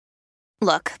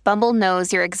Look, Bumble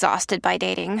knows you're exhausted by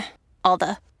dating. All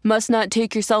the must not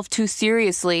take yourself too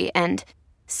seriously and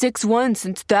 6'1"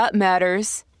 since that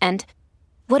matters. And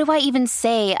what do I even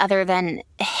say other than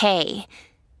hey?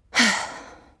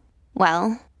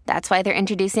 Well, that's why they're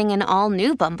introducing an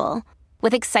all-new Bumble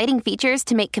with exciting features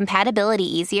to make compatibility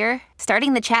easier,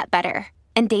 starting the chat better,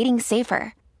 and dating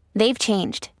safer. They've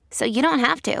changed, so you don't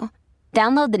have to.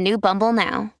 Download the new Bumble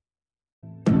now.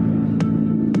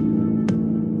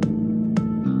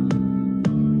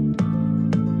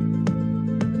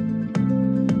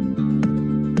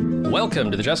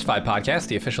 Welcome to the Justified Podcast,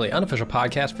 the officially unofficial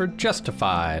podcast for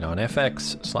Justified on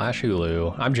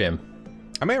FX/Hulu. I'm Jim.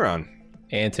 I'm A.Ron.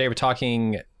 And today we're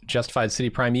talking Justified City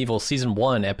Primeval Season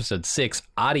 1, Episode 6,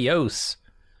 Adios.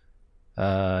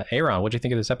 A.Ron, what'd you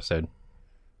think of this episode?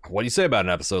 What do you say about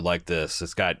an episode like this?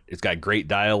 It's got great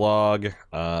dialogue.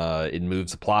 It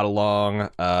moves the plot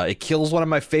along. It kills one of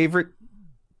my favorite,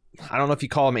 I don't know if you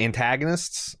call them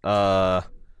antagonists.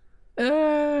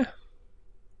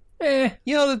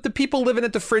 You know, the people living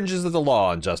at the fringes of the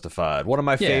law in Justified. One of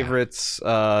my favorites.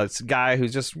 It's a guy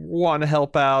who's just wanting to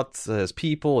help out his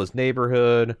people, his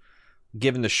neighborhood,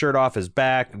 giving the shirt off his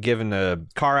back, giving the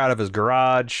car out of his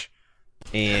garage,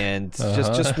 and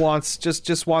just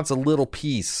wants a little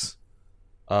piece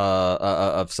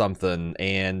of something.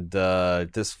 And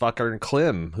this fucker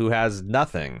Clem, who has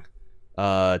nothing,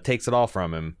 takes it all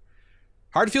from him.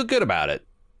 Hard to feel good about it.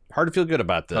 Hard to feel good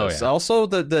about this. Oh, yeah. Also,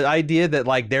 the idea that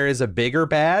like there is a bigger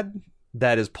bad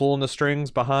that is pulling the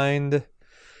strings behind.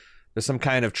 There's some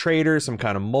kind of traitor, some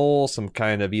kind of mole, some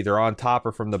kind of either on top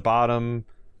or from the bottom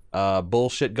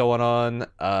bullshit going on,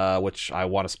 which I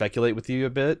want to speculate with you a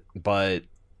bit. But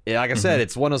like I said,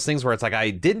 it's one of those things where it's like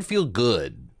I didn't feel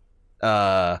good.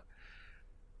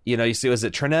 You know, you see, was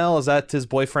it Trinell? Is that his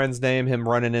boyfriend's name? Him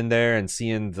running in there and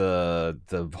seeing the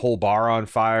whole bar on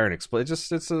fire and explode.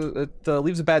 It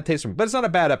leaves a bad taste from me. But it's not a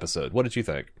bad episode. What did you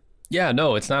think? Yeah,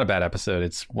 no, it's not a bad episode.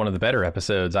 It's one of the better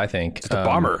episodes, I think. It's a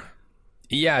bummer.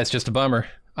 Yeah, it's just a bummer.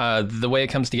 The way it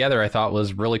comes together, I thought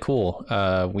was really cool.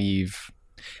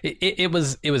 It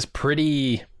was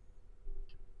pretty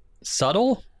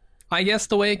subtle, I guess,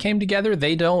 the way it came together.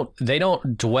 They don't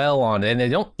dwell on it, and they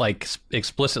don't like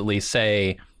explicitly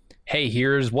say, hey,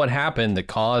 here's what happened that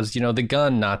caused, you know, the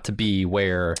gun not to be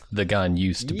where the gun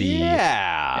used to be.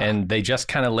 Yeah. And they just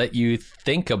kind of let you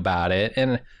think about it.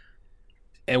 And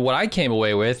what I came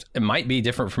away with, it might be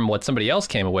different from what somebody else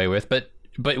came away with, but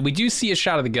we do see a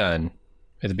shot of the gun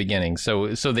at the beginning. So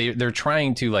they're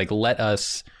trying to like let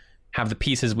us have the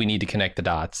pieces we need to connect the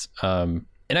dots. And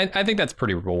I think that's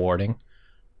pretty rewarding.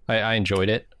 I enjoyed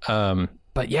it.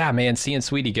 But yeah, man, seeing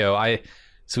Sweetie go,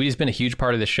 Sweetie's been a huge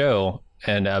part of the show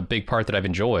and a big part that I've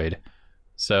enjoyed.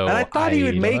 So and I thought he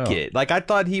would make it. Like I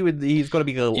thought he's going to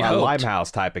be a Limehouse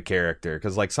type of character.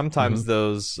 Cause like sometimes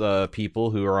those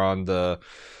people who are on the,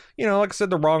 you know, like I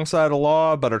said, the wrong side of the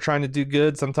law, but are trying to do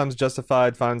good. Sometimes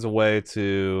Justified finds a way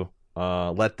to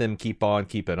let them keep on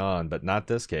keeping on, but not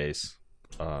this case.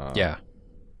 Yeah.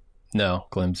 No,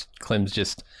 Clem's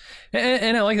just,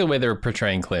 and I like the way they're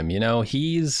portraying Clem. You know,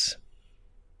 he's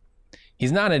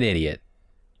not an idiot.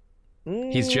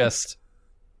 He's just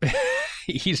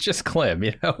Clem.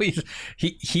 You know,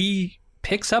 he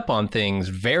picks up on things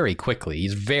very quickly.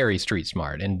 He's very street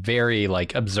smart and very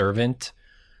like observant.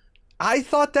 I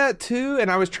thought that too, and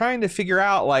I was trying to figure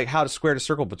out like how to square the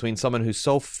circle between someone who's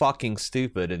so fucking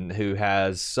stupid and who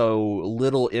has so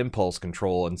little impulse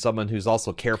control and someone who's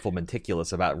also careful,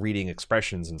 meticulous about reading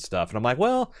expressions and stuff. And I'm like,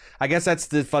 well, I guess that's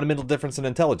the fundamental difference in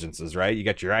intelligences, right? You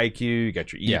got your IQ, you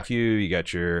got your EQ, you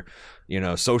got your, you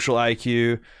know, social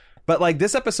IQ. But like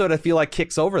this episode, I feel like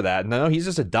kicks over that. No, he's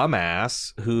just a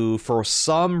dumbass who for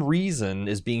some reason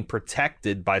is being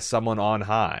protected by someone on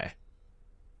high.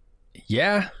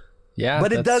 Yeah. Yeah,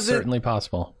 but it doesn't, certainly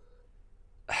possible.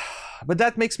 But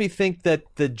that makes me think that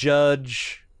the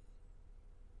judge,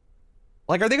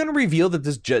 like, are they going to reveal that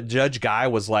this judge guy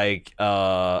was like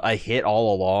a hit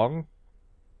all along?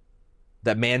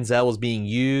 That Manziel was being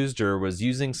used or was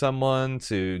using someone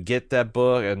to get that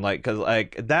book, and like, cause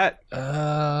like that.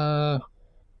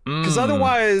 Because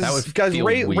otherwise, guys,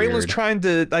 Raylan's trying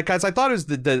to, like, guys, I thought it was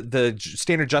the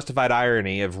standard Justified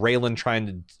irony of Raylan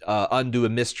trying to undo a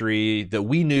mystery that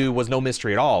we knew was no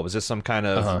mystery at all. It was just some kind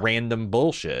of random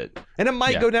bullshit. And it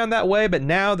might go down that way, but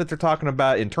now that they're talking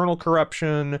about internal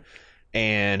corruption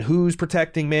and who's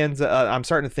protecting I'm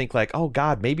starting to think like, oh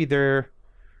God, maybe they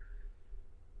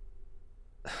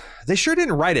sure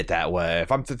didn't write it that way.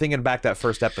 If I'm thinking back that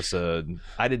first episode,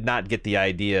 I did not get the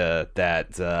idea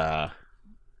that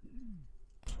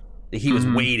he was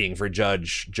waiting for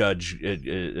Judge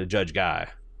Guy.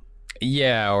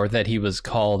 Yeah, or that he was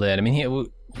called in. I mean,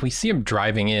 we see him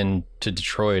driving in to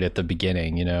Detroit at the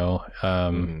beginning, you know,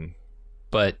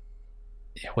 but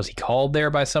was he called there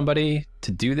by somebody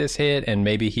to do this hit? And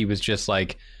maybe he was just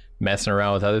like messing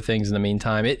around with other things in the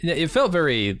meantime. It felt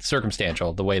very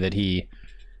circumstantial the way that he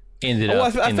ended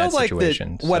up in that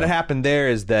situation. That what happened there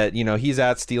is that, you know, he's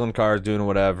out stealing cars, doing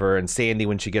whatever, and Sandy,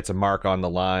 when she gets a mark on the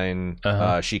line,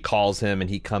 she calls him and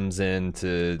he comes in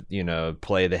to, you know,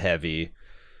 play the heavy.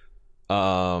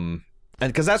 And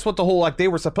because that's what the whole, like, they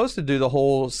were supposed to do the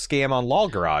whole scam on Law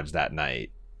Garage that night.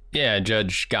 Yeah,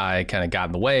 Judge Guy kind of got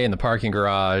in the way in the parking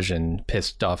garage and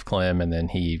pissed off Clem, and then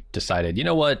he decided, you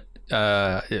know what,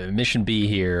 mission B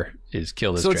here is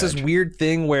kill this judge. So it's this weird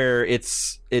thing where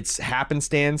it's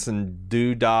happenstance and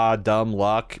dumb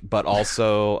luck, but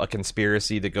also a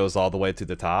conspiracy that goes all the way to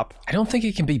the top. I don't think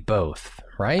it can be both,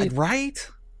 right? Right?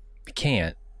 It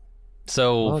can't.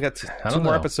 So well, I got two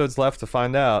more episodes left to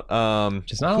find out.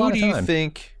 Just not a lot of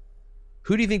time.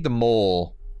 Who do you think the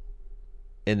mole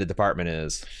in the department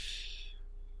is?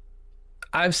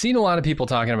 I've seen a lot of people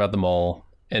talking about the mole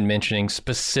and mentioning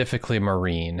specifically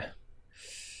Maureen.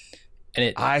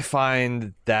 And I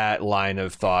find that line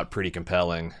of thought pretty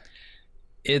compelling.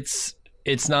 It's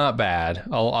not bad.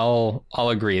 I'll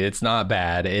agree. It's not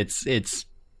bad. It's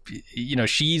you know,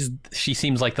 she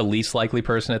seems like the least likely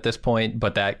person at this point,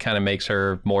 but that kind of makes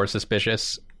her more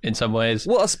suspicious in some ways.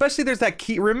 Well, especially there's that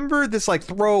key. Remember this like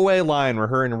throwaway line where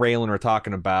her and Raylan were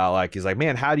talking about, like, he's like,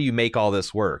 man, how do you make all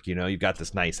this work? You know, you've got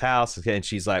this nice house. And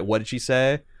she's like, what did she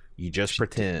say? You just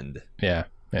pretend. Yeah.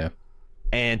 Yeah.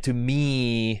 And to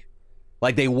me,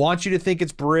 like, they want you to think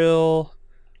it's Brill,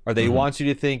 or they want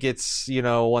you to think it's, you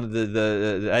know, one of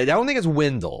the I don't think it's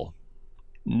Wendell.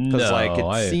 Because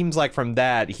it seems like from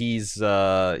that he's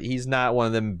not one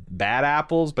of them bad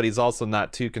apples, but he's also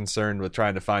not too concerned with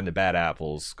trying to find the bad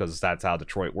apples, because that's how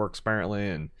Detroit works apparently,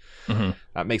 and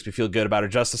that makes me feel good about our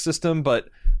justice system. But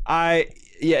I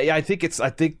think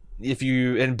if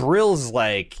you, and Brill's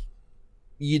like,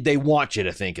 they want you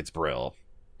to think it's Brill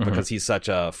because he's such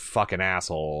a fucking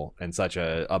asshole and such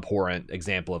a abhorrent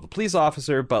example of a police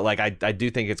officer. But like, I do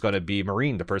think it's going to be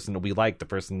Maureen, the person that we like, the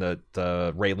person that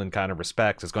Raylan kind of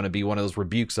respects. It's going to be one of those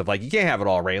rebukes of like, you can't have it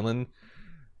all, Raylan.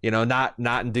 You know, not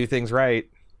and do things right.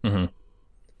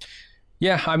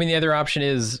 Yeah, I mean, the other option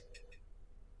is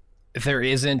there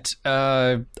isn't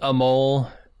a mole,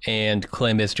 and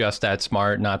Clem is just that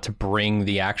smart not to bring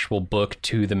the actual book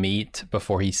to the meet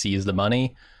before he sees the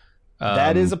money.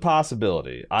 That is a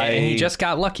possibility. And he just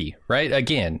got lucky, right?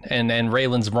 Again, and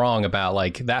Raylan's wrong about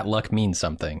like that luck means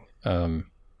something.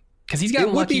 Because he's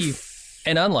gotten lucky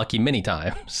and unlucky many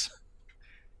times.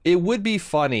 It would be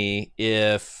funny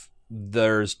if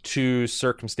there's two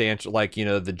circumstantial, like, you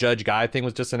know, the Judge Guy thing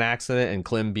was just an accident and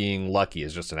Clem being lucky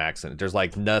is just an accident. There's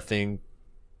like nothing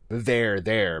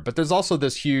there. But there's also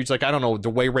this huge, like, I don't know,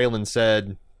 the way Raylan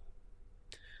said,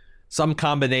 some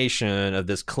combination of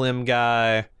this Clem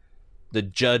guy, the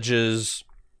judge's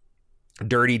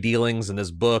dirty dealings in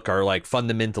this book are like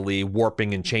fundamentally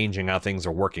warping and changing how things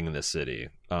are working in this city.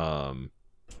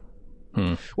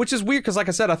 Which is weird because, like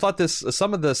I said, I thought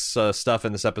some of this stuff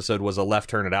in this episode was a left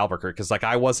turn at Albuquerque, because like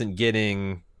I wasn't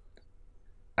getting.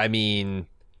 I mean,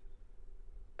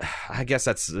 I guess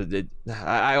that's it.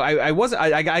 I wasn't.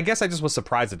 I guess I just was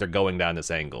surprised that they're going down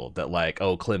this angle that like,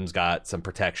 oh, Clem's got some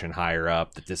protection higher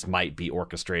up, that this might be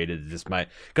orchestrated. This might,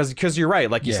 because you're right,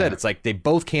 like you said, it's like they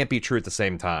both can't be true at the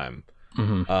same time,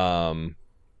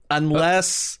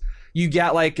 unless you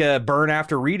got like a burn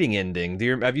after reading ending.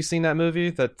 Have you seen that movie?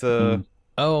 That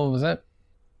was that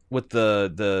with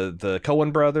the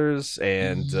Coen brothers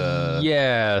and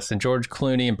yes, and George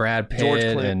Clooney and Brad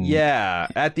Pitt, and yeah,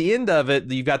 at the end of it,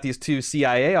 you've got these two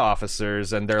CIA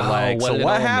officers, and they're like, "So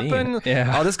what happened?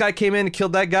 Yeah. Oh, this guy came in and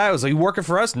killed that guy. I was like, you working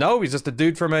for us? No, he's just a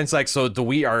dude from." And it's like, so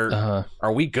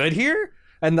are we good here?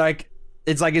 And like,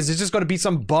 it's like, is it just going to be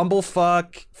some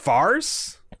bumblefuck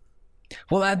farce?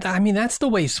 Well, I mean, that's the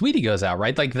way Sweetie goes out,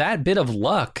 right? Like, that bit of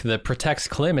luck that protects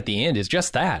Clem at the end is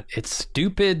just that. It's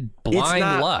stupid,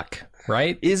 blind luck,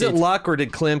 right? Is it luck, or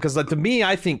did Clem... Because to me,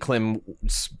 I think Clem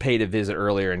paid a visit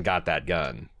earlier and got that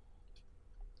gun.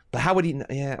 But how would he...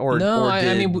 Yeah,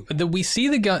 I mean, we see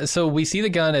the gun... So we see the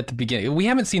gun at the beginning. We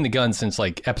haven't seen the gun since,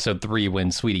 like, episode 3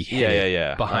 when Sweetie hid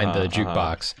it behind the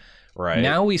jukebox. Right.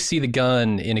 Now we see the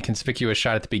gun in a conspicuous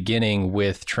shot at the beginning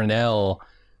with Trinell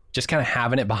just kind of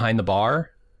having it behind the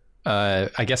bar,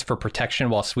 I guess for protection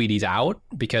while Sweetie's out,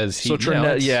 because he's just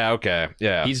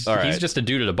a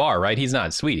dude at a bar, right? He's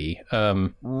not Sweetie.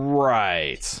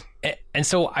 Right. And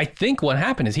so I think what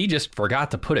happened is he just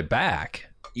forgot to put it back.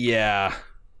 Yeah.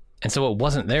 And so it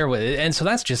wasn't there. And so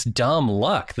that's just dumb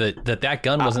luck that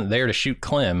gun wasn't there to shoot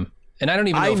Clem. And I don't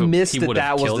even know if missed he that would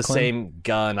have was killed the Clem. same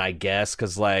gun, I guess,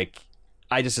 because like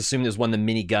I just assumed it was one of the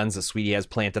mini guns that Sweetie has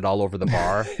planted all over the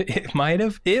bar. It might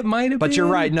have. But But you're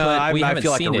right. No, I feel like I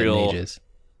feel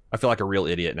like a real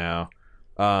idiot now.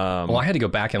 Well, I had to go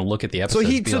back and look at the episode.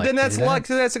 Then that's luck.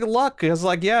 That's good luck. Because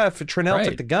like, yeah, if Trinell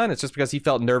took the gun, it's just because he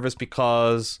felt nervous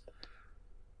because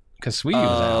Sweetie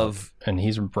was out and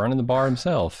he's running the bar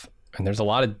himself, and there's a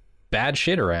lot of bad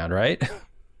shit around, right?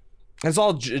 It's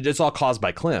all caused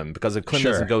by Clem, because if Clem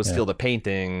doesn't go steal the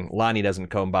painting, Lonnie doesn't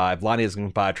come by. If Lonnie doesn't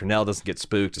come by, Trinell doesn't get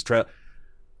spooked.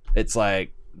 It's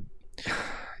like,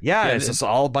 it's just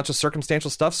all a bunch of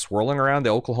circumstantial stuff swirling around the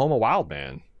Oklahoma wild,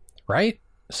 man. Right?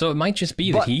 So it might just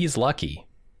be that he's lucky.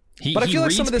 But I feel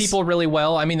like some of this people really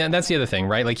well. I mean, that's the other thing,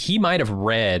 right? Like, he might have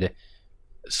read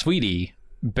Sweetie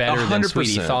better 100%. Than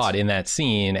Sweetie thought in that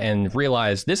scene and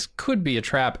realized this could be a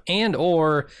trap, and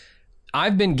or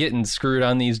I've been getting screwed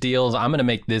on these deals. I'm going to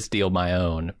make this deal my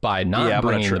own by not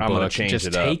bringing the book,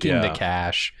 just taking the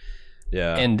cash.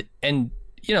 Yeah. And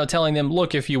telling them,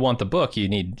 look, if you want the book, you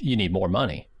need more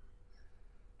money.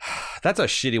 That's a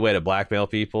shitty way to blackmail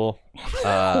people.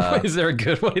 Is there a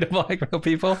good way to blackmail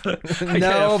people?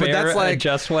 No, but that's like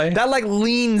just way. That like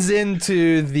leans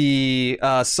into the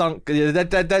sunk.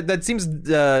 That seems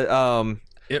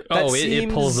it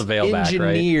pulls the veil back, right?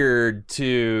 Engineered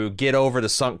to get over the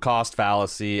sunk cost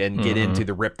fallacy and get into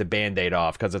the rip the Band-Aid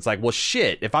off, because it's like, well,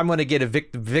 shit. If I'm going to get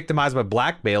victimized by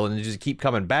blackmail and just keep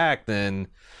coming back, then.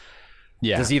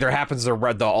 Yeah, this either happens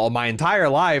all my entire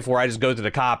life, where I just go to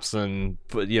the cops and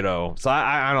so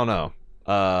I don't know.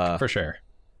 For sure.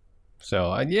 So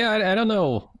I don't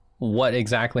know what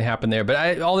exactly happened there,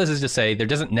 but all this is to say there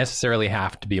doesn't necessarily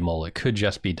have to be a mole. It could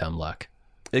just be dumb luck.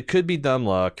 It could be dumb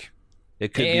luck.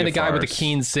 It could be a guy with a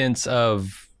keen sense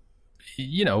of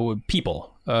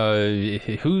people.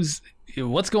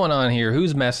 What's going on here?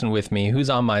 Who's messing with me?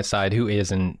 Who's on my side? Who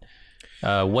isn't?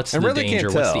 What's the danger?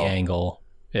 What's the angle?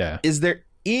 Yeah. Is there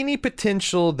any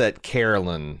potential that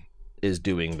Carolyn is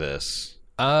doing this?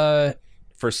 For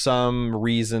some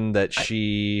reason that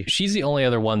she's the only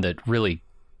other one that really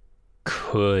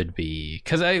could be.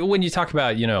 Because when you talk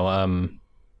about,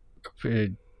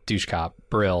 douche cop,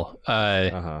 Brill,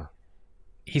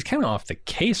 he's kind of off the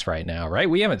case right now, right?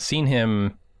 We haven't seen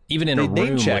him even in a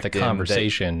room with a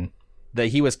conversation. That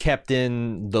he was kept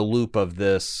in the loop of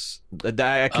this.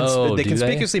 They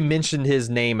conspicuously mentioned his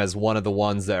name as one of the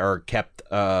ones that are kept.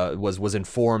 Was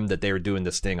informed that they were doing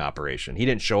the sting operation. He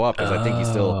didn't show up because I think he's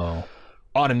still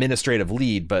on administrative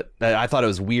lead. But I thought it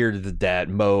was weird that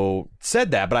Mo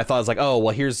said that. But I thought it was like, oh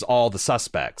well, here's all the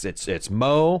suspects. It's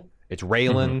Mo, it's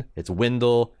Raylan, it's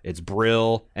Wendell, it's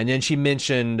Brill, and then she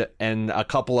mentioned a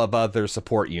couple of other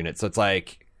support units. So it's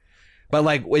like, but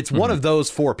like it's one of those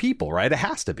four people, right? It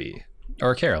has to be.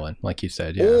 Or Carolyn, like you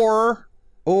said, yeah.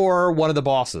 Or one of the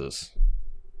bosses.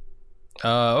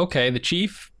 Okay, the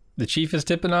chief is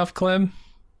tipping off Clem.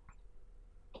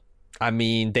 I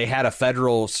mean, they had a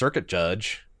federal circuit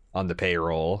judge on the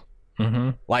payroll.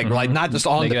 Like not just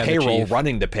on the payroll,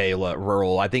 running the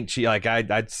payroll. I think she like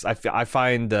I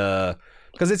find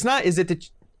because it's not. Is it the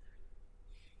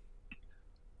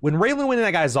when Raylan went in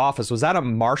that guy's office? Was that a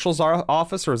marshal's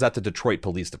office or was that the Detroit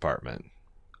Police Department?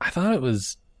 I thought it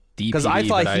was. Because I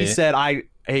thought he said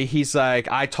he's like,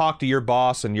 I talked to your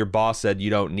boss and your boss said you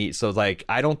don't need. So like,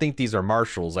 I don't think these are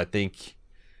marshals. I think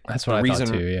that's what I thought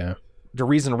too. Yeah. The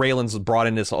reason Raylan's brought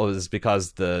in this is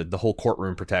because the whole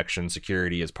courtroom protection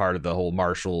security is part of the whole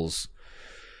marshals,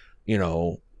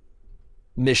 mission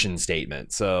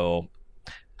statement. So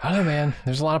I don't know, man.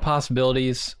 There's a lot of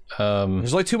possibilities.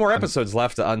 There's only 2 more episodes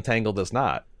left to untangle this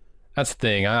knot. That's the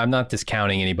thing. I'm not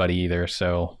discounting anybody either.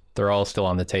 So. They're all still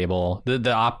on the table.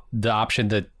 The option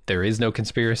that there is no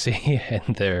conspiracy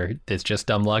and it's just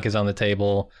dumb luck is on the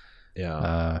table.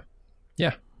 Yeah.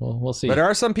 We'll see. But there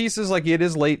are some pieces, like it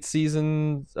is late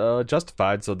season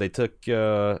Justified, so they took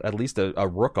at least a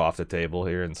rook off the table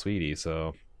here in Sweetie.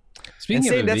 So that's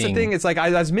the thing. It's like I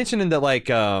was mentioning that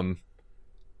like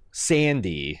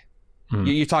Sandy.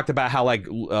 You talked about how like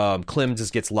Clem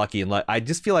just gets lucky, and I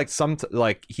just feel like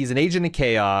he's an agent of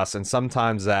chaos, and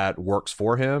sometimes that works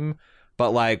for him.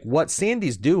 But like what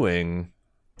Sandy's doing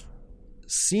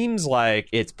seems like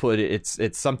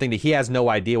it's something that he has no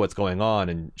idea what's going on,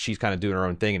 and she's kind of doing her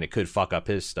own thing, and it could fuck up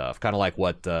his stuff. Kind of like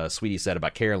what Sweetie said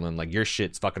about Carolyn, like your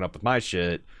shit's fucking up with my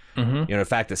shit. The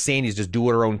fact that Sandy's just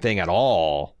doing her own thing at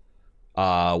all.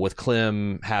 With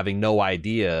Clem having no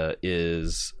idea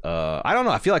is I don't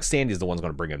know. I feel like Sandy's the one's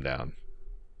going to bring him down.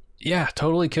 Yeah,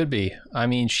 totally could be. I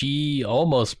mean, she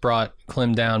almost brought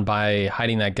Clem down by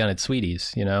hiding that gun at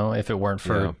Sweetie's, you know, if it weren't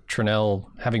for Trinell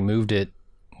having moved it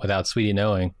without Sweetie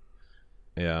knowing.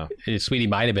 Yeah. Sweetie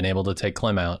might have been able to take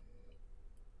Clem out.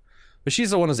 But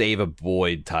she's one of those Ava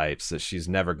Boyd types that she's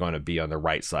never going to be on the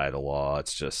right side of the law.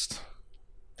 It's just...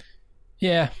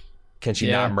 Yeah. Can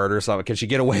she not murder someone? Can she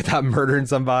get away without murdering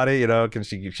somebody? You know, can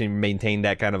she maintain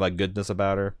that kind of like goodness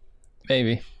about her?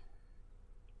 Maybe.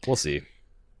 We'll see.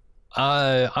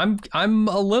 I'm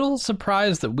a little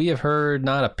surprised that we have heard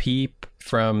not a peep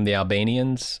from the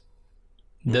Albanians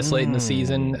this late in the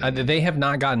season. They have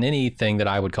not gotten anything that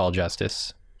I would call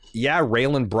justice. Yeah,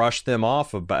 Raylan brushed them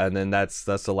off, and then that's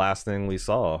the last thing we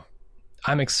saw.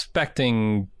 I'm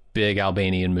expecting big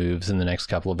Albanian moves in the next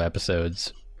couple of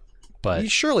episodes.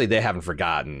 But surely they haven't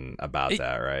forgotten about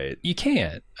that, right? You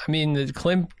can't. I mean,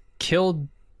 Clem killed...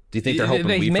 Do you think they're hoping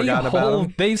we forgot about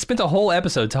him? They spent a whole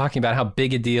episode talking about how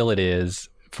big a deal it is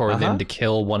for them to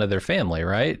kill one of their family,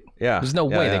 right? Yeah. There's no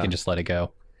way they can just let it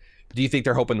go. Do you think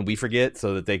they're hoping we forget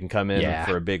so that they can come in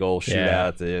for a big old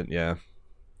shootout? Yeah.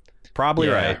 Probably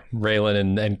right.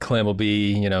 Raylan and Clem will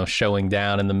be, you know, showing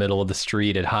down in the middle of the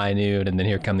street at high noon, and then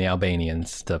here come the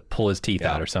Albanians to pull his teeth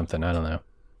out or something. I don't know.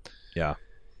 Yeah.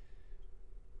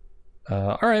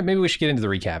 All right, maybe we should get into the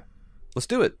recap. Let's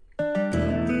do it.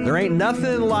 There ain't nothing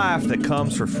in life that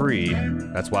comes for free.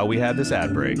 That's why we had this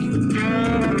ad break.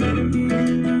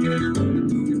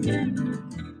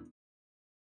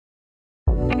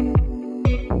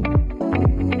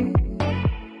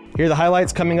 Here are the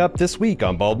highlights coming up this week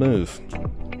on Bald Move.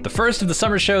 The first of the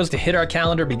summer shows to hit our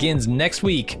calendar begins next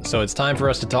week, so it's time for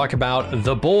us to talk about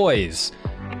The Boys.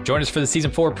 Join us for the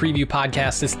Season 4 preview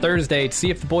podcast this Thursday to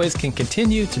see if The Boys can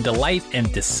continue to delight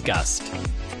and disgust.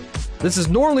 This is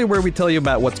normally where we tell you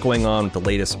about what's going on with the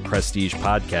latest Prestige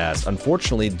podcast.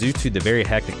 Unfortunately, due to the very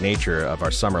hectic nature of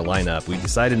our summer lineup, we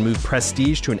decided to move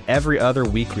Prestige to an every other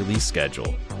week release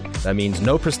schedule. That means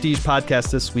no Prestige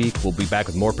podcast this week. We'll be back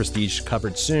with more Prestige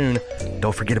covered soon.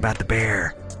 Don't forget about the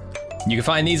bear. You can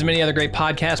find these and many other great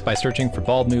podcasts by searching for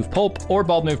Bald Move Pulp or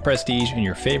Bald Move Prestige in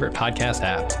your favorite podcast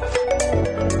app.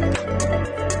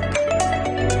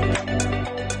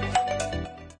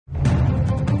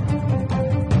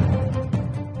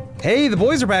 Hey, the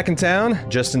boys are back in town.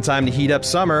 Just in time to heat up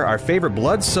summer, our favorite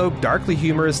blood-soaked, darkly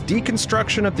humorous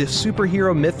deconstruction of the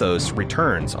superhero mythos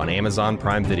returns on Amazon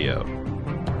Prime Video.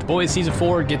 The Boys Season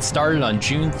 4 gets started on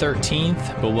June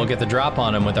 13th, but we'll get the drop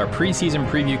on them with our preseason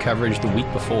preview coverage the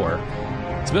week before.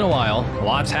 It's been a while. A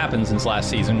lot's happened since last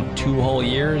season. 2 whole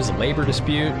years, a labor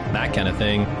dispute, that kind of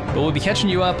thing. But we'll be catching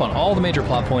you up on all the major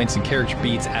plot points and character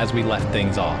beats as we left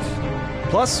things off.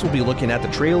 Plus, we'll be looking at the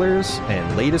trailers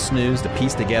and latest news to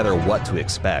piece together what to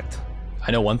expect.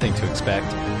 I know one thing to expect.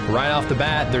 Right off the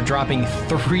bat, they're dropping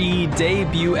 3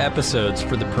 debut episodes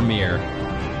for the premiere.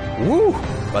 Woo!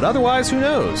 But otherwise, who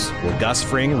knows? Will Gus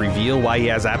Fring reveal why he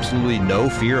has absolutely no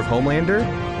fear of Homelander?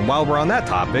 And while we're on that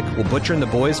topic, will Butcher and the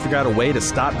boys figure out a way to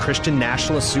stop Christian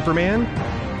nationalist Superman?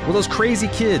 Will those crazy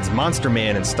kids, Monster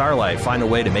Man and Starlight, find a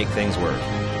way to make things work?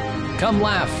 Come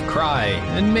laugh, cry,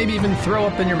 and maybe even throw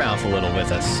up in your mouth a little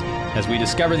with us as we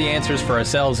discover the answers for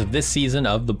ourselves of this season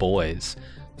of The Boys.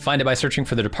 Find it by searching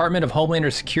for the Department of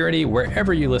Homeland Security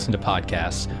wherever you listen to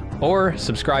podcasts, or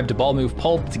subscribe to Bald Move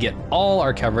Pulp to get all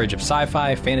our coverage of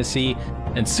sci-fi, fantasy,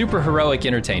 and superheroic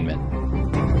entertainment.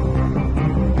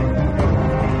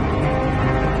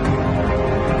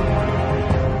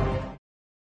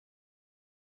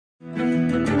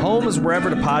 Home is wherever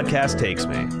the podcast takes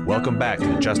me. Welcome back to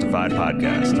the Justified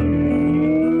Podcast.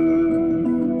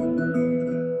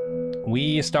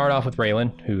 We start off with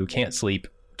Raylan, who can't sleep.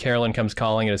 Carolyn comes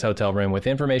calling at his hotel room with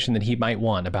information that he might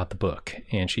want about the book,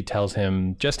 and she tells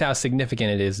him just how significant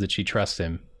it is that she trusts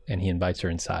him, and he invites her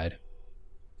inside.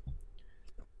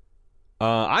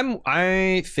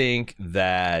 I think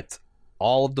that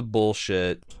all of the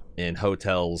bullshit in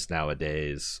hotels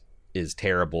nowadays is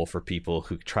terrible for people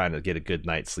who trying to get a good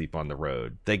night's sleep on the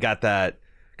road. They got that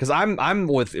because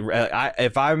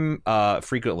if I'm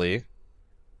frequently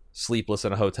sleepless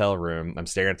in a hotel room, I'm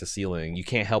staring at the ceiling, you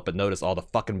can't help but notice all the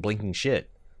fucking blinking shit,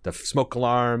 the smoke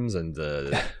alarms and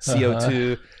the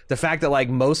CO2. The fact that like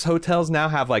most hotels now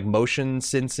have like motion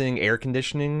sensing air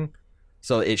conditioning,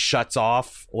 so it shuts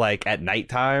off like at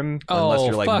nighttime unless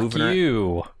you're like moving around.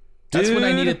 You. That's when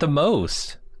I need it the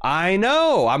most. I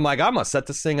know. I'm like, I'm gonna set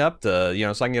this thing up to, you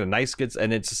know, so I can get a nice good,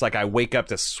 and it's just like I wake up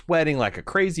to sweating like a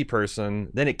crazy person.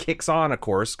 Then it kicks on, of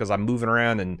course, because I'm moving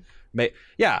around and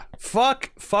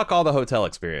fuck all the hotel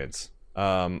experience.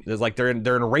 There's like they're in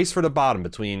a race for the bottom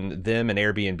between them and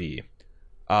Airbnb. You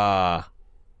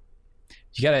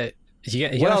gotta You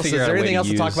what else is figure out there? a way Anything else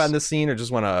to talk use- about in this scene, or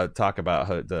just want to talk about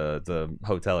the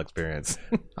hotel experience?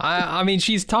 I mean,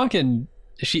 she's talking.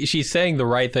 She's saying the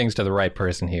right things to the right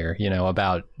person here.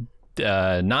 About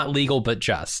not legal but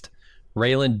just.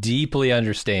 Raylan deeply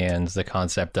understands the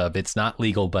concept of it's not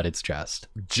legal but it's just.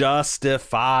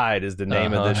 Justified is the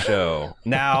name of the show.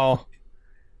 Now,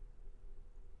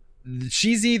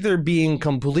 she's either being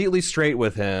completely straight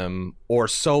with him or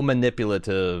so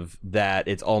manipulative that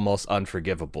it's almost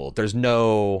unforgivable. There's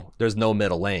no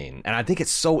middle lane. And I think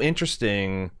it's so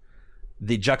interesting,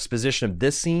 the juxtaposition of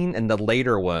this scene and the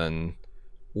later one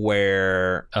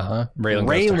where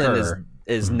Raylan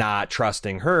is not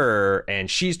trusting her and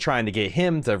she's trying to get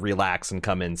him to relax and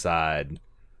come inside.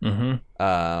 It's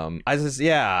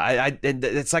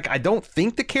like, I don't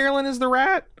think that Carolyn is the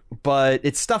rat, but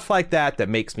it's stuff like that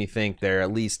makes me think they're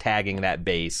at least tagging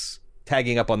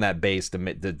up on that base to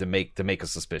make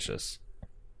us suspicious.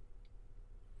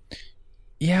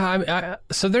 Yeah,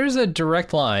 so there's a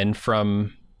direct line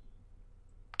from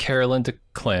Carolyn to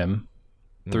Clem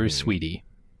through Sweetie.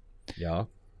 Yeah.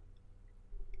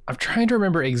 I'm trying to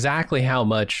remember exactly how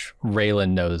much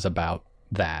Raylan knows about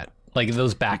that. Like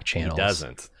those back channels. He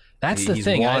doesn't. That's the He's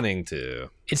thing. Wanting to.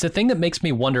 It's the thing that makes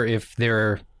me wonder if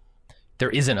there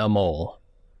isn't a mole.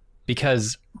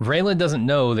 Because Raylan doesn't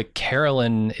know that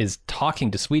Carolyn is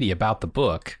talking to Sweetie about the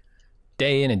book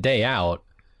day in and day out.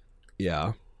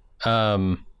 Yeah.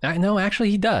 No, actually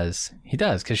he does. He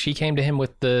does, because she came to him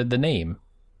with the name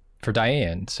for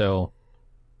Diane. So,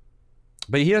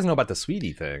 but he doesn't know about the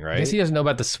Sweetie thing, right? I guess he doesn't know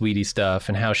about the Sweetie stuff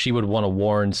and how she would want to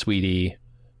warn Sweetie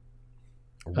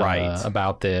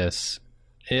about this.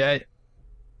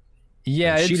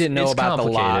 Yeah, she didn't know about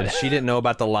complicated. She didn't know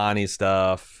about the Lonnie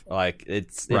stuff. Like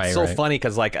it's so funny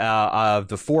because like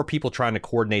the four people trying to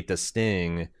coordinate the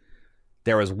sting,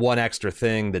 there was one extra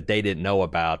thing that they didn't know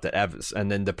about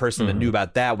and then the person that knew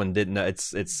about that one didn't know.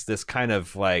 It's this kind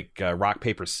of like rock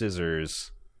paper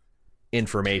scissors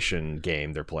information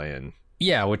game they're playing.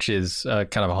 Yeah, which is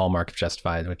kind of a hallmark of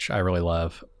Justified, which I really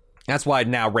love. That's why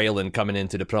now Raylan coming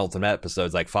into the penultimate episode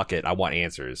is like, fuck it, I want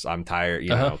answers. I'm tired, you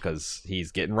know, because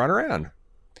he's getting run around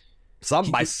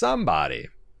by somebody.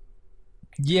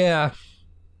 Yeah.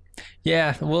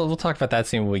 We'll talk about that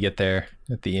scene when we get there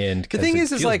at the end. The thing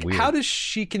is like, weird. how does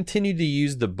she continue to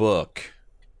use the book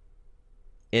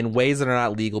in ways that are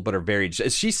not legal but are very?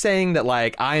 Is she saying that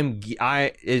like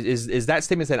is that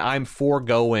statement that I'm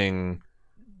foregoing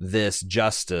this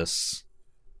justice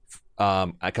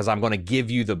because I'm going to give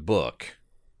you the book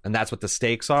and that's what the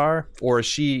stakes are? Or is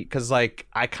she, because like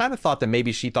I kind of thought that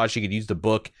maybe she thought she could use the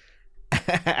book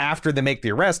after they make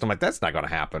the arrest. I'm like, that's not going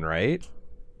to happen, right?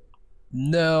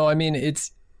 No, I mean,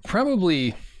 it's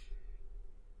probably,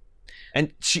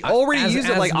 and she already used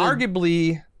it like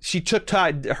arguably she took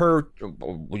her,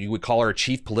 you would call her a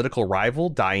chief political rival,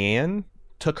 Diane,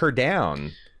 took her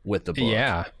down with the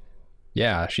book.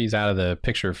 Yeah, she's out of the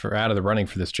picture out of the running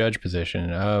for this judge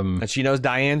position. And she knows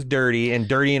Diane's dirty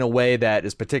in a way that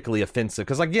is particularly offensive.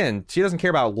 Because again, she doesn't care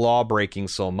about law breaking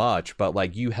so much, but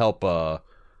like you help a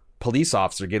police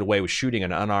officer get away with shooting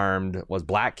an unarmed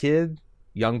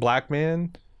young black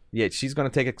man. Yeah, she's going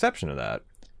to take exception to that.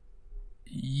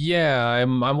 Yeah,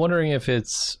 I'm wondering if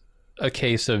it's a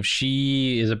case of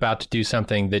she is about to do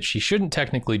something that she shouldn't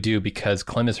technically do because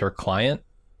Clem is her client.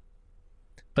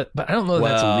 But I don't know if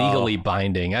that's legally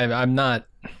binding. I'm not.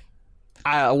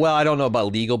 I don't know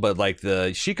about legal, but like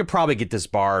she could probably get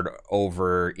disbarred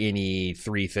over any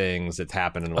three things that's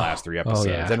happened in the last three episodes.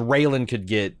 Yeah. And Raylan could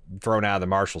get thrown out of the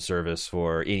Marshal Service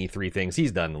for any three things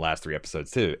he's done in the last three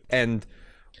episodes too. And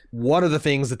one of the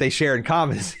things that they share in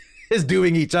common is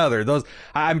doing each other.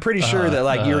 I'm pretty sure that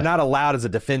like you're not allowed as a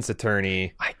defense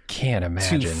attorney. I can't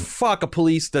imagine to fuck a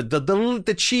police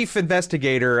the chief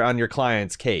investigator on your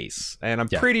client's case. And I'm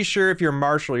pretty sure if you're a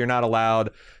marshal, you're not allowed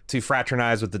to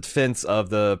fraternize with the defense of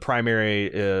the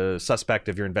primary suspect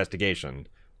of your investigation.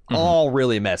 All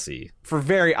really messy for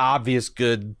very obvious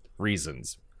good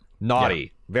reasons.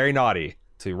 Naughty, very naughty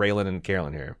to Raylan and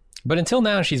Carolyn here. But until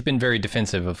now, she's been very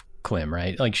defensive of Clem,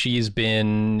 right? Like she's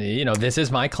been, this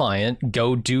is my client.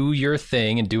 Go do your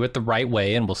thing and do it the right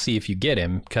way, and we'll see if you get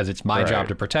him because it's my job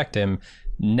to protect him.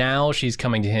 Now she's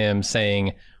coming to him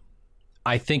saying,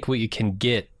 I think we can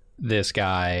get this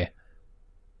guy,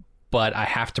 but I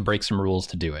have to break some rules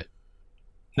to do it.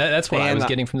 That's what I was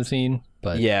getting from the scene.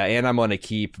 But yeah, and I'm going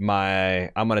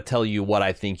to tell you what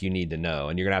I think you need to know,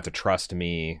 and you're going to have to trust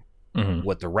me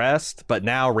with the rest. But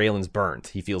now Raylan's burnt.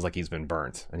 He feels like he's been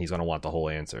burnt and he's going to want the whole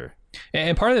answer.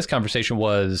 And part of this conversation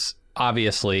was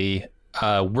obviously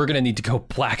we're going to need to go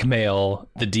blackmail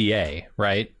the DA,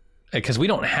 right? because we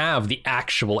don't have the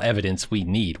actual evidence we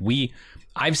need.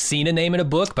 I've seen a name in a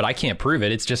book, but I can't prove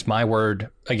it. It's just my word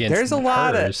against There's a hers.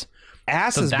 lot of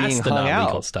asses so that's being the hung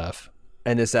non-legal out stuff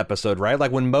in this episode, right?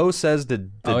 Like when Mo says to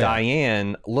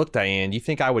Diane, "Look, Diane, you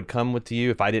think I would come with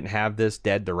you if I didn't have this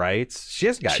dead to rights?" She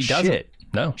hasn't got shit. Doesn't.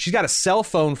 No, she's got a cell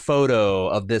phone photo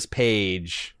of this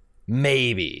page.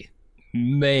 Maybe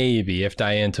if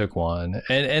Diane took one,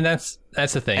 and that's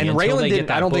the thing. And Until Raylan they didn't. get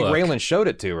that I don't think book- Raylan showed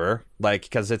it to her, like,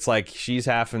 because it's like she's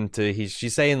having to.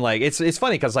 She's saying like it's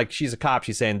funny because like she's a cop.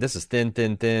 She's saying this is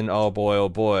thin. Oh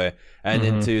boy. And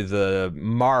then to the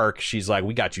Mark, she's like,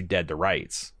 we got you dead to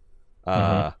rights.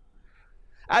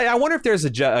 I wonder if there's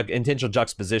a intentional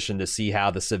juxtaposition to see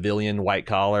how the civilian white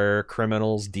collar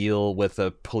criminals deal with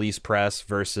the police press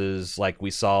versus like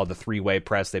we saw the 3-way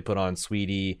press they put on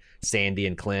Sweetie, Sandy,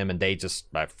 and Clem, and they just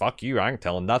like, fuck you, I ain't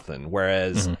telling nothing.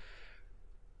 Whereas,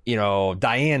 you know,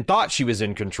 Diane thought she was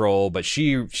in control, but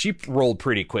she rolled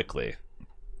pretty quickly.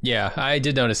 Yeah, I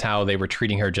did notice how they were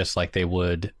treating her just like they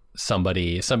would some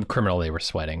criminal they were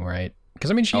sweating, right? Because,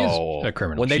 I mean, she is a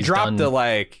criminal. When they dropped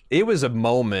it was a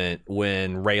moment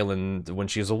when Raylan, when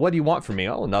she was like, what do you want from me?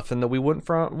 Oh, nothing that we wouldn't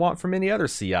want from any other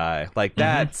CI. Like,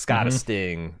 that's got to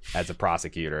sting as a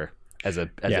prosecutor, as a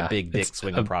big dick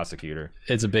swinging prosecutor.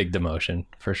 It's a big demotion,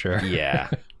 for sure. Yeah.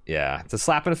 It's a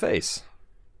slap in the face.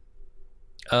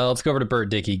 Let's go over to Bert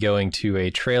Dickey going to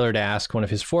a trailer to ask one of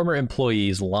his former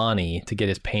employees, Lonnie, to get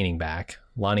his painting back.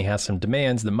 Lonnie has some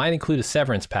demands that might include a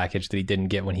severance package that he didn't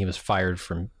get when he was fired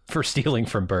for stealing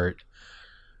from Bert.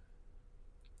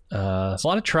 There's a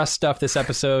lot of trust stuff this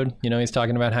episode. You know, he's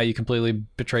talking about how you completely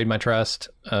betrayed my trust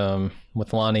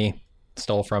with Lonnie,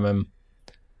 stole from him.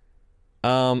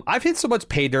 I've hit so much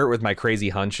pay dirt with my crazy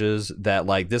hunches that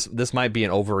like this might be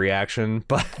an overreaction,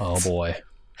 but oh boy,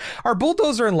 are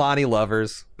Bulldozer and Lonnie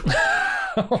lovers?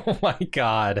 Oh my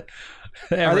god.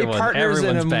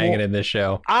 Everyone's banging in this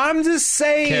show. I'm just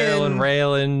saying. Carolyn,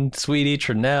 Raylan, Sweetie,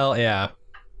 Trinell, yeah.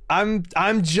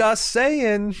 I'm just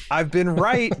saying. I've been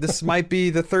right. This might be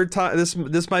the third time.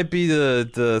 This might be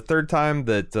the third time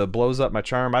that blows up my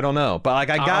charm. I don't know, but like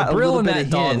I got a little bit of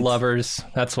dog hint. lovers.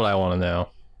 That's what I want to know.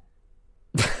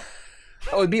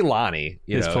 Oh, it'd be Lonnie.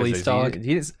 His police dog.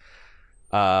 He is.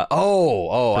 I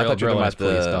thought you were talking about the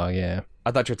police dog. Yeah.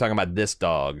 I thought you were talking about this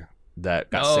dog that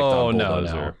got sick on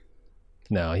Bulldozer.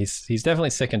 No, he's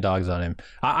definitely sicking dogs on him.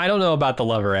 I don't know about the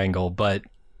lover angle, but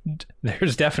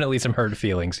there's definitely some hurt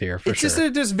feelings here for sure.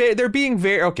 They're being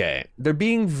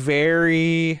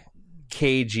very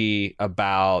cagey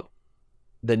about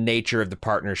the nature of the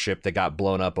partnership that got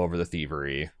blown up over the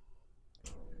thievery.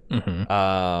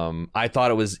 I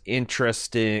thought it was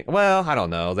interesting. Well, I don't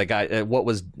know. The guy, what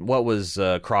was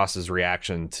Cross's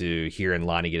reaction to hearing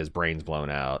Lonnie get his brains blown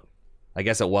out? I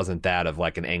guess it wasn't that of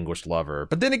like an anguished lover.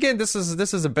 But then again, this is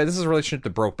a relationship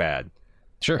that broke bad.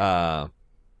 Sure. Yeah.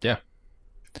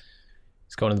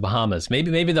 He's going to the Bahamas.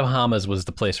 Maybe the Bahamas was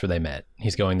the place where they met.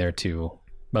 He's going there to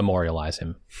memorialize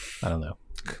him. I don't know.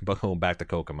 But going back to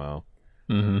Kokomo.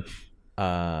 Mm-hmm.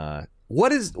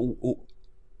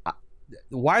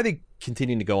 Why are they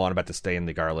continuing to go on about the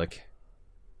Stanley garlic?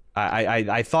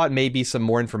 I thought maybe some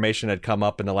more information had come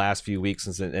up in the last few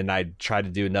weeks, and I tried to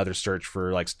do another search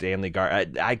for like Stanley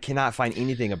garlic. I cannot find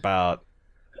anything about.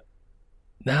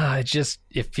 Nah,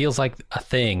 it feels like a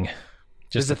thing.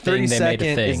 Just a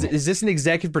 30-second. Thing. Is this an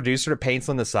executive producer that paints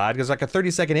on the side? Because like a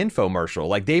 30-second infomercial.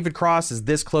 Like David Cross is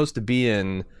this close to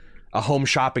being a home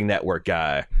shopping network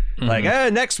guy. Mm-hmm. Like,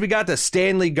 next we got the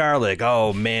Stanley garlic.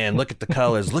 Oh man, look at the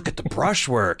colors. Look at the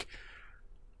brushwork.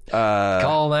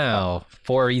 Call now.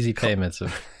 4 easy payments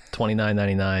of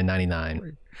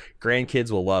 $29.99.99.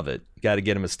 Grandkids will love it. You got to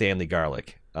get them a Stanley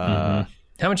garlic. How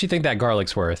much do you think that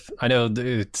garlic's worth? I know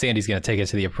Sandy's going to take it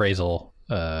to the appraisal,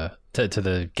 to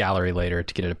the gallery later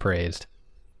to get it appraised.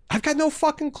 I've got no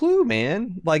fucking clue,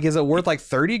 man. Like, is it worth like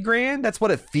 30 grand? That's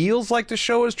what it feels like the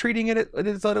show is treating it.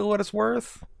 Is that what it's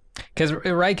worth? Because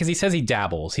he says he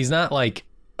dabbles. He's not like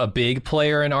a big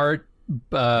player in art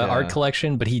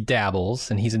collection, but he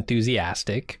dabbles and he's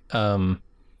enthusiastic. So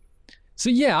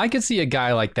yeah, I could see a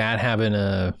guy like that having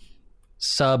a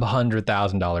sub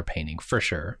 $100,000 painting for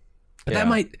sure. But that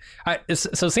might.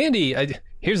 So Sandy,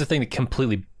 here's the thing that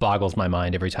completely boggles my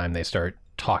mind every time they start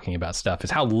talking about stuff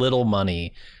is how little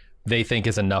money they think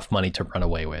is enough money to run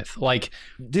away with. Like,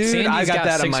 dude, Sandy's I got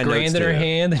that $6 grand in her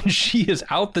hand, and she is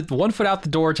out 1 foot out the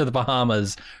door to the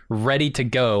Bahamas, ready to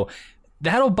go.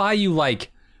 That'll buy you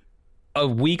like a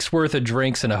week's worth of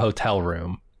drinks in a hotel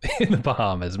room in the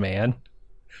Bahamas, man.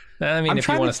 I mean, if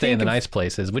you want to stay in the nice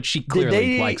places, which she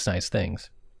clearly likes nice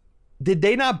things. Did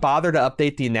they not bother to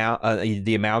update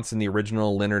the amounts in the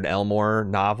original Leonard Elmore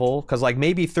novel? Because like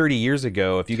maybe 30 years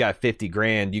ago, if you got 50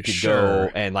 grand, you could go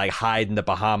and like hide in the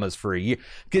Bahamas for a year.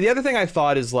 The other thing I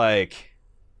thought is like,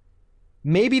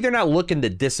 maybe they're not looking to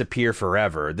disappear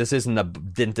forever. This isn't a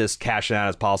dentist cashing out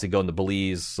his policy going to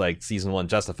Belize like season 1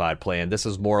 Justified plan. This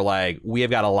is more like, we have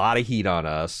got a lot of heat on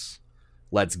us.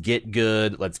 Let's get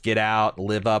good. Let's get out,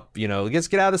 live up, let's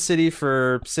get out of the city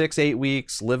for 6-8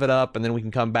 weeks, live it up, and then we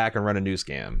can come back and run a new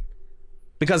scam.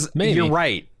 Because you're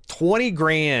right. 20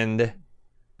 grand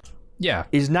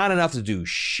is not enough to do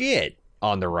shit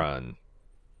on the run.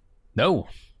 No,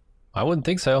 I wouldn't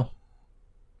think so.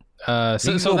 So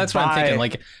that's what I'm thinking.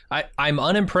 Like, I'm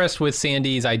unimpressed with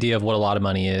Sandy's idea of what a lot of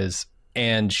money is,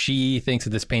 and she thinks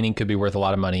that this painting could be worth a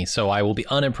lot of money. So I will be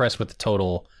unimpressed with the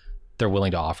total they're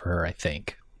willing to offer her, I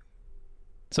think.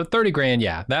 So 30 grand,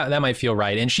 yeah, that might feel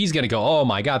right. And she's gonna go, oh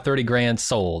my god, 30 grand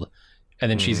sold, and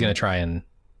then she's gonna try and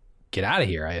get out of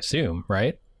here, I assume,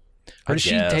 right? Or does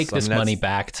she take this money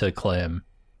back to Clem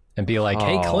and be like,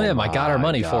 hey, Clem, I got our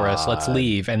money for us, let's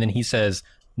leave, and then he says,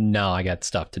 no, I got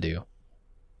stuff to do.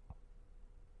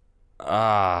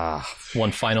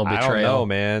 One final betrayal. I don't know,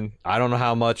 man. I don't know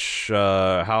how much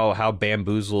how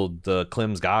bamboozled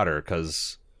Clem's got her,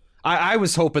 because I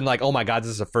was hoping like, oh my god,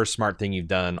 this is the first smart thing you've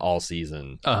done all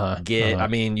season. I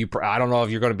mean, I don't know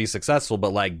if you're going to be successful,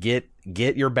 but like get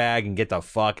your bag and get the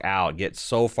fuck out. Get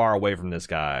so far away from this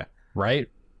guy.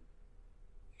 Right.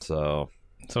 So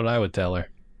that's what I would tell her.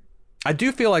 I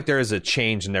do feel like there is a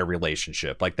change in their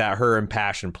relationship, like that her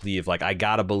impassioned plea of like, I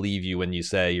gotta believe you when you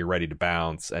say you're ready to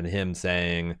bounce, and him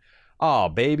saying, oh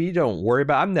baby, don't worry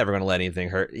about it. I'm never gonna let anything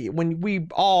hurt. When we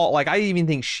all like, I even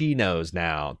think she knows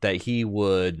now that he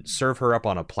would serve her up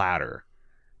on a platter.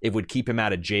 It would keep him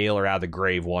out of jail or out of the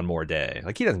grave one more day.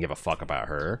 Like, he doesn't give a fuck about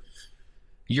her.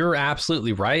 You're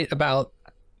absolutely right about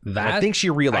that. I think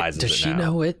she realizes it now. Does she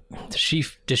know it? Has she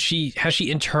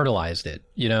internalized it?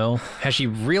 Has she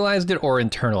realized it or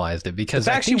internalized it? Because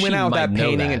the fact she went out with that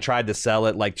painting and tried to sell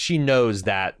it, like, she knows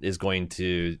that is going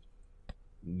to,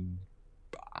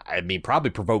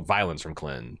 probably provoke violence from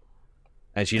Clinton.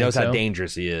 And she knows how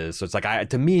dangerous he is. So it's like,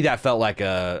 to me, that felt like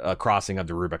a crossing of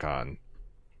the Rubicon.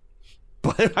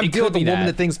 But I'm dealing with a woman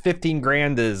that thinks 15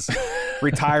 grand is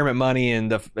retirement money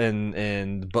in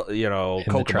Kokomo.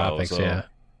 Tropics, so. Yeah.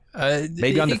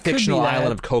 Maybe on the fictional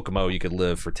island of Kokomo you could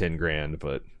live for 10 grand,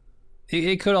 but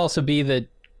it could also be that,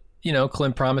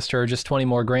 Clint promised her just 20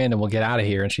 more grand and we'll get out of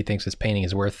here, and she thinks this painting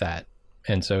is worth that.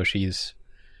 And so she's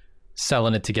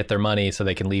selling it to get their money so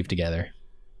they can leave together.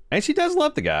 And she does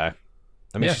love the guy.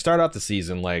 I mean, she started off the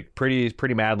season like pretty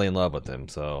madly in love with him.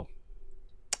 So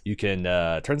you can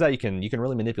turns out you can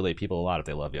really manipulate people a lot if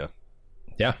they love you.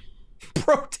 Yeah.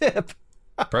 Pro tip.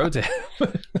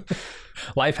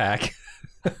 Life hack.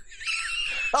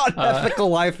 Unethical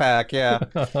life hack, yeah.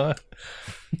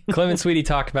 Clem and Sweetie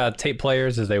talk about tape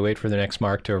players as they wait for their next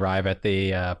mark to arrive at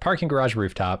the parking garage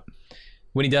rooftop.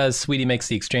 When he does, Sweetie makes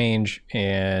the exchange,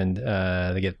 and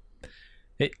they get,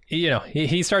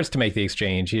 he starts to make the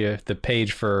exchange, the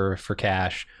page for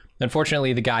cash.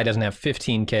 Unfortunately, the guy doesn't have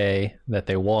 $15K that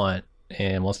they want,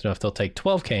 and wants to know if they'll take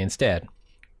 $12K instead.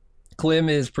 Clem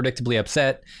is predictably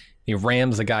upset. He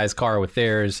rams the guy's car with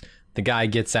theirs. The guy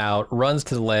gets out, runs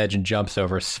to the ledge, and jumps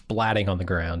over, splatting on the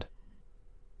ground.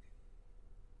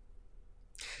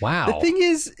 Wow. The thing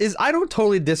is I don't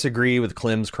totally disagree with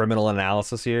Clem's criminal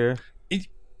analysis here.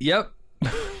 Yep.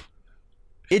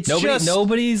 It's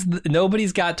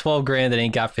nobody's got 12 grand that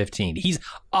ain't got 15. He's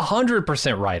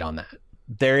 100% right on that.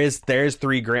 There's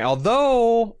 3 grand.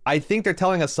 Although I think they're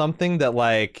telling us something that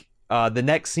like the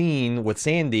next scene with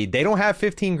Sandy, they don't have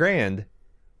 15 grand.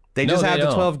 They just have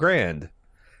the 12 grand.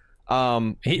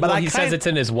 He says it's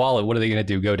in his wallet. What are they going to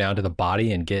do? Go down to the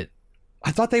body and get?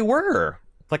 I thought they were.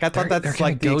 Like, I thought that's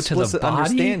like the explicit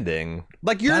understanding.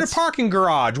 Like, you're in a parking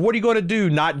garage. What are you going to do?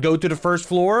 Not go to the first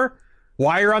floor?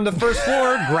 While you're on the first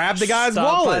floor, grab the guy's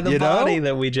wallet. By the body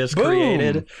that we just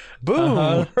created.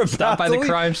 Boom. Stop by the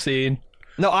crime scene.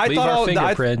 No, I Leave thought our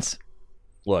fingerprints.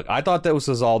 Look, I thought that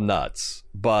was all nuts,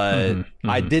 but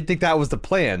I did think that was the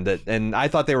plan. And I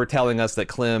thought they were telling us that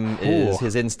Clem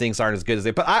his instincts aren't as good as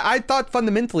they. But I thought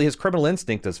fundamentally his criminal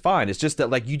instinct is fine. It's just that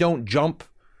like you don't jump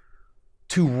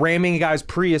to ramming a guy's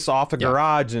Prius off a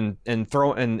garage and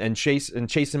throw and chase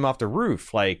him off the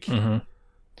roof. Like, yeah,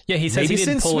 he says he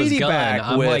didn't pull his gun.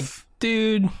 I'm like,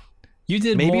 dude, you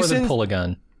did more than pull a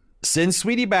gun. send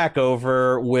Sweetie back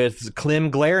over with Clem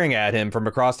glaring at him from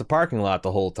across the parking lot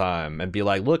the whole time and be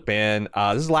like, look, man,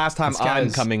 this is the last time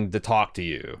I'm coming to talk to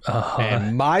you.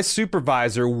 And my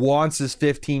supervisor wants his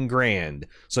 15 grand.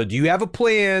 So do you have a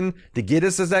plan to get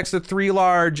us this extra 3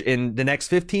 large in the next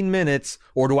 15 minutes,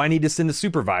 or do I need to send the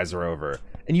supervisor over?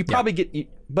 And you probably get,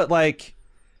 but like,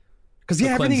 because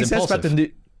everything he says about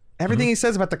everything he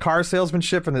says about the car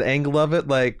salesmanship and the angle of it,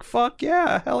 like, fuck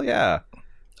yeah, hell yeah.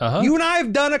 You and I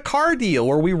have done a car deal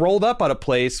where we rolled up on a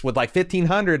place with like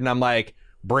 1,500 and I'm like,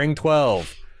 bring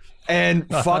 12. And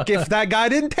fuck if that guy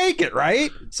didn't take it,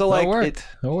 right? So like,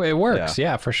 it works.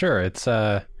 Yeah, for sure. It's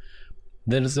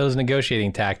there's those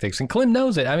negotiating tactics, and Clem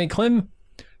knows it. I mean, Clem,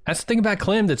 that's the thing about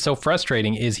Clem that's so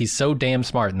frustrating, is he's so damn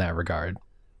smart in that regard.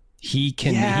 He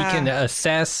can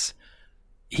assess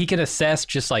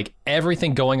just like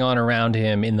everything going on around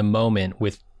him in the moment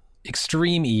with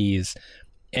extreme ease.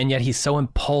 And yet he's so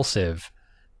impulsive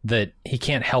that he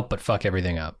can't help but fuck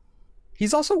everything up.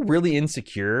 He's also really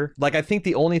insecure. Like, I think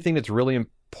the only thing that's really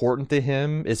important to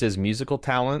him is his musical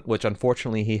talent, which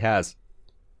unfortunately he has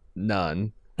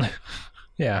none.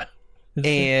 Yeah. And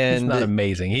it's not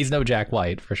amazing. He's no Jack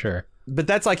White, for sure. But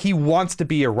that's like, he wants to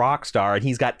be a rock star, and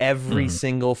he's got every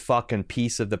single fucking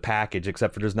piece of the package,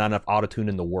 except for there's not enough autotune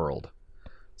in the world.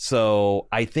 So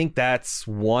I think that's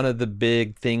one of the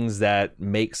big things that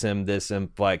makes him this,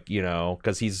 like, you know,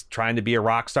 because he's trying to be a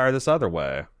rock star this other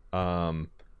way.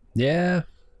 Yeah.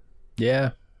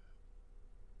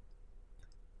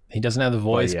 He doesn't have the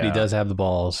voice, but he does have the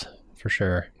balls, for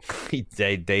sure.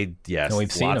 Yes,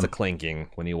 we've seen lots him. of clinking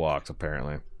when he walks,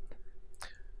 apparently.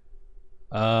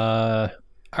 All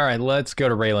right, let's go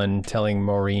to Raylan telling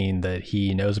Maureen that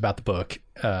he knows about the book,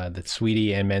 that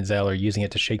Sweetie and Manziel are using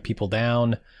it to shake people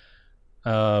down.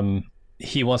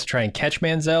 He wants to try and catch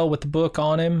Manziel with the book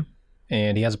on him,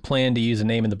 and he has a plan to use a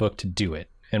name in the book to do it.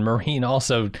 And Maureen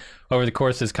also, over the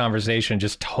course of this conversation,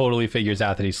 just totally figures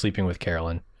out that he's sleeping with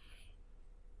Carolyn.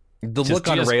 The look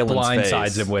on Raylan's face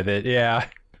blindsides him with it, yeah.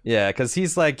 Yeah, because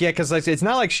he's like, because like, it's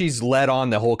not like she's led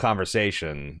on the whole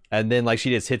conversation, and then like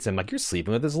she just hits him like, you're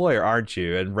sleeping with this lawyer, aren't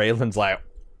you? And Raylan's like,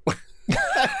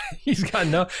 he's got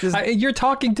no. You're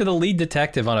talking to the lead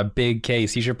detective on a big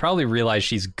case. You should probably realize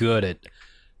she's good at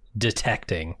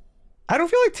detecting. I don't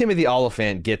feel like Timothy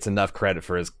Oliphant gets enough credit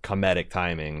for his comedic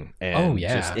timing and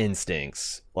just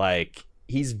instincts. Like,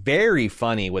 he's very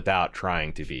funny without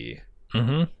trying to be.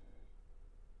 Mm-hmm.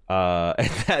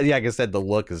 Like I said, the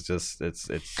look is just it's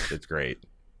great.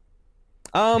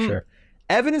 Sure.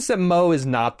 Evidence that Mo is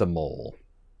not the mole.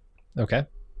 Okay. I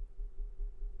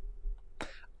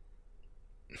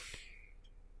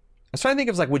was trying to think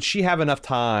of, like, would she have enough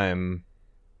time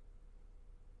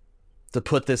to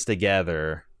put this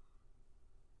together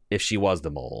if she was the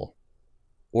mole?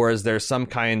 Or is there some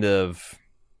kind of...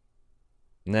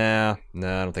 Nah, I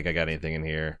don't think I got anything in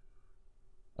here.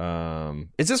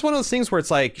 It's just one of those things where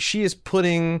it's like, she's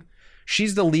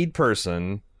the lead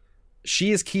person.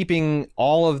 She is keeping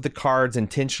all of the cards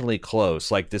intentionally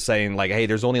close, like just saying like, hey,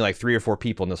 there's only like 3 or 4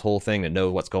 people in this whole thing that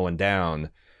know what's going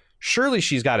down. Surely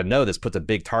she's got to know this puts a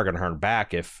big target on her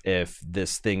back if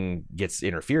this thing gets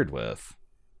interfered with.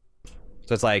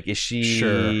 So it's like, is she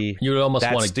sure? You would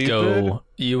almost want to go.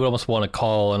 You would almost want to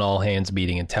call an all hands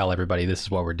meeting and tell everybody this is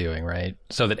what we're doing, right?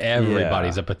 So that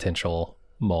everybody's a potential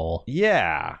mole.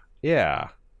 Yeah.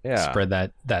 Spread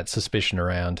that suspicion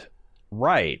around.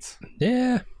 Right.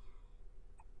 Yeah.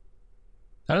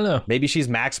 I don't know. Maybe she's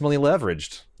maximally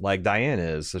leveraged like Diane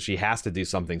is, so she has to do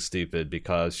something stupid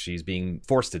because she's being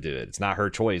forced to do it. It's not her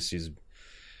choice.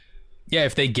 Yeah,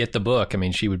 if they get the book, I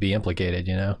mean, she would be implicated,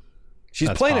 you know? She's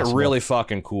playing it really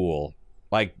fucking cool.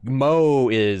 Like, Mo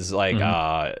is like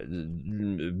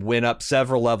went up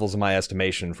several levels in my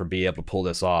estimation for being able to pull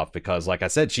this off, because like I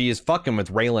said, she is fucking with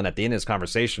Raylan at the end of this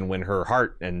conversation when her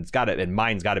heart and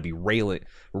mind's got to be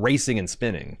racing and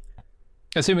spinning.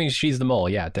 Assuming she's the mole,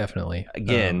 yeah, definitely.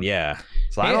 Again, yeah.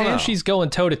 So I don't know. And she's going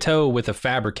toe to toe with a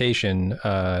fabrication.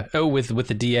 With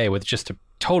the DA, with just a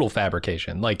total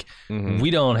fabrication. Like,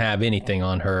 we don't have anything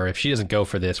on her. If she doesn't go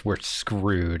for this, we're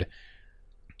screwed.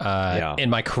 And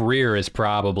my career is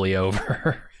probably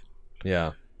over.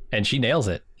 Yeah. And she nails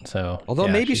it. So, although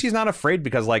maybe she's not afraid,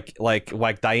 because like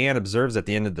Diane observes at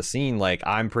the end of the scene, like,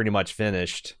 I'm pretty much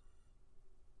finished.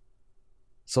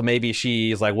 So maybe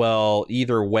she's like, well,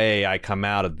 either way, I come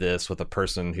out of this with a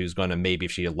person who's going to, maybe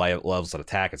if she loves an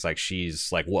attack, it's like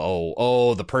she's like,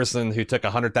 whoa, the person who took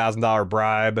 $100,000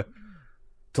 bribe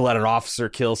to let an officer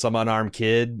kill some unarmed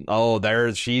kid.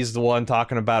 Oh, she's the one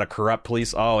talking about a corrupt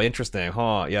police. Oh, interesting,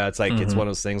 huh? Yeah, it's like it's one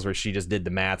of those things where she just did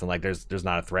the math and like, there's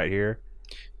not a threat here.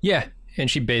 Yeah, And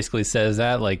she basically says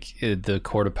that, like, the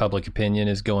court of public opinion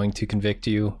is going to convict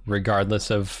you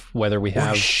regardless of whether we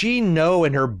have... Does she know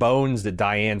in her bones that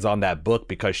Diane's on that book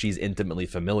because she's intimately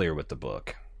familiar with the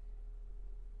book?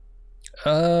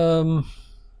 So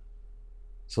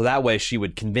that way she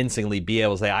would convincingly be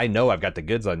able to say, I know I've got the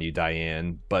goods on you,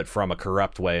 Diane, but from a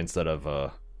corrupt way instead of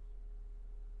a...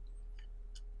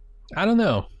 I don't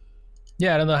know.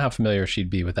 Yeah, I don't know how familiar she'd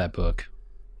be with that book.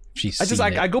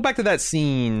 I go back to that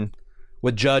scene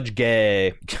with Judge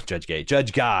Guy.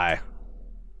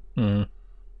 Mm.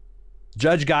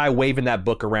 Judge Guy waving that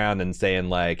book around and saying,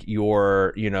 like,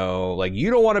 you're, you know, like, you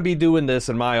don't want to be doing this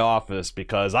in my office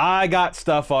because I got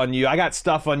stuff on you. I got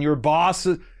stuff on your boss.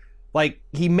 Like,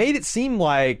 he made it seem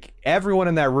like everyone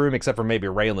in that room, except for maybe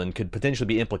Raylan, could potentially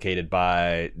be implicated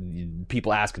by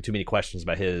people asking too many questions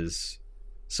about his.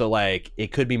 So, like,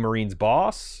 it could be Marine's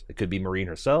boss. It could be Marine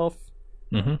herself.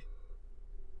 Mm-hmm.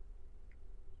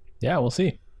 Yeah, we'll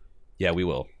see. Yeah, we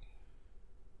will.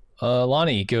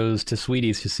 Lonnie goes to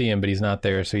Sweetie's to see him, but he's not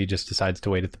there, so he just decides to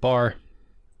wait at the bar.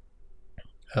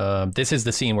 This is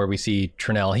the scene where we see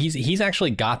Trinell. He's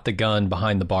actually got the gun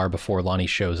behind the bar before Lonnie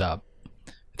shows up.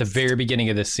 At the very beginning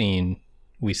of this scene,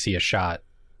 we see a shot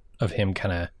of him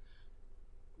kind of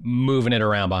moving it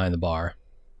around behind the bar.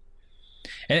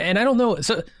 And I don't know.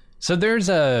 So there's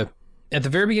at the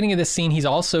very beginning of this scene, he's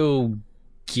also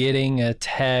getting a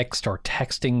text or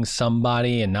texting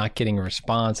somebody and not getting a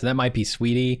response. And that might be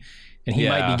Sweetie. And he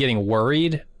might be getting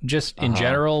worried just in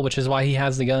general, which is why he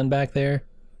has the gun back there.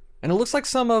 And it looks like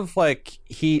some of, like,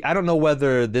 I don't know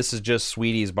whether this is just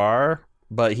Sweetie's bar,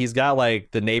 but he's got,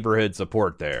 like, the neighborhood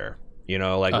support there. You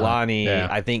know, like, Lonnie,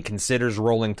 I think, considers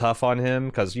rolling tough on him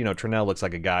because, you know, Trinell looks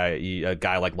like a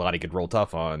guy like Lonnie could roll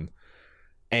tough on.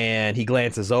 And he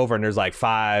glances over and there's like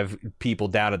 5 people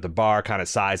down at the bar kind of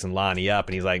sizing Lonnie up.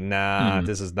 And he's like, nah,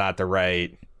 this is not the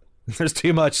right. There's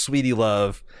too much Sweetie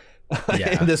love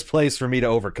in this place for me to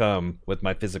overcome with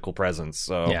my physical presence.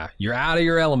 So yeah, you're out of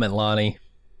your element, Lonnie.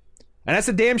 And that's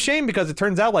a damn shame because it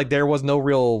turns out like there was no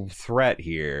real threat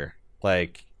here.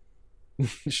 Like,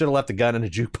 should have left the gun in a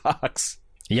jukebox.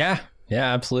 Yeah,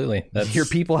 absolutely. Your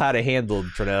people had it handled,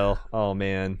 Trinell. Oh,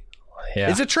 man.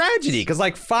 Yeah. It's a tragedy because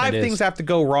like 5 things have to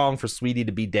go wrong for Sweetie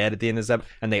to be dead at the end of this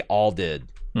episode, and they all did.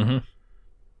 Mm-hmm.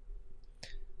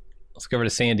 Let's go over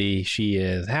to Sandy. She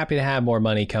is happy to have more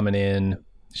money coming in.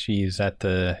 She's at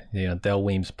the Del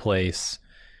Weem's place.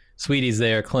 Sweetie's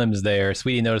there. Clem's there.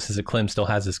 Sweetie notices that Clem still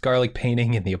has this garlic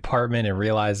painting in the apartment and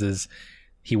realizes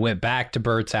he went back to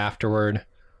Bert's afterward.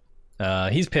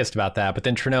 He's pissed about that, but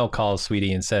then Trinell calls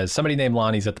Sweetie and says somebody named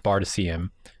Lonnie's at the bar to see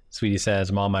him. Sweetie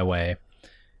says, I'm on my way.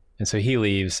 And so he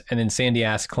leaves, and then Sandy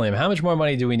asks Clem, how much more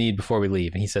money do we need before we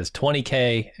leave? And he says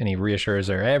 $20K, and he reassures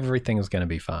her everything's going to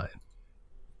be fine.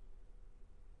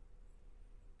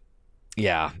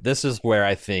 Yeah, this is where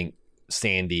I think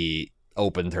Sandy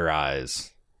opened her eyes.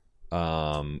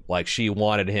 Like, she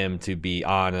wanted him to be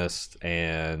honest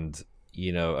and,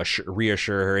 you know,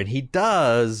 reassure her, and he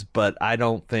does, but I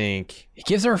don't think... He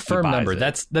gives her a firm number.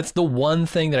 That's the one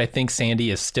thing that I think Sandy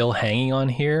is still hanging on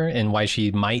here, and why she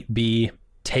might be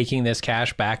taking this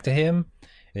cash back to him.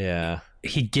 Yeah.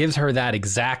 He gives her that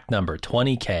exact number,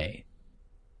 $20K.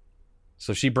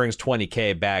 So if she brings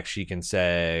 $20K back, she can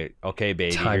say, okay,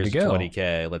 baby, here's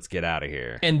 $20K. Let's get out of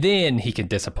here. And then he can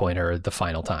disappoint her the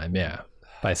final time. Yeah.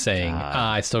 By saying,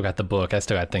 I still got the book. I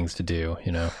still got things to do,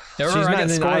 you know. Or I got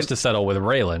scores to settle with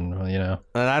Raylan, you know.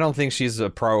 And I don't think she's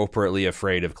appropriately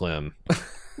afraid of Clem.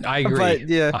 I agree. But,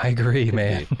 yeah. I agree,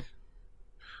 man.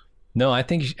 No, I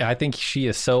think she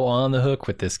is so on the hook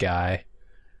with this guy.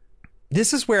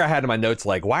 This is where I had in my notes,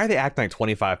 like, why are they acting like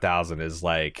 $25,000 is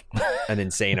like an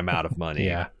insane amount of money?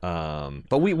 Yeah.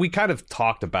 But we kind of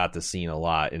talked about the scene a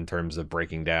lot in terms of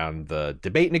breaking down the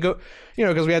debate,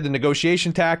 because we had the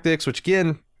negotiation tactics, which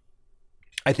again,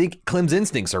 I think Clem's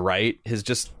instincts are right. His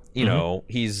just, know,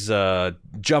 he's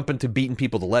jumping to beating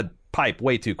people to lead pipe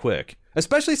way too quick,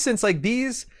 especially since like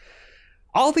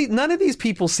none of these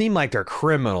people seem like they're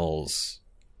criminals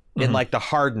in like the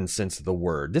hardened sense of the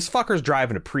word. This fucker's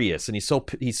driving a Prius and he's so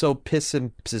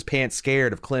pissing his pants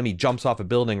scared of Clem. He jumps off a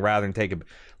building rather than take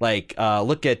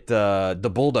look at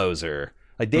the bulldozer.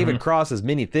 Like David Cross has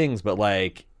many things, but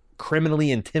like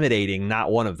criminally intimidating, not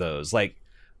one of those. Like,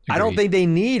 agreed. I don't think they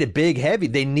need a big heavy.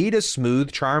 They need a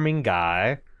smooth, charming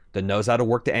guy that knows how to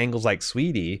work the angles like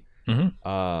Sweetie.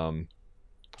 Fucking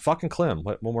Clem.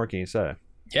 What more can you say?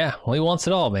 Yeah, well, he wants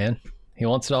it all, man. He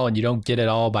wants it all, and you don't get it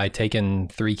all by taking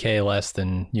 $3K less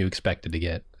than you expected to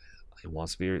get. He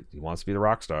wants to be the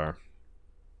rock star.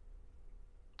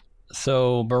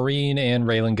 So Maureen and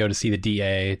Raylan go to see the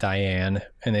DA, Diane,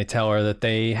 and they tell her that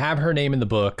they have her name in the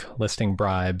book listing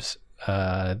bribes.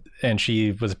 And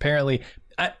she was apparently,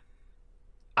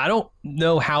 I don't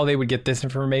know how they would get this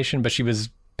information, but she was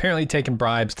apparently taking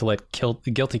bribes to let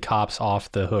guilty cops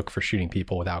off the hook for shooting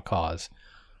people without cause.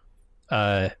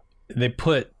 They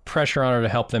put pressure on her to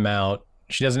help them out.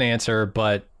 She doesn't answer,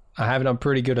 but I have it on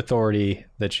pretty good authority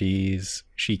that she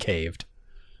caved.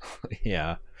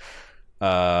 Yeah.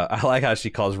 I like how she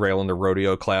calls Raylan the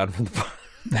rodeo clown from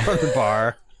the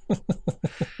bar.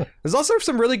 There's also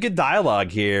some really good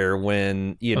dialogue here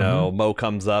when, Mo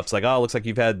comes up. It's like, oh, looks like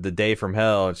you've had the day from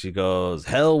hell. And she goes,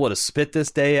 hell would have spit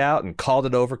this day out and called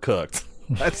it overcooked.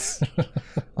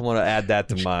 I want to add that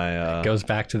to my... Goes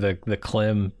back to the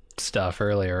Clem stuff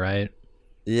earlier, right?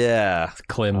 Yeah.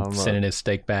 Clem sending his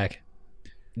steak back.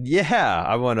 Yeah,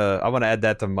 I want to add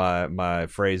that to my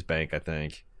phrase bank, I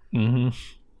think. Mm-hmm.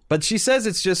 But she says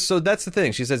it's just, so that's the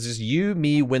thing. She says it's you,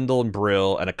 me, Wendell, and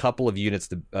Brill, and a couple of units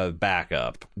to back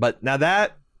up. But now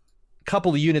that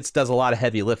couple of units does a lot of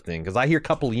heavy lifting, because I hear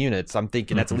couple of units, I'm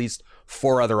thinking that's at least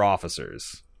 4 other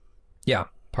officers. Yeah,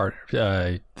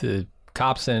 the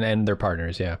cops and their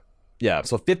partners, yeah. Yeah,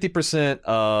 so 50%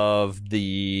 of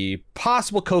the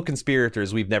possible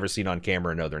co-conspirators we've never seen on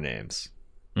camera know their names.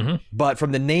 Mm-hmm. But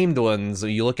from the named ones,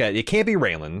 you look at, it can't be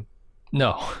Raylan.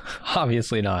 No,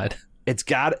 obviously not. It's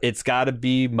got to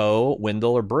be Mo,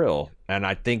 Wendell, or Brill. And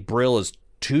I think Brill is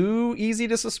too easy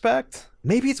to suspect.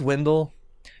 Maybe it's Wendell.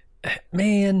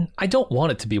 Man, I don't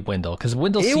want it to be Wendell, because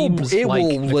Wendell seems like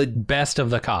the best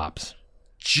of the cops.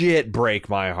 Legit break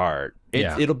my heart.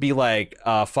 It'll be like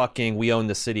fucking We Own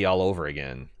the City all over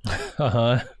again.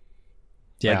 Uh-huh.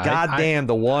 Yeah. Like, goddamn,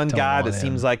 the one guy that him.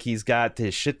 seems like he's got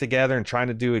his shit together and trying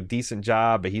to do a decent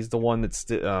job, but he's the one that's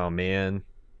oh man.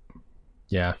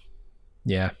 Yeah.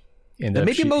 Yeah.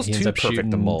 Maybe Mo's too perfect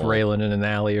to mold. Raylan in an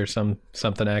alley or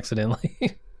something accidentally.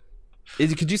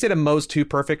 Could you say that Mo's too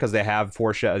perfect because they have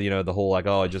foreshadow, the whole like,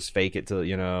 oh, I just fake it to,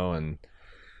 and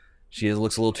she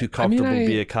looks a little too comfortable to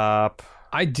be a cop.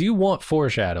 I do want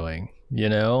foreshadowing,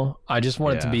 I just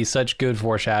want it to be such good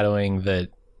foreshadowing that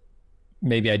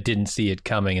maybe I didn't see it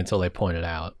coming until they pointed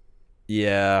out.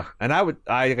 Yeah, and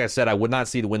like I said, I would not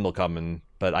see the Wendell coming,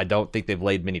 but I don't think they've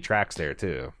laid many tracks there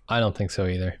too. I don't think so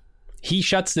either. He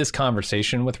shuts this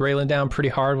conversation with Raylan down pretty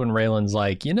hard when Raylan's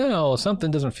like,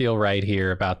 something doesn't feel right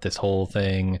here about this whole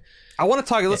thing. I want to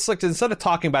talk. Let's instead of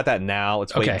talking about that now,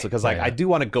 let's wait because I do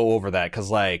want to go over that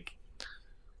because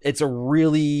it's a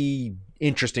really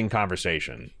interesting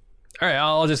conversation. All right,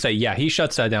 I'll just say, he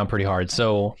shuts that down pretty hard.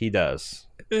 So he does.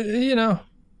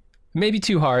 Maybe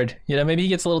too hard. Maybe he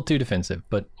gets a little too defensive,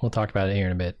 but we'll talk about it here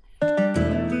in a bit.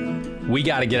 We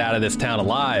got to get out of this town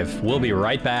alive. We'll be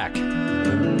right back.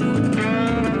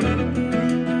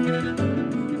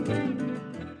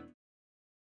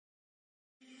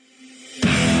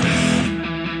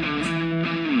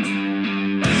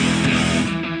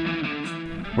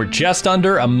 We're just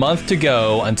under a month to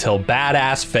go until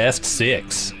Badass Fest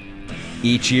 6.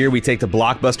 Each year, we take the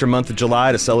blockbuster month of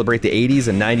July to celebrate the 80s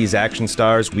and 90s action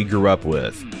stars we grew up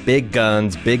with. Big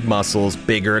guns, big muscles,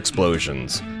 bigger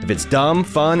explosions. If it's dumb,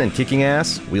 fun, and kicking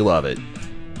ass, we love it.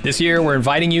 This year, we're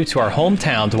inviting you to our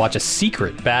hometown to watch a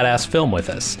secret badass film with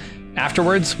us.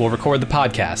 Afterwards, we'll record the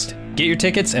podcast. Get your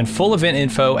tickets and full event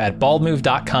info at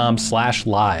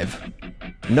baldmove.com/live.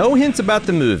 No hints about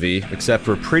the movie, except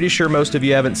we're pretty sure most of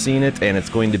you haven't seen it, and it's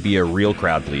going to be a real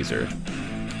crowd pleaser.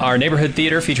 Our neighborhood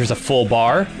theater features a full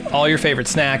bar, all your favorite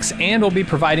snacks, and we'll be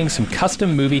providing some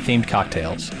custom movie-themed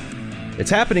cocktails.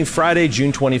 It's happening Friday,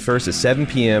 June 21st at 7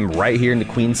 p.m. right here in the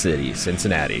Queen City,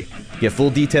 Cincinnati. Get full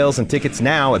details and tickets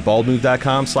now at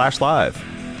baldmove.com/live.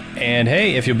 And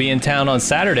hey, if you'll be in town on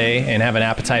Saturday and have an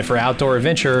appetite for outdoor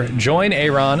adventure, join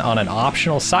A.Ron on an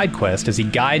optional side quest as he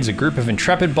guides a group of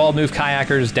intrepid Bald Move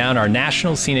kayakers down our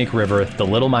national scenic river, the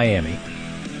Little Miami.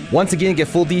 Once again, get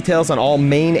full details on all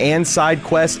main and side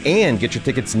quests and get your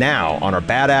tickets now on our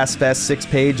Badass Fest 6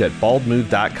 page at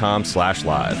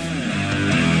baldmove.com/live.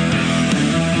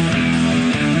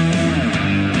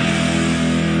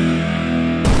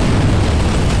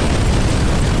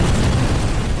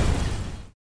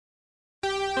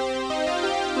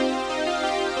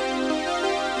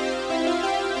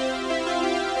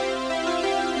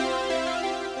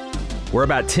 We're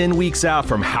about 10 weeks out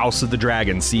from House of the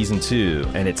Dragon Season 2,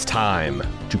 and it's time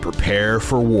to prepare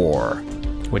for war.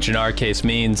 Which in our case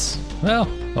means,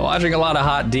 watching a lot of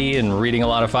Hot D and reading a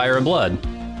lot of Fire and Blood.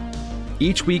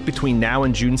 Each week between now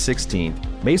and June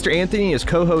 16th, Maester Anthony and his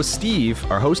co-host Steve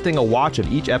are hosting a watch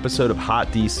of each episode of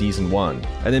Hot D Season 1.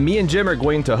 And then me and Jim are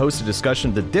going to host a discussion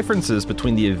of the differences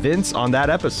between the events on that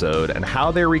episode and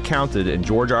how they're recounted in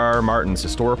George R.R. Martin's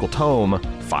historical tome,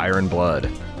 Fire and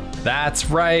Blood. That's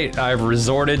right, I've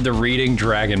resorted to reading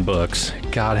dragon books.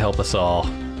 God help us all.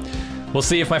 We'll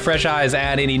see if my fresh eyes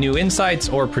add any new insights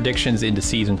or predictions into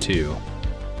Season 2.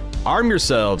 Arm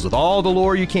yourselves with all the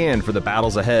lore you can for the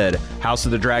battles ahead. House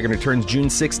of the Dragon returns June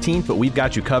 16th, but we've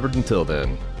got you covered until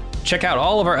then. Check out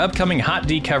all of our upcoming Hot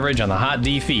D coverage on the Hot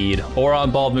D feed or on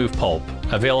Bald Move Pulp,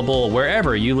 available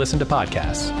wherever you listen to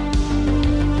podcasts.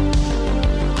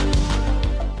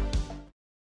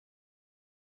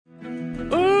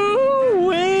 Ooh,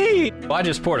 wait! Well, I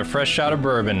just poured a fresh shot of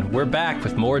bourbon. We're back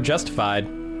with more Justified.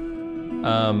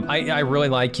 I really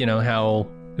like, how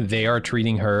they are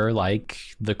treating her like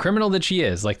the criminal that she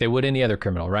is, like they would any other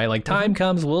criminal, right? Like time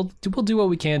comes, we'll do what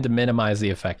we can to minimize the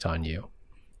effect on you.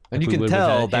 And like you can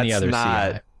tell that's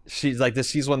not. CI. She's like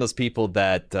this. She's one of those people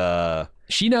that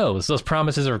she knows those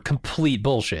promises are complete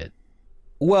bullshit.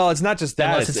 Well, it's not just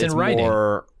that. Unless it's in writing.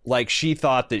 More like she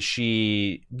thought that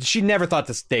she never thought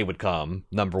this day would come.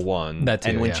 Number one, that too,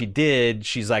 and when she did,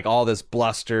 she's like all this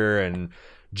bluster and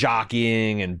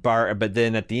jockeying and but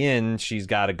then at the end she's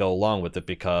got to go along with it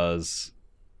because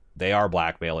they are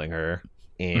blackmailing her,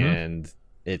 and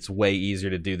it's way easier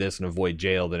to do this and avoid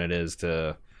jail than it is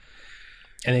to.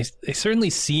 And they certainly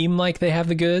seem like they have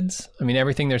the goods. I mean,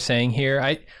 everything they're saying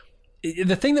here,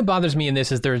 the thing that bothers me in this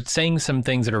is they're saying some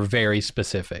things that are very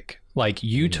specific. Like,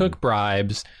 you took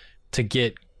bribes to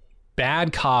get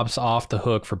bad cops off the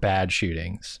hook for bad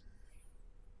shootings.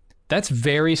 That's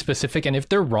very specific, and if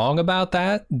they're wrong about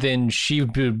that, then she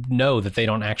would know that they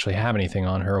don't actually have anything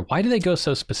on her. Why do they go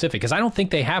so specific? Because I don't think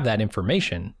they have that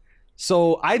information.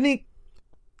 So I think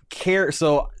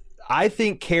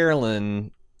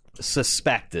Carolyn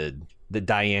suspected that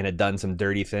Diane had done some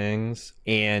dirty things,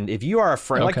 and if you are a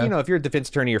friend, like if you're a defense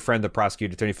attorney, your friend, the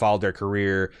prosecutor attorney, followed their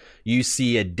career, you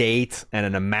see a date and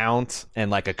an amount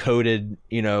and like a coded,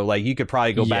 like you could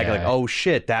probably go back and like, oh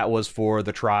shit, that was for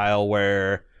the trial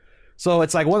where. So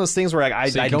it's like one of those things where I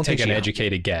don't take think an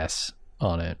educated guess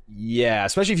on it. Yeah,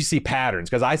 especially if you see patterns,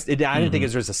 because I didn't think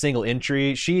there's a single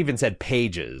entry. She even said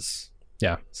pages.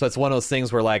 Yeah. So it's one of those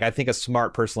things where like I think a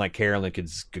smart person like Carolyn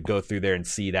could go through there and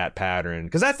see that pattern,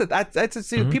 because that's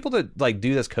people that like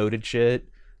do this coded shit,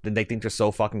 then they think they're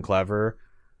so fucking clever.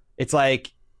 It's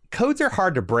like codes are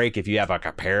hard to break if you have like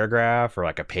a paragraph or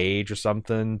like a page or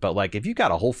something, but like if you got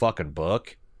a whole fucking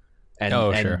book.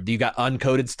 And you got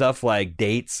uncoded stuff like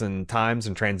dates and times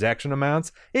and transaction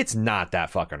amounts, it's not that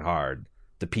fucking hard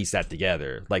to piece that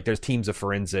together. Like there's teams of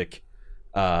forensic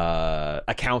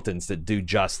accountants that do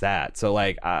just that. So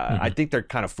like I think they're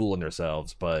kind of fooling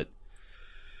themselves, but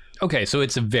okay, so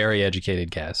it's a very educated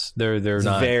guess. They're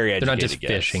not just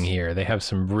fishing here. They have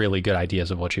some really good ideas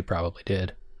of what she probably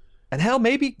did. And hell,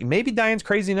 maybe Diane's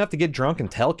crazy enough to get drunk and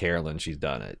tell Carolyn she's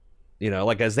done it.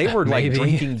 Like as they were like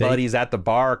drinking buddies at the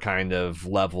bar kind of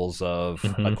levels of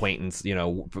acquaintance,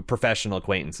 professional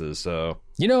acquaintances. So,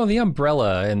 the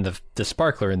umbrella and the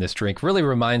sparkler in this drink really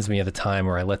reminds me of the time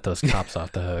where I let those cops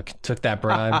off the hook. Took that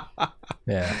bribe.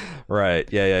 Yeah.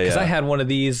 Right. Yeah. Because I had one of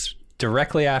these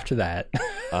directly after that.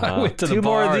 I went to the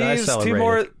bar and I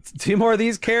celebrated. Two more of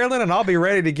these, Carolyn, and I'll be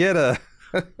ready to get a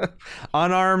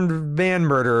unarmed man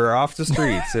murderer off the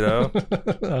streets,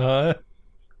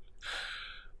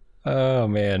 Oh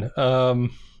man. All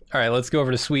right, let's go over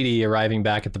to Sweetie arriving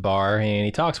back at the bar, and he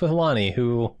talks with Lonnie,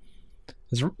 who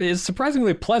is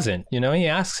surprisingly pleasant. He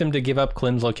asks him to give up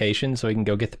Clem's location so he can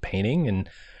go get the painting, and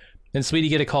then Sweetie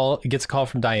gets a call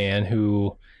from Diane,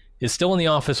 who is still in the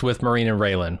office with Maureen and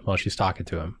Raylan while she's talking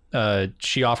to him.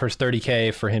 She offers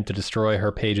 $30,000 for him to destroy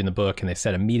her page in the book, and they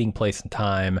set a meeting place and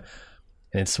time.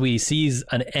 And then Sweetie sees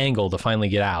an angle to finally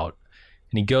get out,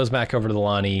 and he goes back over to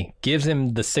Lonnie, gives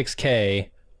him the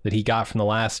 $6,000 that he got from the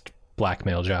last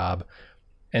blackmail job,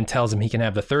 and tells him he can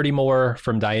have the 30 more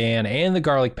from Diane and the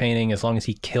garlic painting as long as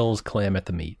he kills Clem at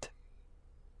the meet.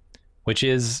 Which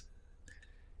is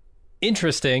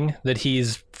interesting that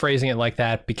he's phrasing it like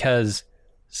that, because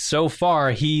so far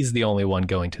he's the only one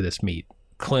going to this meet.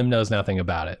 Clem knows nothing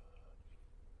about it.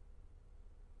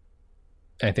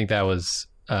 I think that was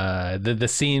the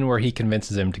scene where he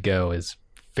convinces him to go is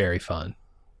very fun.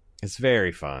 It's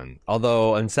very fun.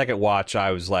 Although on second watch, I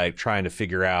was like trying to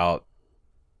figure out,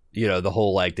 the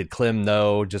whole like, did Clem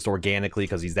know just organically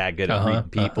because he's that good at reading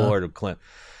people, or did Clem?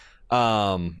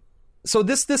 So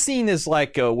this scene is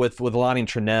like with Lonnie and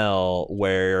Trinell,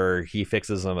 where he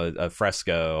fixes them a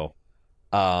fresco,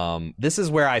 This is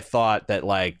where I thought that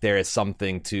like there is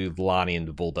something to Lonnie and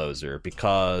the bulldozer,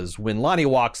 because when Lonnie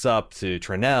walks up to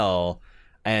Trinell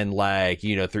and like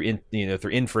through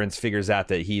inference figures out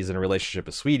that he's in a relationship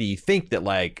with Sweetie, you think that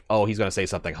like, oh, he's gonna say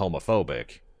something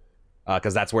homophobic,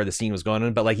 because that's where the scene was going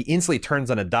on. But like he instantly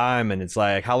turns on a dime and it's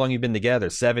like, how long you been together?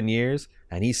 7 years,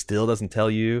 and he still doesn't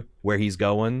tell you where he's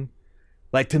going.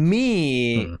 Like, to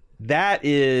me, that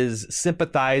is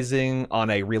sympathizing on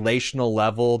a relational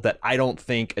level that I don't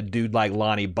think a dude like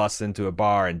Lonnie busts into a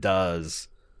bar and does,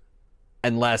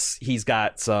 unless he's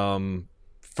got some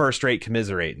first-rate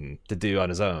commiserating to do on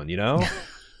his own, you know?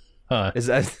 Is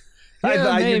that...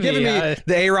 Yeah, you're giving me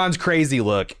the A.Ron's crazy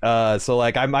look. So,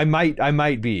 like, I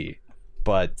might be,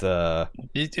 but...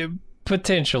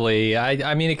 Potentially.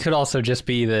 I mean, it could also just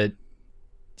be that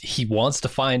he wants to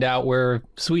find out where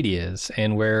Sweetie is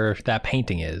and where that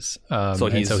painting is. So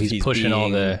he's pushing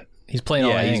he's playing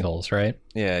all the angles, right?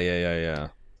 Yeah.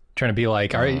 Trying to be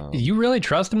like, you really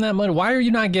trust him that much? Why are you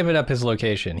not giving up his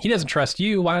location? He doesn't trust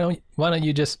you. Why don't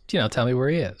you just, tell me where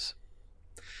he is?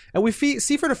 And we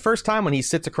see for the first time when he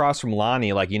sits across from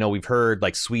Lonnie, like, we've heard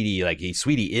like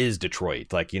Sweetie is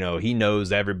Detroit. Like, he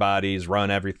knows everybody's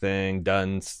run everything,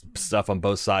 done stuff on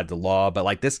both sides of the law. But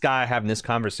like this guy having this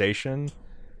conversation,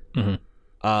 and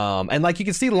like you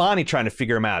can see Lonnie trying to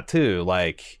figure him out too.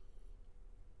 Like,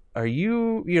 are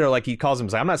you, like he calls him,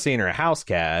 like, I'm not saying you're a house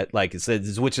cat, like it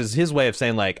says, which is his way of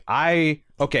saying like,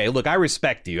 look, I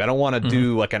respect you. I don't want to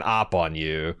do like an op on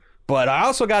you, but I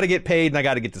also got to get paid and I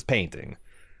got to get this painting.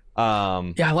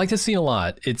 Yeah, I like this scene a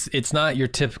lot. It's not your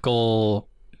typical,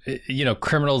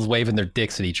 criminals waving their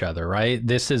dicks at each other, right?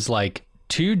 This is like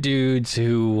two dudes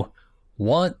who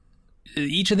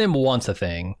each of them wants a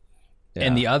thing. Yeah.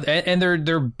 And the other, and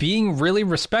they're being really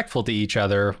respectful to each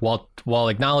other while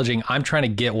acknowledging, I'm trying to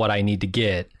get what I need to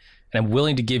get, and I'm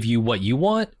willing to give you what you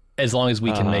want as long as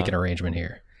we can make an arrangement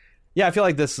here. Yeah, I feel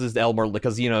like this is Elmore,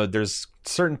 because there's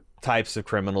certain types of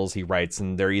criminals he writes,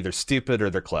 and they're either stupid or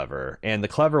they're clever, and the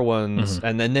clever ones,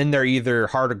 and then they're either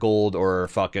heart of gold or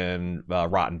fucking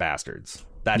rotten bastards.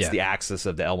 That's the axis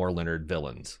of the Elmore Leonard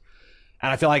villains.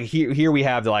 And I feel like here we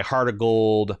have the like heart of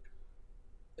gold.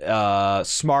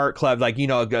 Smart, clever, like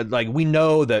like we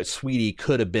know that Sweetie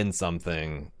could have been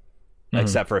something,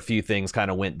 except for a few things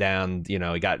kind of went down. He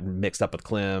got mixed up with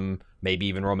Clem, maybe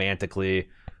even romantically.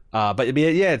 But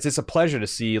yeah, it's just a pleasure to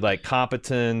see like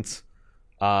competent,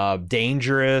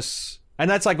 dangerous, and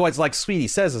that's like what's like Sweetie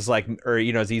says is like, or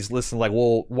as he's listening, like,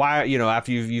 well, why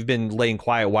after you've been laying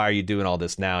quiet, why are you doing all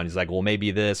this now? And he's like, well, maybe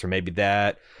this or maybe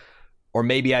that. Or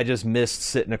maybe I just missed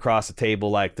sitting across a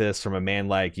table like this from a man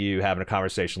like you having a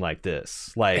conversation like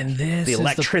this. Like, the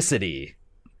electricity.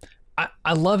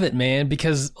 I love it, man,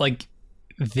 because like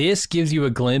this gives you a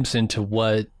glimpse into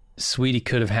what Sweetie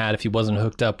could have had if he wasn't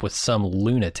hooked up with some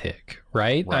lunatic,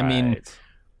 right? I mean,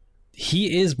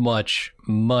 he is much,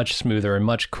 much smoother and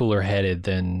much cooler headed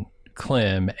than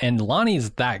Clem, and Lonnie's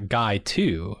that guy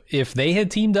too. If they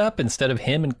had teamed up instead of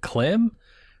him and Clem,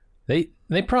 they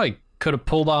probably could have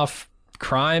pulled off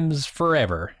crimes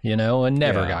forever, and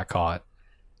never got caught.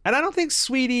 And I don't think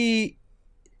Sweetie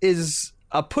is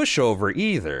a pushover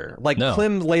either. Like, no.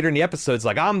 Clem later in the episode's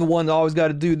like, I'm the one that always got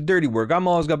to do the dirty work. I'm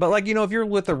always got, but like, if you're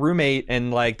with a roommate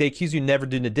and like they accuse you never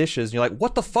doing the dishes, and you're like,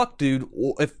 what the fuck, dude?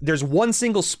 If there's one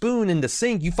single spoon in the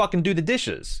sink, you fucking do the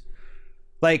dishes.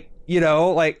 Like,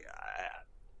 like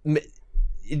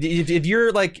if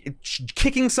you're like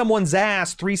kicking someone's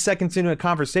ass 3 seconds into a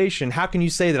conversation, how can you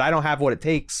say that I don't have what it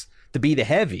takes to be the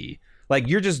heavy? Like,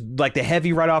 you're just like the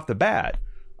heavy right off the bat.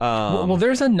 Well,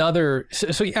 there's another.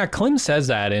 So yeah, Clem says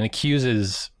that and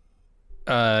accuses,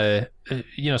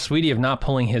 Sweetie of not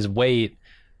pulling his weight.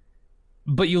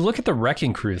 But you look at the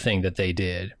Wrecking Crew thing that they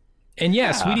did, and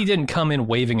Sweetie didn't come in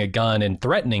waving a gun and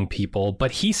threatening people,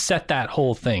 but he set that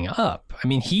whole thing up. I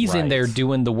mean, he's in there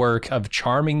doing the work of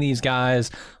charming these guys,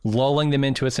 lulling them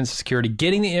into a sense of security,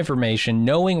 getting the information,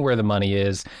 knowing where the money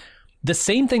is. The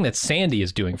same thing that Sandy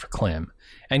is doing for Clem,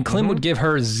 and Clem would give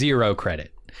her zero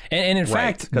credit. And in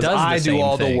fact, does I the same do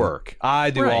all thing. The work. I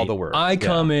do all the work. I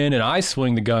come in and I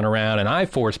swing the gun around and I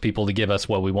force people to give us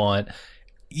what we want.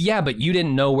 Yeah, but you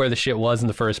didn't know where the shit was in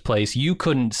the first place. You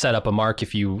couldn't set up a mark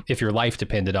if your life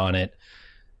depended on it.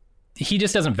 He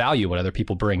just doesn't value what other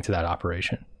people bring to that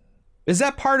operation. Is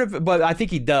that part of, but I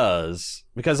think he does,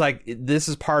 because like this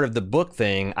is part of the book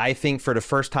thing. I think for the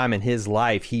first time in his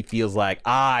life, he feels like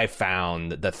I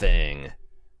found the thing.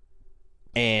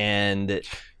 And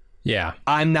Yeah.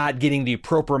 I'm not getting the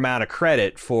proper amount of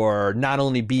credit for not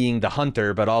only being the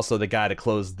hunter, but also the guy to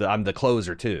close I'm the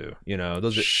closer too, you know?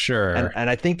 Those are, sure. And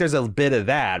I think there's a bit of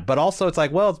that, but also it's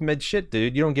like, well, it's mid shit,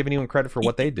 dude. You don't give anyone credit for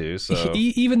what they do. So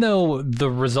even though the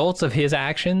results of his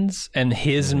actions and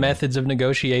his methods of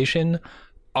negotiation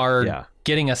are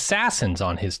getting assassins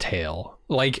on his tail.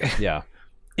 Like,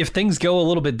 if things go a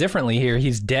little bit differently here,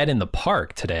 he's dead in the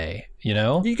park today, you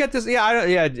know? You get this,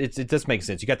 it just makes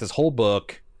sense. You got this whole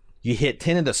book. You hit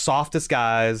 10 of the softest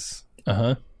guys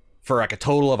for like a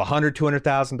total of $100,000,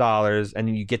 $200,000, and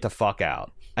then you get the fuck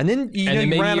out. And then you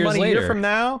run out of money later, a year from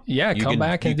now. Yeah, come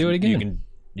back and do it again.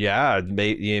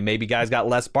 Maybe guys got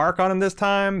less bark on him this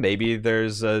time. Maybe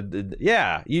there's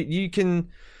you can,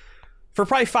 for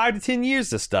probably 5 to 10 years,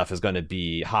 this stuff is going to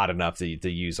be hot enough to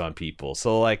use on people.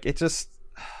 So like it just,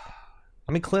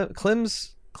 I mean,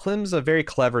 Clem's a very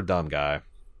clever dumb guy.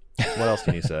 What else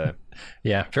can you say?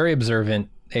 Yeah, very observant,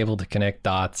 able to connect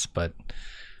dots,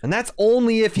 and that's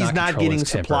only if he's not getting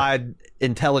supplied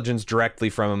intelligence directly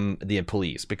from the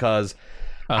police, because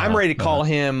I'm ready to call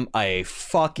him a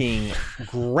fucking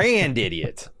grand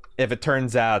idiot if it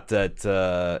turns out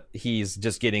that he's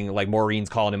just getting, like, Maureen's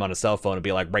calling him on a cell phone and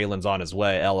be like, Raylan's on his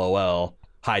way, LOL,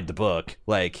 hide the book,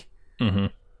 like.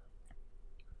 And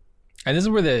this is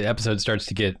where the episode starts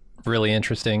to get really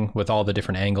interesting with all the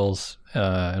different angles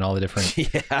and all the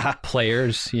different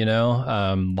players, you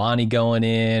know. Lonnie going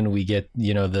in, we get,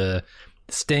 you know, the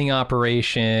sting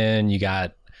operation, you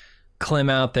got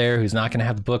Clem out there who's not going to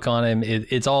have the book on him.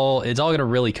 It's all going to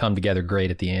really come together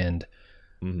great at the end.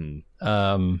 And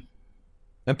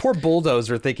poor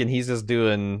Bulldozer thinking he's just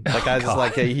doing,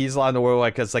 like, he's on the world,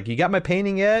 like, it's like, you got my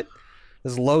painting yet?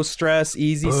 This low stress,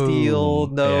 easy steal,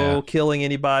 no killing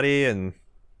anybody, and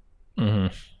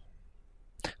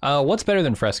what's better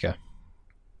than Fresca?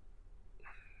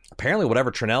 Apparently whatever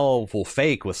Trinell will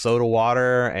fake with soda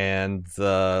water and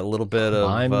a little bit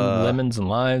of lemons and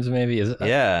limes, maybe.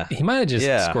 He might have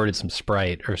just squirted some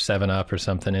Sprite or 7-Up or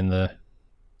something in the.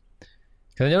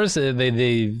 Because I noticed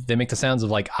they make the sounds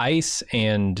of like ice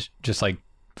and just like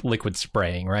liquid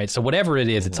spraying, right? So whatever it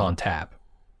is, it's on tap.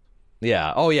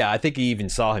 Yeah. Oh yeah. I think he even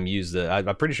saw him use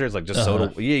I'm pretty sure it's like just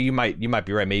soda. Yeah, you might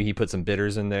be right. Maybe he put some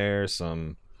bitters in there.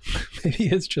 Some. Maybe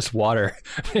it's just water,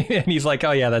 and he's like,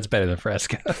 "Oh yeah, that's better than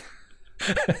Fresca."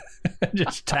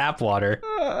 Just tap water.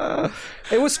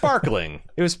 It was sparkling.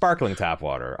 It was sparkling tap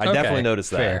water. I definitely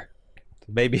noticed that. Fair.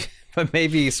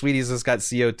 Maybe Sweetie's just got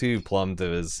CO2 plumbed to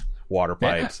his water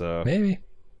pipe. So maybe.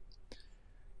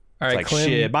 All right, like,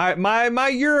 shit. My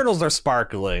urinals are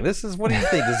sparkling. This is, what do you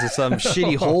think? This is some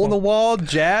shitty hole in the wall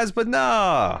jazz? But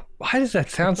nah. Why does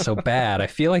that sound so bad? I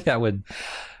feel like that would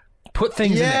put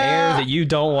things in the air that you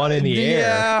don't want in the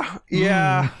air.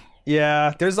 Yeah.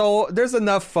 There's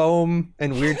enough foam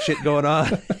and weird shit going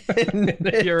on in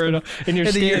the urinal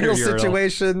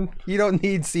situation. You don't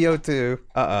need CO2.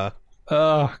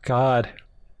 Oh God.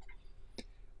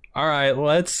 All right,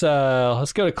 let's go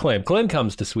to Clem. Clem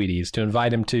comes to Sweetie's to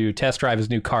invite him to test drive his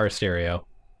new car stereo.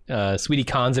 Sweetie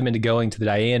cons him into going to the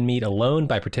Diane meet alone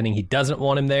by pretending he doesn't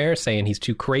want him there, saying he's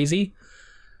too crazy.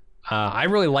 I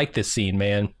really like this scene,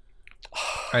 man.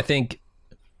 I think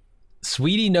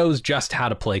Sweetie knows just how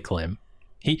to play Clem.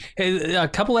 He a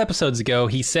couple episodes ago,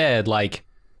 he said, like,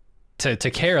 to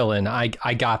Carolyn, I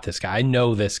got this guy. I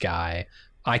know this guy.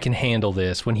 I can handle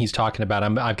this, when he's talking about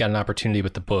I've got an opportunity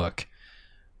with the book.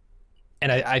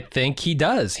 And I think he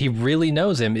does. He really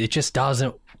knows him. It just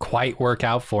doesn't quite work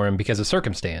out for him because of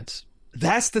circumstance.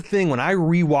 That's the thing. When I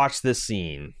rewatched this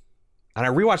scene, and I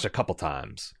rewatched it a couple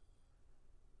times,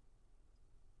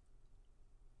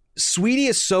 Sweetie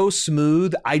is so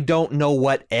smooth, I don't know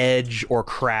what edge or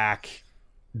crack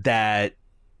that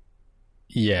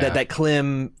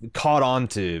Clem caught on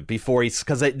to before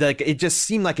because it just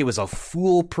seemed like it was a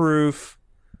foolproof,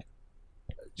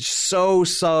 so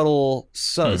subtle,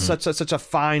 such a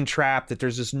fine trap that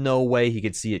there's just no way he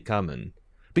could see it coming.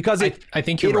 Because I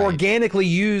think you're right. Organically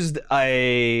used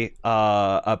a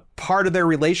part of their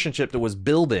relationship that was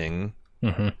building.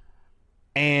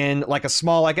 And like a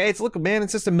small, like, hey, look, man,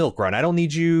 it's just a milk run. I don't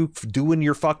need you doing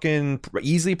your fucking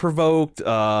easily provoked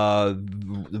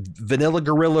vanilla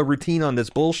gorilla routine on this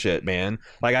bullshit, man.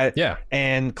 Like,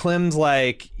 and Clem's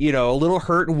like, you know, a little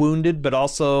hurt and wounded, but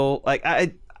also like,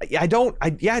 I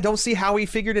don't see how he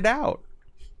figured it out.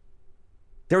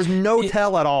 There was no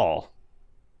tell at all.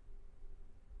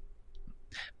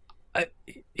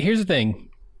 Here's the thing.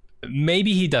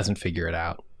 Maybe he doesn't figure it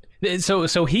out.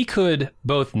 So he could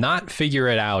both not figure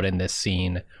it out in this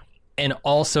scene and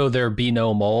also there be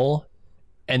no mole,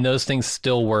 and those things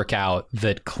still work out,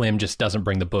 that Clem just doesn't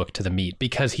bring the book to the meet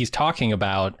because he's talking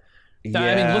about Yeah.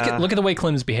 I mean, look at the way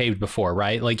Clem's behaved before,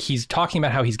 right? Like, he's talking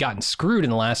about how he's gotten screwed in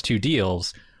the last 2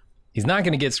 deals. He's not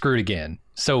going to get screwed again.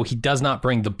 So he does not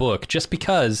bring the book just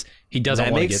because he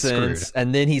doesn't want to get screwed.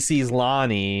 And then he sees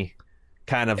Lonnie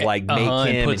kind of like make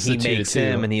him, and he makes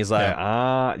him, and he's like,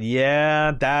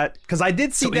 that, because I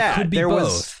did see that. It could be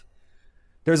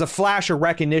there's a flash of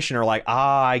recognition, or like,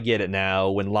 I get it now,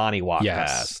 when Lonnie walked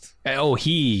past. Oh,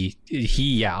 he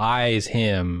eyes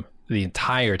him the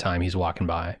entire time he's walking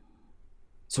by.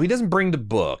 So he doesn't bring the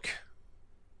book.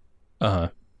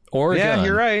 Or a gun.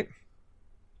 You're right.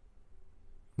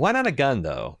 Why not a gun,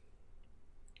 though?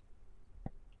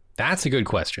 That's a good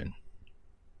question.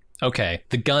 Okay,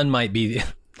 the gun might be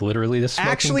literally the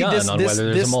smoking gun on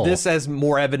whether there's a mole. This has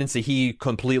more evidence that he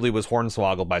completely was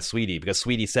hornswoggled by Sweetie, because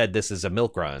Sweetie said this is a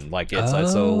milk run. Like,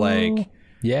 it's so like...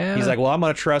 Yeah. He's like, well, I'm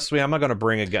going to trust Sweetie. I'm not going to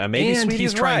bring a gun. Maybe and Sweetie's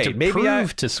he's trying right. to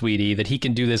prove to Sweetie that he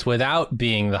can do this without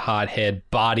being the hothead,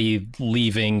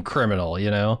 body-leaving criminal,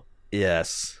 you know?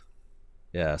 Yes.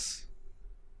 If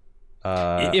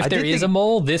there is a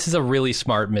mole, this is a really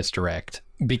smart misdirect,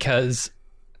 because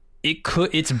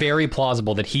it's very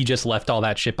plausible that he just left all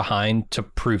that shit behind to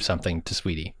prove something to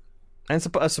Sweetie. And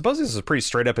I suppose this is a pretty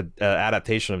straight up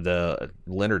adaptation of the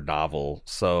Leonard novel,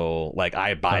 so like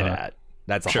I buy that.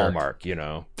 That's a hallmark, you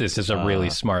know. This is a really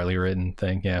smartly written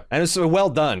thing, yeah. And it's well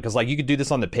done, because like you could do this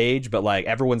on the page, but like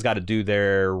everyone's got to do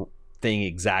their thing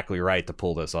exactly right to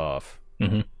pull this off.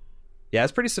 Mm-hmm. Yeah,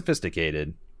 it's pretty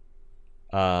sophisticated.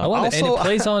 I love it, and it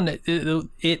plays on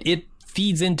it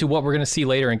feeds into what we're going to see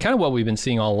later, and kind of what we've been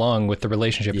seeing all along with the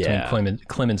relationship between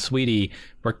Clem and Sweetie,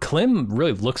 where Clem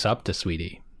really looks up to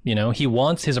Sweetie. You know, he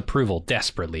wants his approval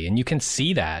desperately, and you can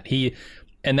see that.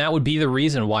 And that would be the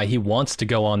reason why he wants to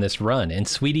go on this run, and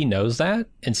Sweetie knows that,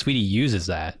 and Sweetie uses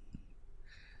that.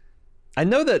 I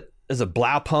know that as a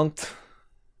Blaupunkt.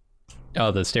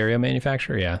 Oh, the stereo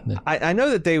manufacturer? Yeah. I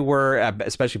know that they were,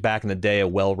 especially back in the day, a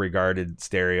well-regarded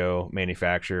stereo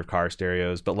manufacturer of car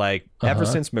stereos. But, like, ever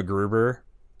since MacGruber,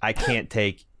 I can't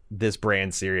take this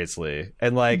brand seriously.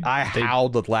 And, like, I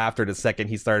howled with laughter the second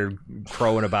he started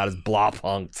crowing about his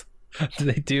Blaupunkt. Do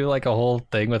they do, like, a whole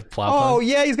thing with Blaupunkt? Oh,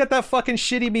 yeah, he's got that fucking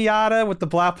shitty Miata with the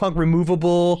Blaupunkt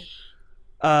removable...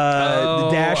 the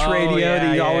dash radio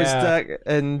that you always stuck,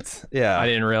 and I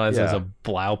didn't realize it was a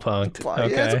Blaupunkt.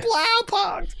 Okay. Yeah, it's a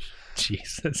Blaupunkt.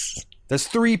 Jesus, there's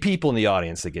 3 people in the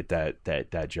audience that get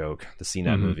that joke to see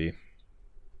that movie.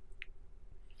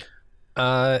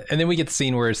 And then we get the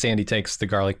scene where Sandy takes the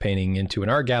garlic painting into an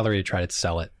art gallery to try to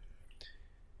sell it.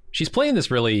 She's playing this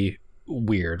really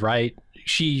weird, right?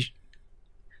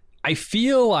 I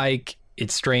feel like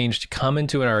it's strange to come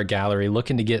into an art gallery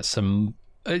looking to get some.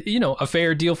 A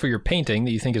fair deal for your painting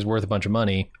that you think is worth a bunch of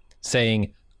money,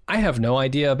 saying, I have no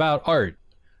idea about art.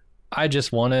 I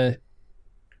just want to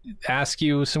ask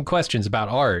you some questions about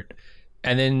art.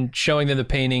 And then showing them the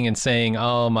painting and saying,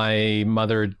 oh, my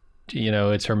mother,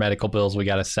 it's her medical bills. We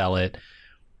got to sell it.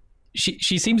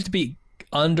 She seems to be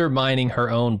undermining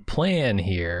her own plan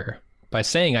here by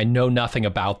saying, I know nothing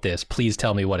about this. Please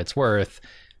tell me what it's worth.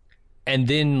 And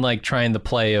then like trying the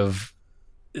play of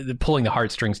pulling the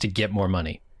heartstrings to get more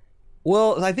money.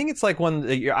 Well, I think it's like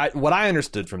what I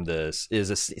understood from this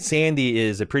is Sandy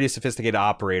is a pretty sophisticated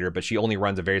operator, but she only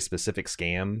runs a very specific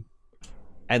scam.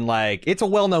 And like, it's a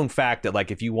well-known fact that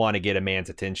like, if you want to get a man's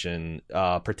attention,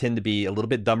 pretend to be a little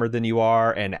bit dumber than you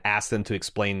are and ask them to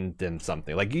explain them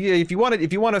something. Like if you want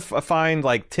to find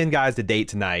like 10 guys to date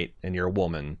tonight and you're a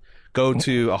woman, go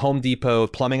to a Home Depot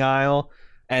plumbing aisle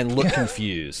and look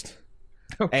confused.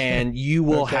 Okay. And you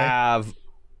will have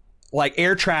like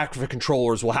air traffic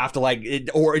controllers will have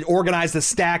to organize the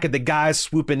stack of the guys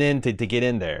swooping in to get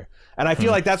in there. And I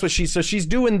feel like that's what she's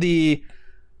doing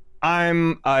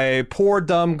I'm a poor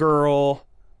dumb girl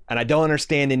and I don't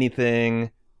understand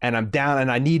anything and I'm down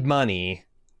and I need money,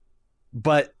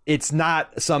 but it's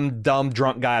not some dumb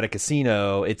drunk guy at a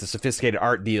casino. It's a sophisticated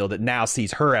art deal that now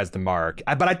sees her as the mark.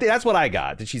 But I think that's what I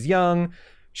got, that she's young,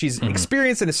 she's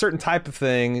experienced in a certain type of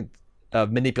thing, of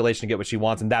manipulation to get what she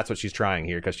wants, and that's what she's trying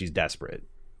here because she's desperate.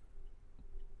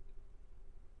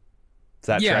 Does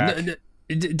that track?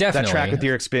 Definitely. Does that track with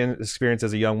your experience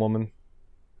as a young woman?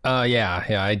 Yeah,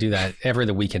 I do that every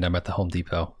other weekend. I'm at the Home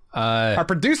Depot. Our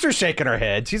producer's shaking her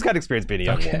head. She's got experience being a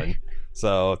young woman.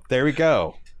 So there we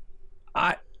go.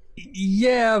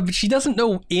 Yeah, but she doesn't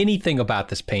know anything about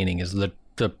this painting is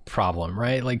the problem,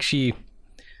 right? Like she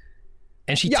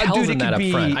tells him that up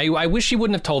front. I wish she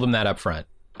wouldn't have told him that up front.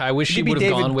 I wish she would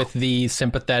have gone with the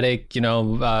sympathetic,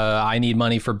 I need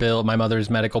money for my mother's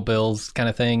medical bills kind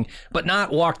of thing, but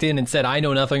not walked in and said, I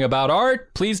know nothing about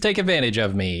art. Please take advantage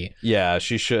of me. Yeah,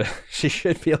 she should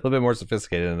be a little bit more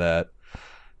sophisticated than that.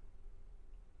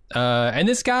 And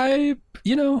this guy,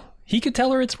 you know, he could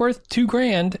tell her it's worth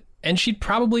 $2,000 and she'd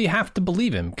probably have to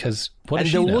believe him because what does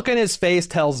she know? The look in his face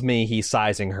tells me he's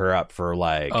sizing her up for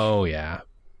like... Oh, yeah.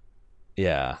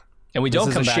 Yeah. And we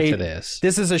don't come back to this.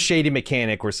 This is a shady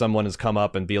mechanic where someone has come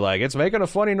up and be like, it's making a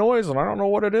funny noise and I don't know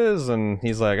what it is. And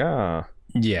he's like,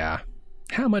 Yeah.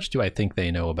 How much do I think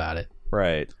they know about it?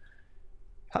 Right.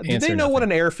 Did they know what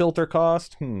an air filter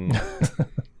cost? All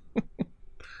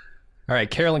right,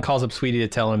 Carolyn calls up Sweetie to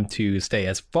tell him to stay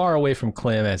as far away from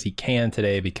Clem as he can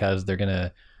today because they're going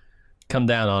to come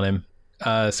down on him.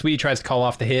 Sweetie tries to call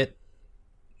off the hit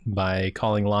by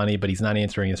calling Lonnie, but he's not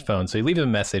answering his phone. So he leaves him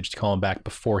a message to call him back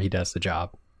before he does the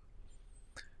job.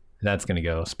 And that's going to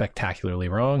go spectacularly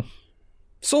wrong.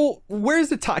 So where's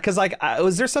the time? Because like,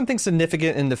 was there something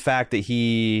significant in the fact that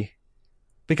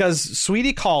because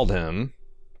Sweetie called him,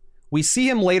 we see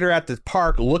him later at the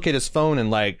park, look at his phone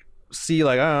and like, see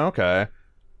like, oh, okay.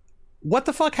 What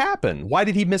the fuck happened? Why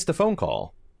did he miss the phone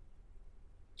call?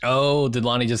 Oh, did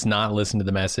Lonnie just not listen to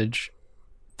the message?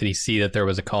 Did he see that there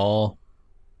was a call?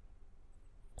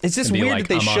 It's just weird that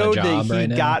they showed that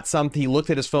he got something. He looked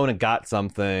at his phone and got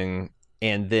something.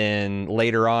 And then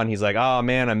later on, he's like, oh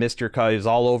man, I missed your call. It was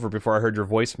all over before I heard your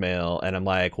voicemail. And I'm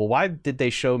like, well, why did they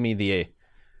show me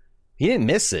he didn't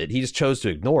miss it. He just chose to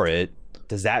ignore it.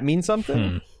 Does that mean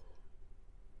something?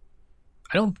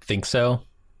 I don't think so.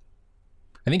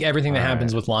 I think everything that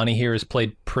happens with Lonnie here is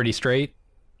played pretty straight.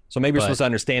 So maybe you're supposed to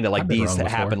understand that like these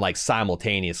happen like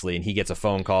simultaneously, and he gets a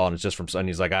phone call and it's just from, and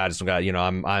he's like, I just got, you know,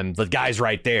 I'm the guy's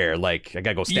right there. Like I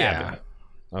gotta go stab him.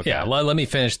 Okay. Yeah. Let me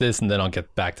finish this and then I'll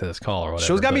get back to this call or whatever.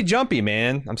 Show's gotta be jumpy,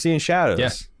 man. I'm seeing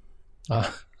shadows. Yeah.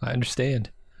 I understand.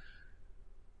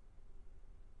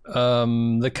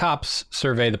 The cops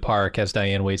survey the park as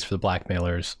Diane waits for the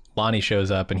blackmailers. Lonnie shows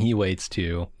up and he waits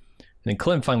too. And then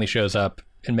Clem finally shows up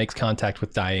and makes contact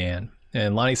with Diane.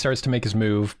 And Lonnie starts to make his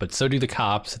move, but so do the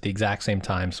cops at the exact same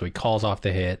time, so he calls off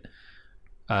the hit.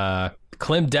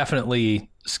 Clem definitely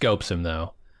scopes him,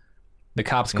 though. The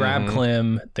cops grab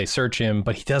Clem, they search him,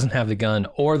 but he doesn't have the gun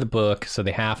or the book, so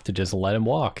they have to just let him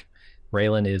walk.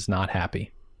 Raylan is not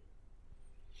happy.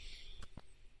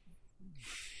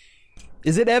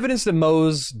 Is it evidence that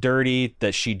Mo's dirty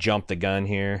that she jumped the gun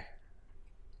here?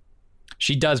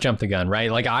 She does jump the gun,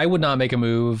 right? Like, I would not make a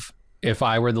move if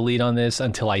I were the lead on this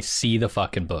until I see the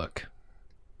fucking book.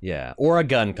 Yeah, or a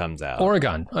gun comes out. Or a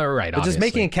gun, right, but just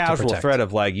making a casual threat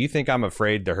of like, you think I'm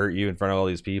afraid to hurt you in front of all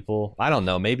these people? I don't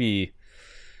know, maybe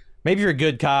you're a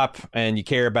good cop and you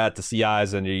care about the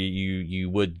CIs and you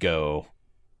would go.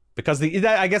 Because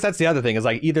I guess that's the other thing, is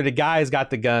like either the guy's got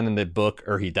the gun in the book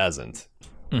or he doesn't.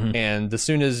 And as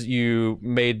soon as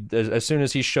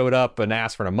he showed up and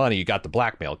asked for the money, you got the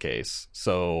blackmail case.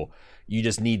 So you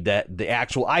just need the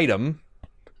actual item,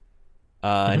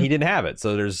 and he didn't have it.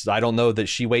 So I don't know that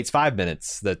she waits 5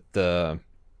 minutes. No,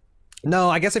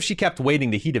 I guess if she kept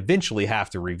waiting, he'd eventually have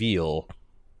to reveal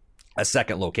a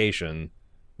second location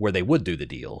where they would do the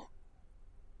deal.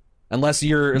 Unless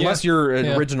your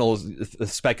original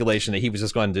speculation that he was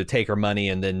just going to take her money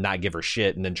and then not give her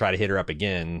shit and then try to hit her up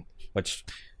again. Which,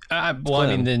 I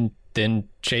mean, then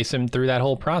chase him through that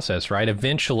whole process, right?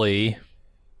 Eventually,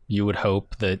 you would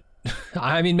hope that.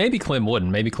 I mean, maybe Clem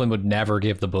wouldn't. Maybe Clem would never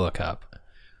give the book up,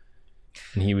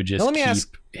 and he would just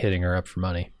keep hitting her up for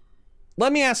money.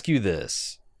 Let me ask you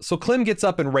this: so Clem gets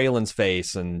up in Raylan's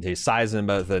face, and he's sizing him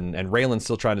both, and Raylan's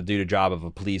still trying to do the job of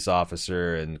a police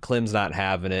officer, and Clem's not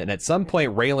having it. And at some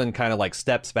point, Raylan kind of like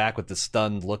steps back with this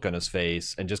stunned look on his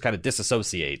face and just kind of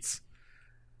disassociates.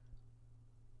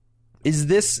 Is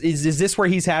this where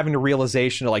he's having a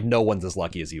realization of like, no one's as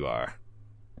lucky as you are?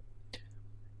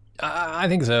 I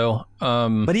think so.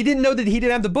 But he didn't know that he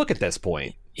didn't have the book at this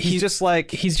point. He's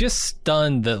just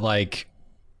stunned that like,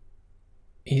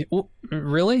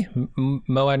 really?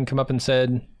 Mo hadn't come up and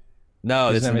said,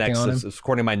 no, this is next.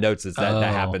 According to my notes, it's that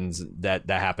happens. That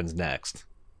happens next.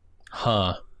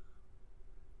 Huh.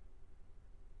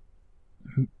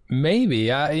 Maybe.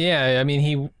 Yeah. I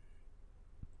mean,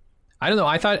 I don't know.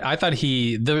 I thought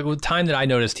the time that I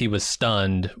noticed he was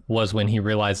stunned was when he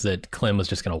realized that Clem was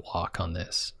just going to walk on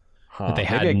this. That they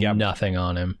had nothing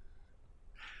on him.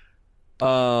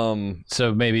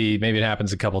 So maybe it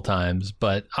happens a couple times,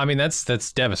 but I mean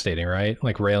that's devastating, right?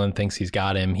 Like Raylan thinks he's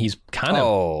got him. He's kind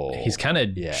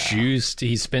of juiced.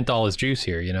 He's spent all his juice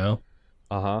here, you know.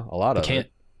 A lot of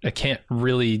it. I can't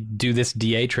really do this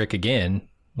DA trick again.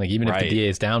 Like even if the DA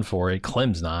is down for it,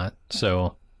 Clem's not.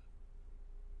 So.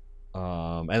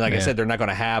 And like I said, they're not going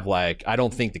to have like, I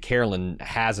don't think the Carolyn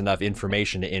has enough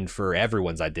information to infer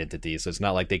everyone's identity. So it's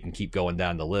not like they can keep going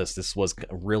down the list. This was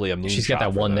really a moonshot. She's got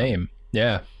that one name.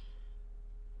 Yeah.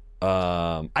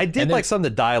 I did like some of the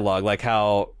dialogue, like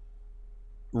how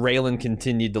Raylan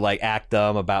continued to like act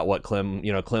dumb about what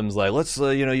Clem's like, let's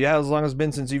you have as long as it's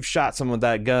been since you've shot someone with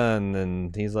that gun,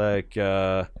 and he's like,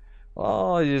 I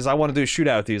want to do a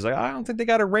shootout with you. He's like, I don't think they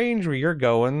got a range where you're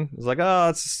going. He's like, oh,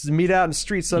 let's meet out in the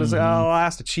street. So it's like, oh, I'll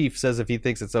ask the chief, says if he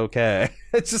thinks it's okay.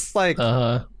 It's just like,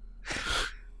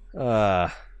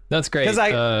 that's great.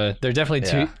 They're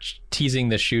definitely teasing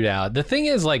the shootout. The thing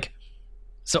is, like,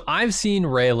 so I've seen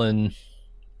Raylan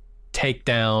take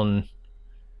down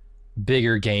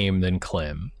bigger game than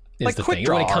Clem. Is like the thing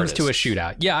when it comes to a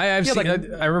shootout. Yeah, I've seen.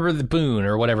 I remember the Boone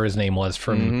or whatever his name was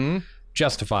from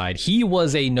Justified. He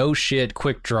was a no shit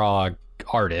quick draw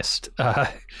artist.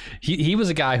 He was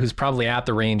a guy who's probably at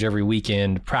the range every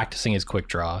weekend practicing his quick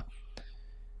draw.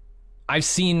 I've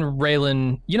seen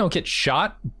Raylan, get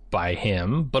shot by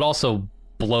him, but also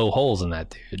blow holes in that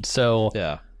dude. So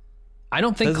yeah, I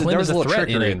don't think Clem is a threat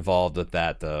trickery involved with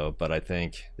that though. But I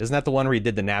think isn't that the one where he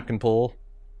did the napkin pull?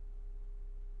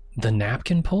 The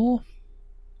napkin pull?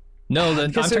 No,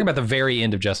 I'm talking about the very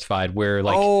end of Justified, where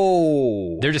like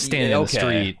they're just standing in the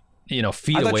street,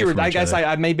 feet away from each other. I guess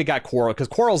I maybe got Quarles, because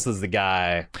Quarles is the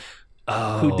guy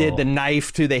who did the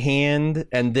knife to the hand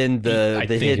and then the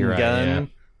hidden gun. Yeah.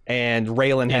 And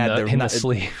Raylan had in the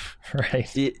sleeve,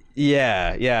 right?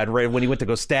 Yeah. And when he went to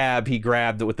go stab, he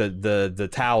grabbed it with the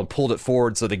towel and pulled it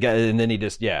forward, so the guy, and then he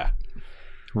just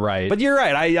right. But you're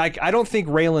right. I don't think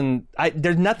Raylan.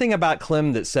 There's nothing about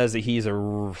Clem that says that he's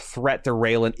a threat to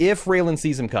Raylan if Raylan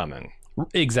sees him coming.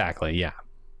 Exactly. Yeah.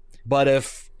 But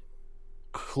if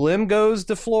Clem goes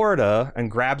to Florida and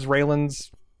grabs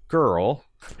Raylan's girl,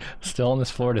 still on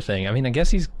this Florida thing. I mean, I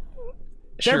guess he's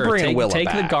sure take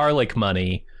the garlic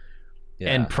money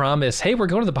and promise, hey, we're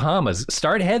going to the Bahamas.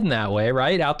 Start heading that way,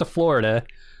 right? Out to Florida.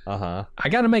 I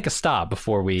got to make a stop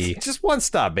before we... Just one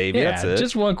stop, baby. Yeah, that's it.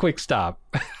 Just one quick stop.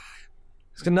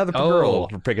 It's another girl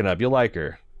we're picking up. You'll like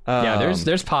her.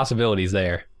 There's possibilities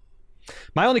there.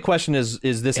 My only question is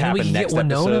this happen next episode?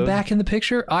 Get Winona back in the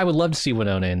picture? I would love to see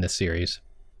Winona in this series.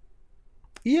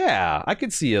 Yeah, I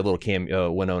could see a little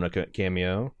Winona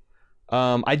cameo.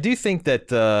 I do think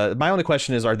that my only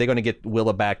question is, are they going to get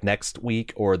Willa back next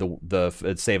week, or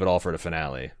the save it all for the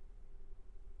finale?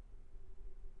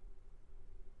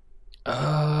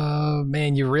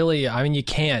 Man, you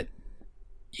can't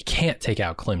take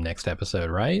out Clem next episode,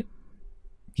 right?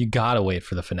 You gotta wait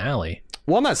for the finale.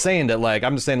 Well, I'm not saying that, like,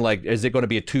 I'm just saying, like, is it going to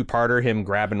be a two-parter, him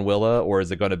grabbing Willa, or is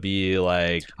it going to be,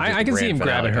 like... I can see him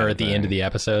grabbing her at the end of the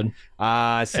episode.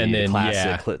 I see, and then, the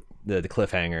classic the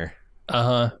cliffhanger.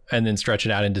 And then stretch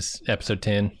it out into episode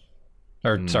 10.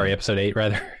 Or, sorry, episode 8,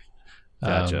 rather.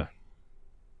 Gotcha.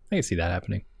 I can see that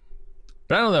happening.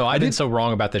 But I don't know. I've been so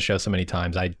wrong about this show so many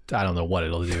times. I don't know what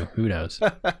it'll do. Who knows?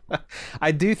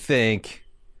 I do think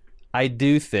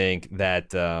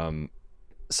that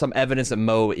some evidence that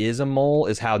Mo is a mole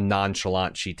is how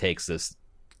nonchalant she takes this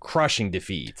crushing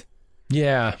defeat.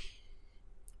 Yeah.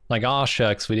 Like, aw,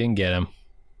 shucks, we didn't get him.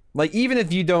 Like, even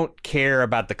if you don't care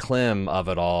about the Clem of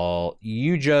it all,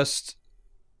 you're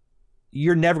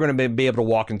never going to be able to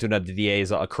walk into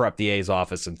a corrupt DA's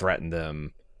office and threaten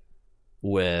them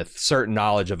with certain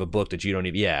knowledge of a book that you don't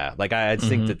even... Yeah, like, I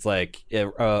think that's like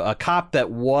a cop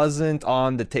that wasn't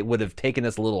on the would have taken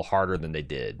this a little harder than they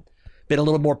did. Been a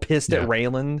little more pissed at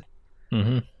Raylan.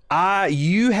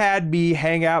 You had me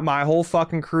hang out my whole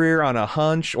fucking career on a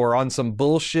hunch or on some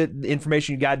bullshit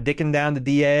information you got dicking down the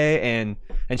DA, and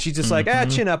she's just like,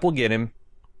 chin up, we'll get him.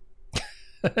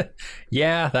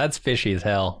 Yeah, that's fishy as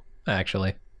hell,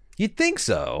 actually. You'd think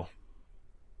so.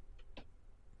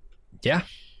 Yeah,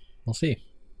 we'll see.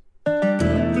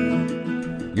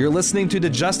 You're listening to the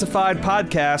Justified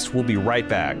podcast. We'll be right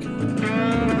back.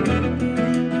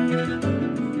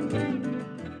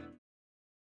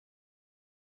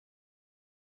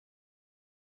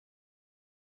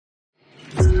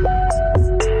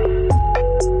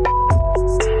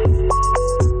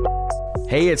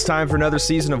 Hey, it's time for another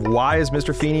season of Why is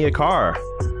Mr. Feeney a Car?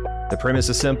 The premise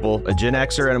is simple. A Gen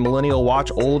Xer and a millennial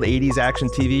watch old 80s action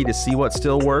TV to see what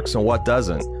still works and what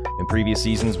doesn't. In previous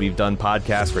seasons, we've done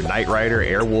podcasts for Knight Rider,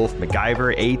 Airwolf,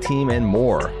 MacGyver, A-Team, and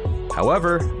more.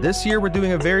 However, this year we're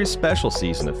doing a very special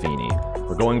season of Feeney.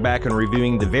 We're going back and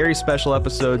reviewing the very special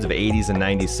episodes of 80s and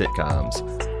 90s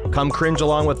sitcoms. Come cringe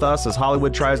along with us as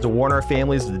Hollywood tries to warn our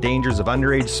families of the dangers of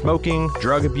underage smoking,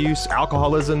 drug abuse,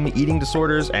 alcoholism, eating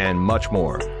disorders, and much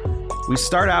more. We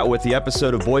start out with the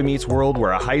episode of Boy Meets World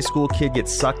where a high school kid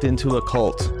gets sucked into a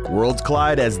cult. Worlds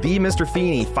collide as the Mr.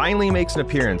 Feeney finally makes an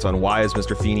appearance on Why is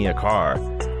Mr. Feeney a Car?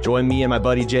 Join me and my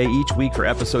buddy Jay each week for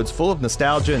episodes full of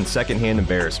nostalgia and secondhand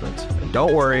embarrassment. And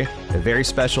don't worry, if very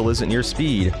special isn't your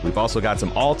speed, we've also got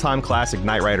some all-time classic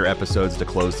Knight Rider episodes to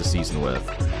close the season with.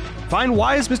 Find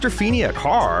Why is Mr. Feeney a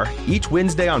Car? Each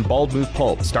Wednesday on Bald Move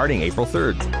Pulp, starting April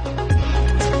 3rd.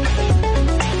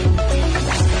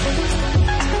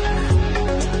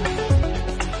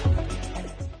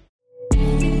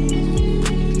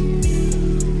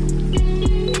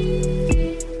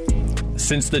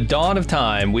 Since the dawn of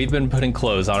time, we've been putting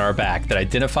clothes on our back that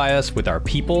identify us with our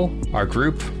people, our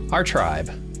group, our tribe.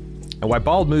 And why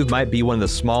Bald Move might be one of the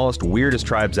smallest, weirdest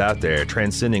tribes out there,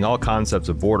 transcending all concepts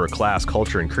of border, class,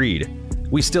 culture, and creed,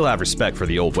 we still have respect for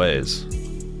the old ways.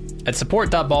 At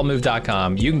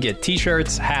support.baldmove.com, you can get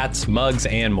t-shirts, hats, mugs,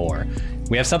 and more.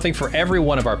 We have something for every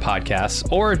one of our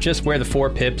podcasts, or just wear the 4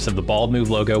 pips of the Bald Move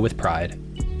logo with pride.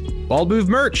 Bald Move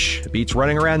merch beats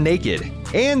running around naked,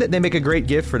 and they make a great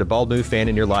gift for the Bald Move fan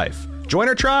in your life. Join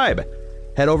our tribe!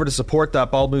 Head over to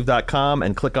support.baldmove.com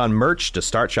and click on merch to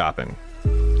start shopping.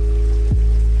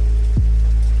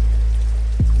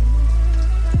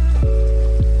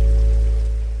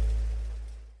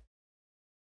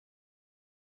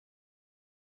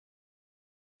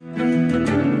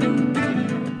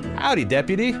 Howdy,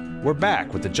 Deputy. We're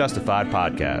back with the Justified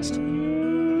podcast.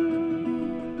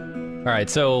 All right,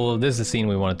 so this is a scene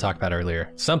we want to talk about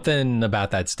earlier. Something about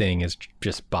that sting is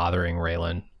just bothering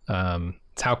Raylan.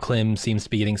 It's how Clem seems to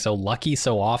be getting so lucky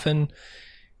so often,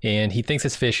 and he thinks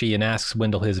it's fishy and asks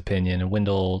Wendell his opinion, and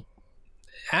Wendell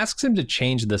asks him to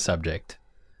change the subject.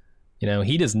 You know,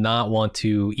 he does not want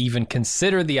to even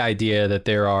consider the idea that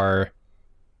there are...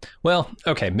 Well,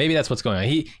 okay, maybe that's what's going on.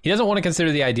 He doesn't want to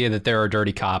consider the idea that there are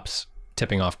dirty cops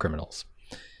tipping off criminals.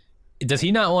 Does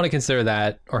he not want to consider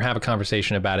that or have a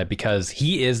conversation about it because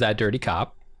he is that dirty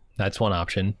cop? That's one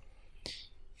option.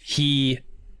 He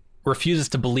refuses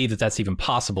to believe that that's even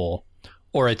possible,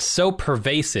 or it's so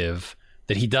pervasive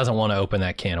that he doesn't want to open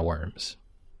that can of worms,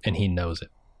 and he knows it.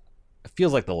 It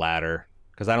feels like the latter,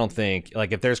 because I don't think,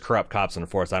 like, if there's corrupt cops in the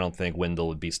force, I don't think Wendell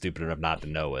would be stupid enough not to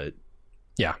know it.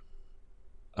 Yeah.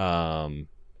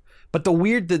 But the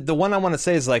one I want to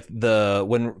say is like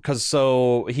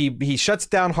he shuts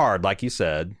down hard, like you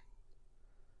said.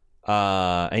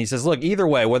 And he says, look, either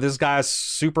way, whether this guy's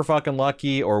super fucking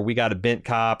lucky or we got a bent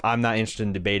cop, I'm not interested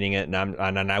in debating it,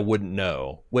 and I wouldn't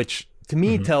know. Which to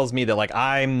me tells me that like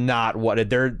I'm not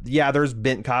there's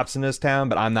bent cops in this town,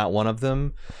 but I'm not one of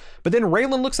them. But then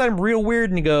Raylan looks at him real weird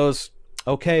and he goes,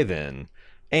 okay then.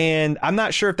 And I'm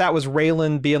not sure if that was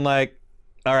Raylan being like,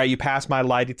 all right, you passed my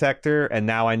lie detector, and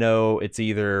now I know it's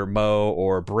either Mo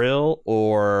or Brill,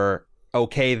 or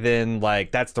okay, then,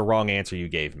 like, that's the wrong answer you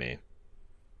gave me.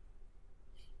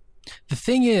 The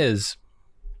thing is,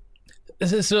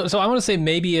 so I want to say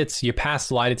maybe it's you passed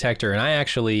the lie detector, and I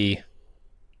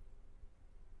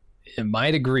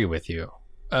might agree with you.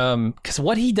 Because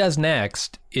what he does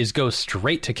next is go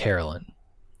straight to Carolyn.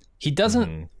 He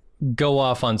doesn't go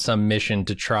off on some mission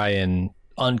to try and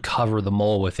uncover the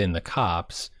mole within the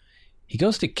cops. He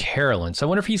goes to Carolyn. So I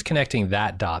wonder if he's connecting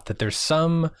that dot, that there's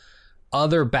some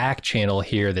other back channel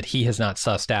here that he has not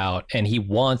sussed out, and he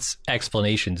wants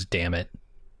explanations, damn it.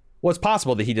 Well, it's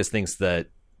possible that he just thinks that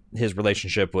his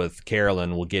relationship with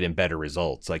Carolyn will get him better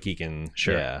results. Like he can,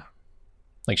 sure. Yeah.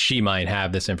 Like she might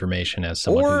have this information as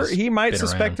someone or who's he might been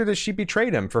suspect around. her that she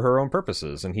betrayed him for her own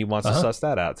purposes, and he wants to suss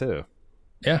that out too.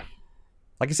 Yeah.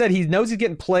 Like I said, he knows he's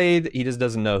getting played. He just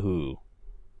doesn't know who.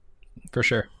 For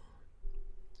sure.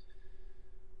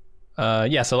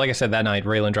 So like I said, that night,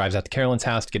 Raylan drives out to Carolyn's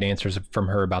house to get answers from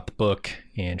her about the book,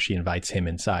 and she invites him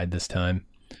inside this time.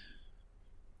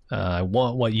 I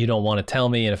want what you don't want to tell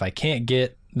me, and if I can't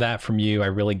get that from you, I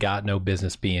really got no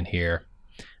business being here.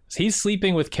 So he's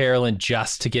sleeping with Carolyn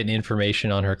just to get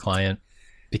information on her client,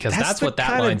 because that's what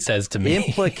that line says to me.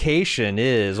 Implication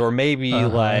is, or maybe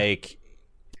like,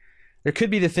 there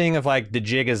could be the thing of like, the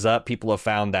jig is up, people have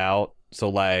found out. So,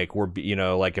 like,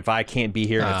 like, if I can't be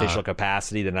here in official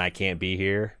capacity, then I can't be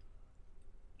here.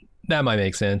 That might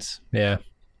make sense, yeah.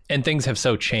 And things have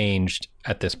so changed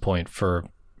at this point for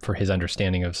his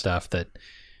understanding of stuff that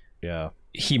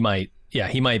he might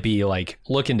be, like,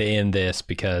 looking to end this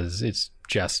because it's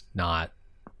just not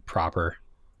proper.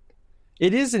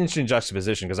 It is an interesting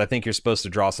juxtaposition, because I think you're supposed to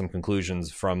draw some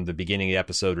conclusions from the beginning of the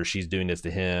episode where she's doing this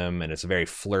to him, and it's very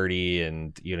flirty,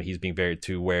 and, he's being very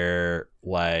to where,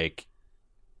 like...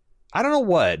 I don't know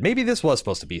what. Maybe this was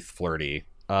supposed to be flirty.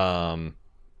 But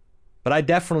I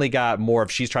definitely got more of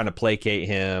she's trying to placate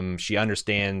him. She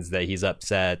understands that he's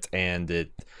upset, and they're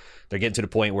getting to the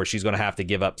point where she's going to have to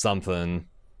give up something.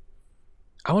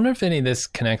 I wonder if any of this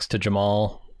connects to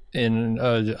Jamal in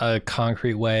a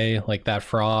concrete way, like that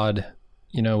fraud,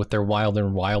 with their wilder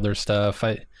and wilder stuff.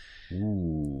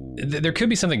 There could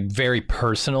be something very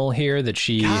personal here that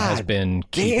she has been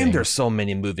keeping. Damn, there's so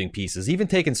many moving pieces. Even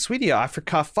taking Sweetie, I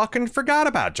fucking forgot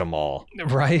about Jamal.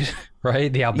 Right.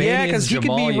 The Albanians,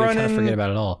 Jamal, you kind of forget about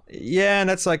it all. Yeah, and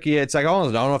that's like, it's like, I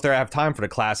don't know if they have time for the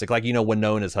classic, like,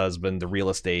 Winona's husband, the real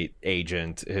estate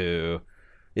agent who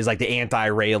is like the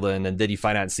anti-Raylan, and did you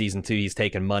find out in season 2 he's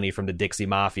taking money from the Dixie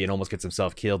Mafia and almost gets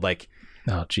himself killed? Like,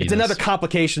 oh, Jesus. It's another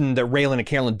complication that Raylan and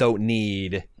Carolyn don't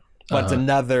need. But it's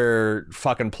another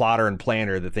fucking plotter and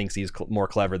planner that thinks he's more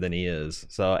clever than he is.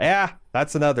 So, yeah,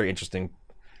 that's another interesting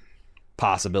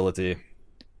possibility.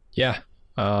 Yeah.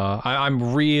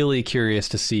 I'm really curious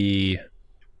to see...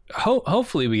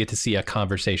 hopefully we get to see a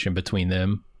conversation between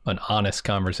them. An honest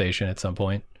conversation at some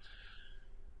point.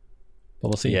 But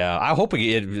we'll see. Yeah, I hope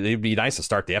it'd be nice to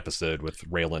start the episode with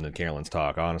Raylan and Carolyn's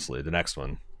talk, honestly. The next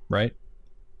one. Right.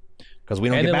 Because we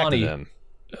don't get back to them.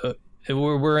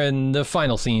 We're in the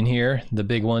final scene here, the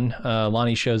big one.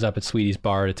 Lonnie shows up at Sweetie's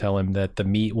bar to tell him that the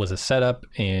meet was a setup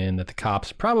and that the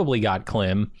cops probably got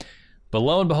Clem. But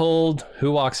lo and behold,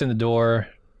 who walks in the door?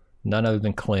 None other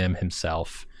than Clem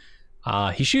himself.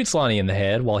 He shoots Lonnie in the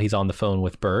head while he's on the phone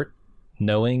with Bert,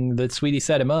 knowing that Sweetie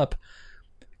set him up.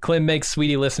 Clem makes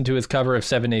Sweetie listen to his cover of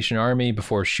Seven Nation Army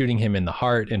before shooting him in the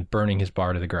heart and burning his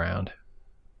bar to the ground.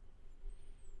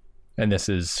 And this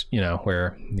is,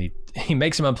 where he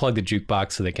makes him unplug the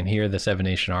jukebox so they can hear the Seven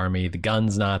Nation Army. The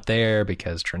gun's not there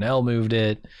because Trinell moved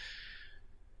it.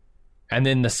 And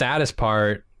then the saddest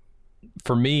part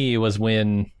for me was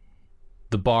when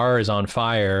the bar is on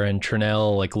fire and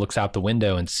Trinell looks out the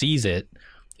window and sees it.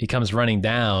 He comes running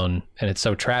down, and it's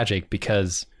so tragic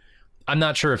because I'm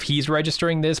not sure if he's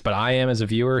registering this, but I am as a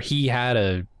viewer. He had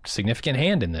a significant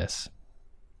hand in this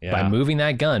by moving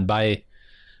that gun, by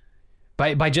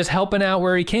just helping out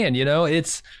where he can.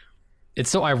 It's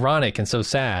so ironic and so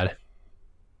sad.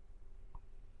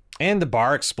 And the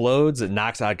bar explodes. It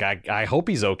knocks out. I hope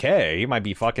he's okay. He might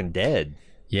be fucking dead.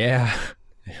 Yeah,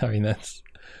 I mean it's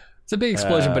a big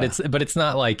explosion, but it's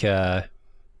not like a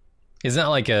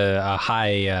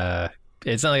high.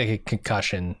 It's not like a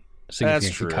concussion. That's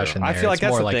true. Concussion there. I feel like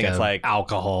that's more the like thing. It's like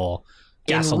alcohol.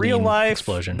 In real life,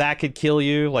 explosion that could kill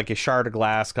you, like a shard of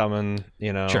glass coming,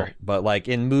 Sure. But like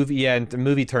in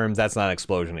movie terms, that's not an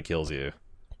explosion that kills you.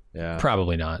 Yeah,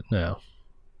 probably not. No.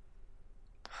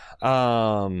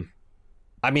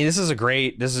 I mean, this is a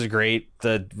great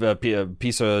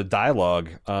piece of dialogue.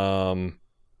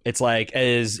 It's like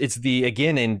it's the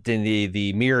again in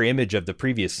the mirror image of the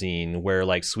previous scene where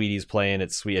like Sweetie's playing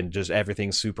it sweet and just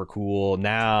everything's super cool.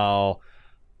 Now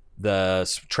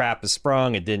the trap is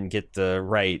sprung. It didn't get the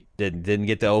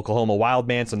Oklahoma wild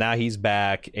man, so now he's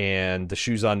back and the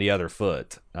shoe's on the other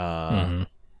foot.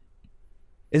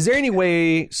 Is there any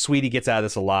way Sweetie gets out of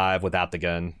this alive without the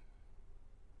gun?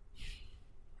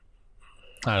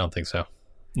 I don't think so.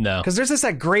 No. Because there's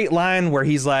that great line where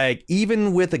he's like,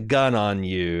 even with a gun on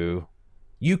you,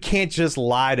 you can't just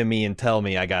lie to me and tell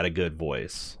me I got a good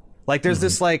voice. Like, there's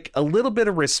this, like, a little bit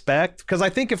of respect. Because I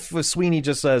think if Sweeney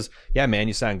just says, yeah, man,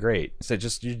 you sound great. So you're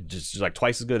just like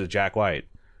twice as good as Jack White.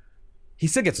 He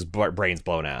still gets his brains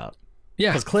blown out.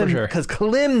 Yeah, for sure. Because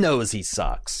Clem knows he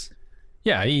sucks.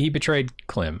 Yeah, he betrayed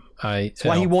Clem. That's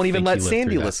why he won't even let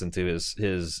Sandy listen to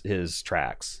his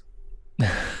tracks.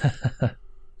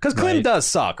 Because Clem does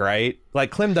suck, right?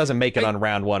 Like, Clem doesn't make it on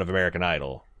round one of American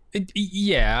Idol.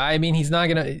 Yeah, I mean, he's not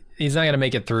gonna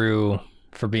make it through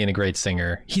for being a great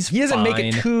singer. He doesn't make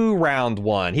it to round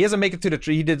one. He doesn't make it to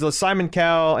he did Simon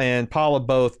Cowell and Paula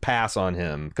both pass on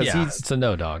him. Yeah, it's a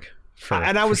no dog.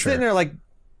 I was sitting there like,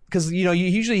 because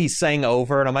usually he sang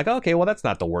over, and I'm like, okay, well, that's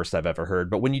not the worst I've ever heard.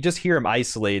 But when you just hear him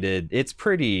isolated, it's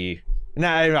pretty.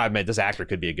 Now, I mean, this actor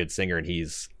could be a good singer, and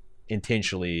he's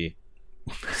intentionally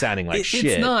sounding like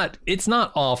shit. It's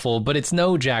not awful, but it's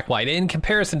no Jack White. In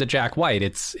comparison to Jack White,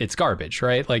 it's garbage,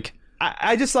 right? Like,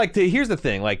 I just like to. Here's the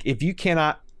thing: like, if you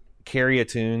cannot carry a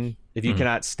tune, if you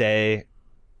cannot stay,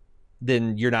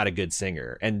 then you're not a good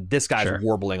singer. And this guy's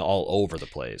warbling all over the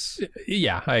place.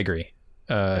 Yeah, I agree.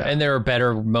 And there are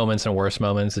better moments and worse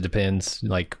moments. It depends,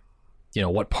 like,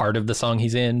 what part of the song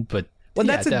he's in. But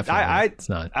that's definitely it's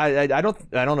not. I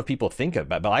don't know if people think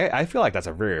about it, but I feel like that's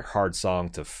a very hard song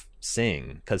to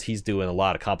sing because he's doing a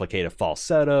lot of complicated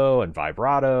falsetto and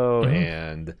vibrato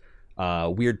and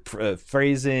weird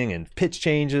phrasing and pitch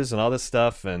changes and all this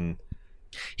stuff. And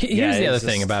here's the other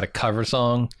thing about a cover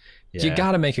song: you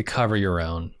got to make a cover your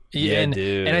own.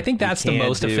 And I think that's the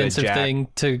most offensive thing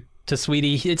to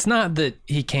Sweetie. It's not that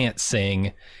he can't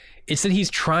sing; it's that he's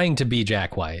trying to be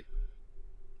Jack White.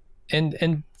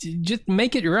 and just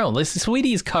make it your own. Listen,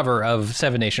 Sweetie's cover of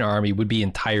Seven Nation Army would be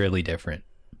entirely different.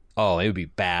 Oh, it would be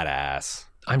badass.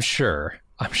 I'm sure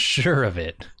of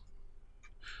it.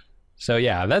 So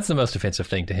yeah, that's the most offensive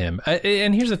thing to him.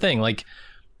 And here's the thing, like,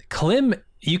 Clem,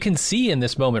 you can see in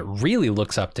this moment, really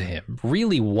looks up to him,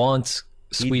 really wants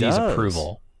Sweetie's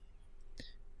approval.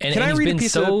 And he's been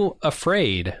so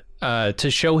afraid to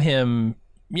show him,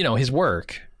 his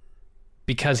work,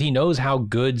 because he knows how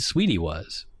good Sweetie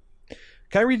was.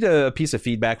 Can I read a piece of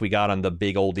feedback we got on the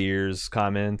big old ears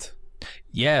comment?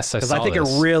 Yes, because I think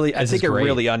it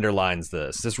really underlines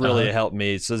this. This really helped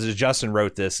me. So Justin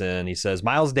wrote this in. He says,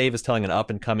 Miles Davis telling an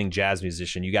up-and-coming jazz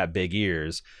musician, "You got big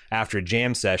ears," after a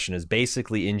jam session is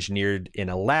basically engineered in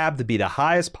a lab to be the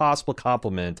highest possible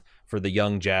compliment for the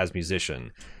young jazz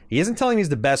musician. He isn't telling me he's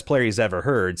the best player he's ever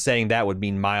heard. Saying that would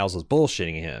mean Miles was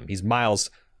bullshitting him. He's Miles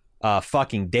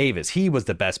fucking Davis. He was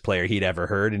the best player he'd ever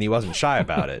heard, and he wasn't shy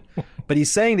about it. But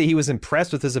he's saying that he was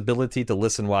impressed with his ability to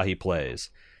listen while he plays.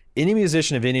 Any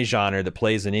musician of any genre that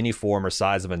plays in any form or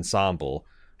size of ensemble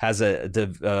has to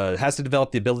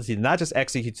develop the ability to not just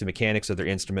execute the mechanics of their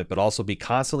instrument, but also be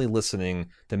constantly listening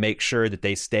to make sure that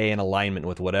they stay in alignment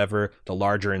with whatever the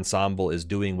larger ensemble is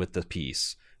doing with the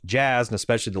piece. Jazz, and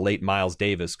especially the late Miles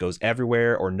Davis, goes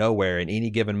everywhere or nowhere in any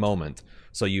given moment,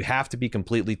 so you have to be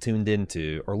completely tuned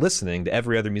into or listening to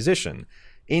every other musician.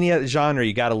 Any other genre,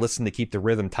 you got to listen to keep the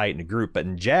rhythm tight in a group, but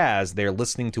in jazz, they're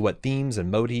listening to what themes and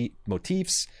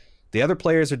motifs the other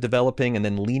players are developing and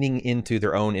then leaning into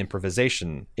their own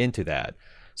improvisation into that.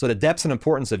 So the depths and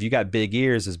importance of "you got big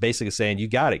ears" is basically saying, you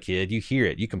got it, kid, you hear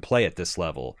it, you can play at this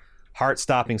level.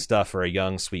 Heart-stopping stuff for a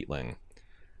young sweetling.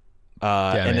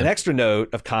 And an extra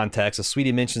note of context, as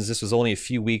Sweetie mentions, this was only a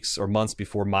few weeks or months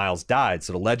before Miles died,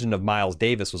 so the legend of Miles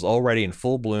Davis was already in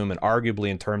full bloom, and arguably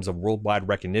in terms of worldwide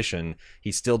recognition,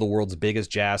 he's still the world's biggest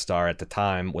jazz star at the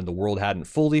time when the world hadn't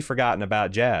fully forgotten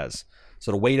about jazz. So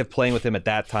the weight of playing with him at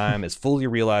that time is fully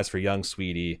realized for young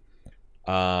Sweetie.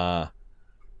 So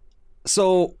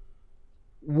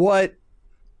what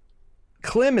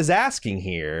Clem is asking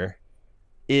here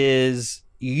is,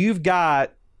 you've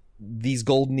got these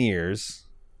golden ears,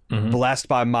 blessed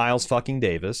by Miles fucking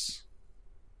Davis.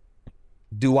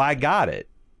 Do I got it?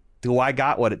 Do I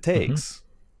got what it takes?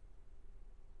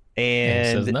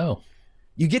 And he says no.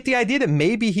 You get the idea that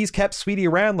maybe he's kept Sweetie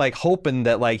around, like hoping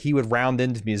that like he would round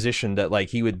into musician, that like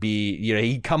he would be,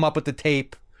 he'd come up with the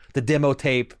tape, the demo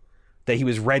tape that he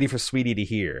was ready for Sweetie to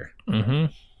hear. And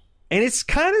it's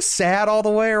kind of sad all the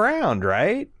way around,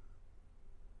 right?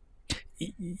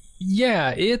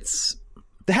 Yeah, it's...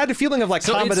 They had the feeling of like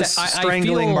Commodus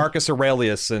strangling Marcus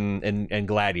Aurelius and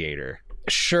Gladiator.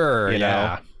 Sure,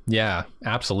 yeah,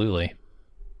 absolutely.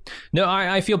 No,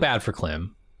 I feel bad for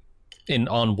Clem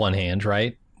on one hand,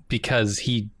 right? Because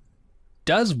he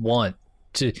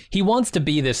wants to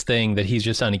be this thing that he's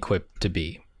just unequipped to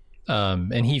be.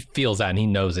 And he feels that and he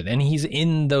knows it. And he's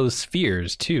in those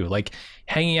spheres too. Like,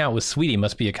 hanging out with Sweetie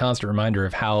must be a constant reminder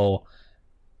of how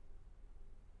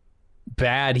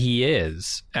bad he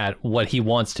is at what he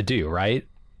wants to do, right?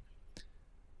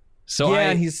 So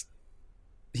yeah, he's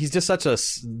just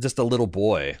a little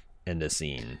boy in this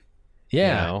scene.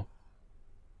 Yeah,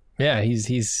 he's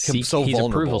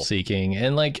approval seeking,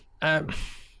 and like, and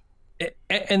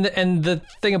the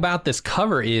thing about this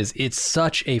cover is it's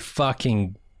such a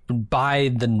fucking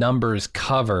by the numbers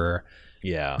cover.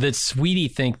 Yeah, that Sweetie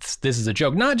thinks this is a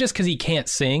joke, not just because he can't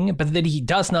sing, but that he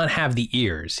does not have the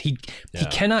ears. He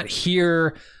cannot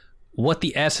hear what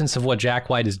the essence of what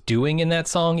Jack White is doing in that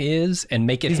song is and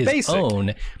make it his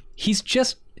own. He's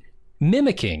just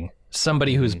mimicking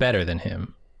somebody who's better than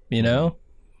him,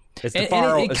 It's as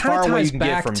far away you can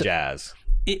get from jazz.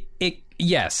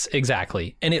 Yes,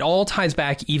 exactly. And it all ties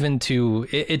back even to,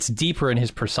 it's deeper in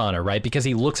his persona, right? Because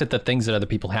he looks at the things that other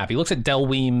people have. He looks at Del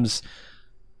Weem's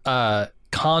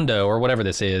condo or whatever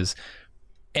this is,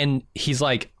 and he's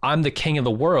like, I'm the king of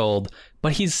the world,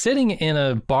 but he's sitting in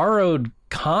a borrowed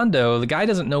condo. The guy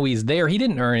doesn't know he's there. He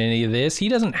didn't earn any of this. He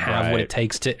doesn't have what it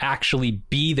takes to actually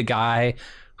be the guy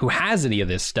who has any of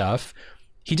this stuff.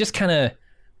 He just kind of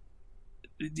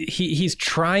he's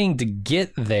trying to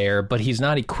get there, but he's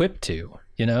not equipped to,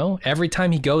 every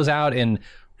time he goes out and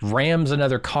rams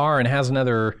another car and has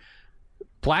another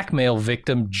blackmail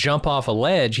victim jump off a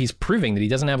ledge, he's proving that he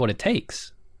doesn't have what it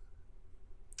takes.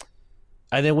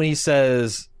 And then when he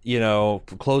says,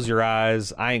 close your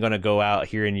eyes, I ain't gonna go out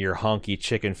here in your honky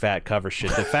chicken fat cover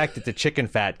shit. The fact that the chicken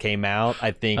fat came out,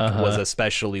 I think, was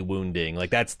especially wounding. Like,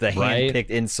 that's the hand-picked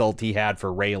insult he had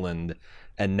for Raylan,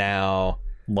 and now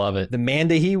love it. The man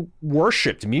that he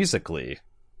worshipped musically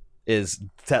is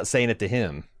saying it to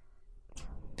him.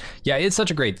 Yeah, it's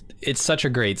such a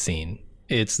great scene.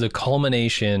 It's the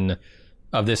culmination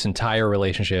of this entire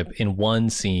relationship in one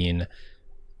scene,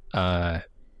 and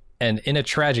in a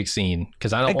tragic scene,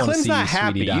 because I don't want to see not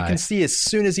happy. Sweetie die. You can see as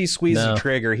soon as he squeezes the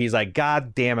trigger, he's like,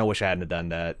 God damn, I wish I hadn't have done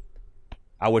that.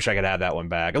 I wish I could have that one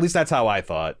back. At least that's how I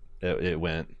thought it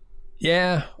went.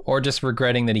 Yeah, or just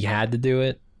regretting that he had to do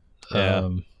it. Yeah.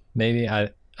 Maybe, I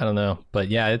don't know. But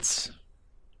yeah, it's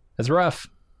rough,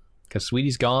 because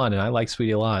Sweetie's gone, and I like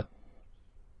Sweetie a lot.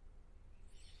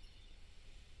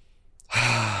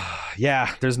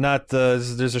 Yeah, there's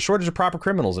a shortage of proper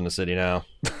criminals in the city now.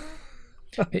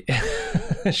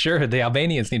 Sure, the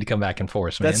Albanians need to come back in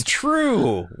force, man. That's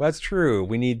true.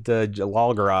 We need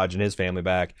Lal Garage and his family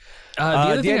back. The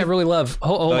other thing I really love...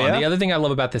 Hold on. Yeah? The other thing I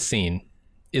love about this scene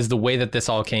is the way that this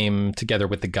all came together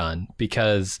with the gun.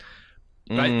 Because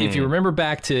if you remember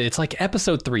back to... It's like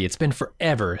episode 3. It's been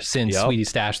forever since Sweetie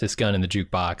stashed this gun in the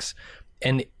jukebox.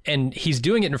 And he's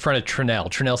doing it in front of Trinell.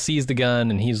 Trinell sees the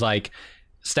gun, and he's like...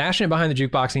 stashing it behind the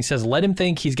jukebox, and he says, let him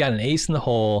think he's got an ace in the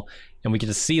hole, and we get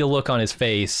to see the look on his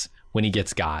face when he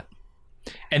gets got.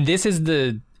 And this is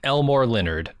the Elmore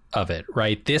Leonard of it,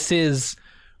 right? This is...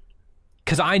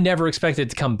 Because I never expected it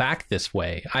to come back this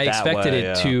way. I expected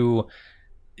it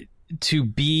to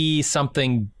be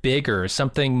something bigger,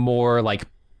 something more like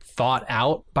thought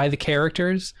out by the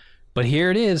characters. But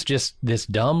here it is, just this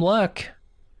dumb luck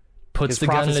puts the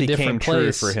gun in a different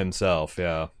place for himself.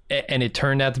 Yeah. And it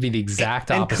turned out to be the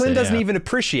exact opposite. And Clint doesn't even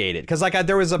appreciate it. Because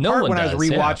there was a part when I was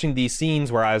rewatching these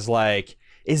scenes where I was like,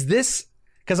 is this...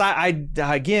 Because I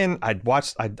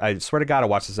swear to God, I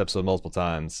watched this episode multiple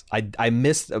times. I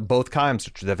missed both times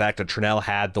the fact that Trinell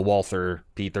had the Walther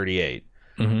P38.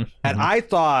 And I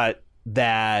thought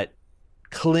that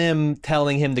Clem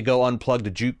telling him to go unplug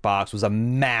the jukebox was a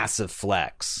massive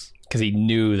flex. Because he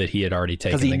knew that he had already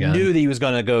taken the gun. Because he knew that he was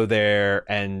going to go there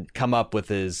and come up with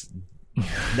his...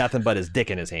 nothing but his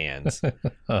dick in his hands.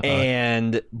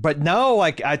 But no,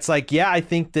 like it's like, yeah, I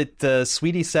think that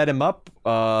Sweetie set him up,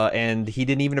 and he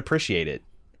didn't even appreciate it.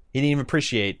 He didn't even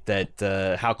appreciate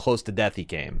that how close to death he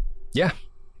came. Yeah,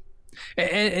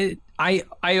 and I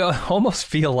almost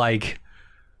feel like,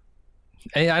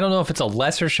 I don't know if it's a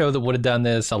lesser show that would have done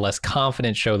this, a less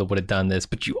confident show that would have done this,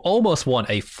 but you almost want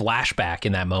a flashback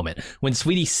in that moment. When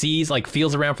Sweetie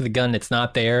feels around for the gun and it's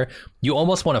not there, you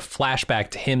almost want a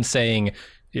flashback to him saying,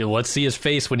 let's see his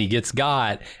face when he gets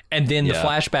got. And then the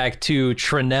flashback to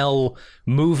Trinell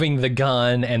moving the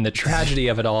gun and the tragedy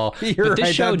of it all. But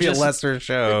this show that'd be a lesser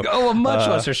show. Oh, a much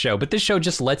lesser show. But this show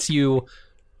just lets you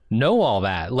know all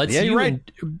that. Lets you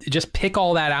just pick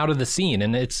all that out of the scene,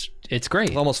 and it's great.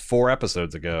 It was almost 4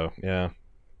 episodes ago. Yeah.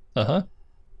 Well,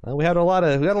 we had a lot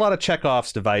of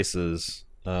Chekhov's devices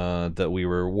that we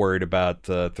were worried about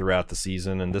throughout the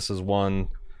season, and this is one.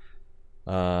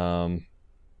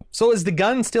 So is the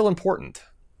gun still important?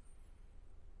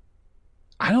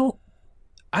 I don't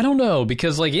know,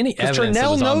 because like any evidence that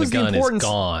was on the gun is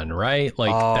gone, right?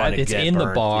 Like it's in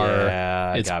the bar.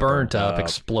 Yeah, it's burnt up,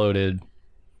 exploded.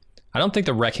 I don't think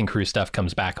the Wrecking Crew stuff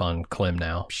comes back on Clem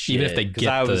now, even if they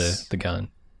get the gun.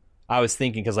 I was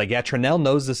thinking, because Trinell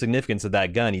knows the significance of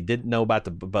that gun. He didn't know about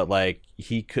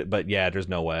he could, but yeah, there's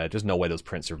no way those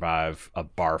prints survive a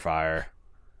bar fire.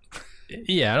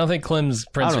 Yeah, I don't think Clem's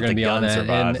prints are going to be on that.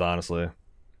 Survives, honestly.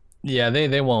 Yeah,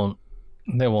 they won't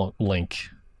link.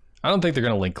 I don't think they're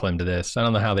going to link Clem to this. I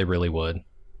don't know how they really would.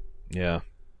 Yeah.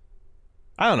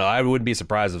 I don't know. I wouldn't be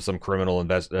surprised if some criminal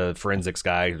forensics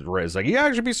guy is like, yeah,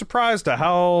 I should be surprised to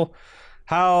how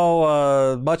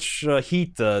much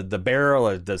heat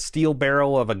the steel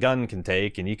barrel of a gun can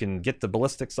take, and you can get the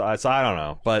ballistic side. So I don't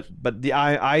know, but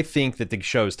I think that the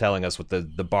show is telling us with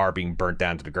the bar being burnt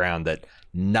down to the ground that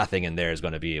nothing in there is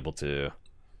going to be able to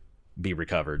be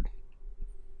recovered.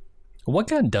 What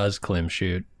gun does Clem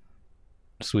shoot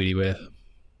Sweetie with?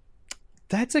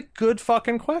 That's a good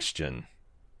fucking question.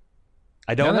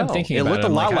 I don't know. It looked a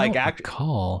lot like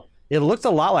It looked a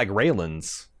lot like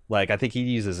Raylan's. Like, I think he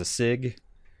uses a SIG.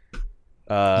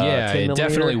 Yeah, it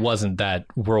definitely wasn't that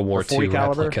World War II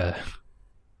replica.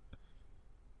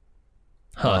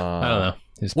 I don't know.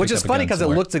 Which is funny because it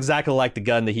looks exactly like the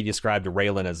gun that he described to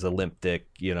Raylan as a limp dick,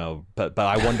 But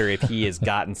I wonder if he has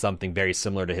gotten something very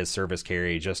similar to his service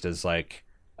carry, just as like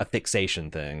a fixation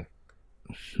thing.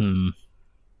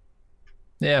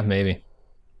 Yeah, maybe.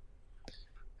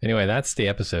 Anyway, that's the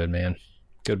episode, man.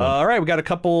 Good one. All right, we got a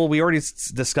couple. We already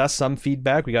discussed some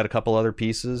feedback. We got a couple other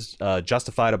pieces.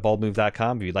 Justified at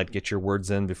baldmove.com if you'd like to get your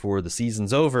words in before the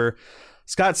season's over.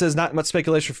 Scott says, not much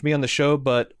speculation for me on the show,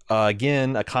 but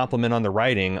again, a compliment on the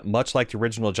writing. Much like the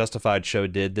original Justified show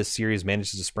did, this series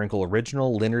manages to sprinkle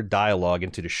original Leonard dialogue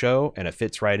into the show, and it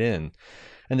fits right in.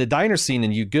 In the diner scene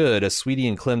in You Good, as Sweetie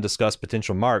and Clem discuss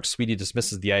potential marks, Sweetie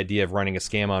dismisses the idea of running a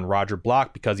scam on Roger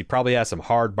Block because he probably has some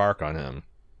hard bark on him.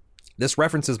 This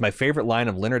references my favorite line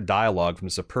of Leonard dialogue from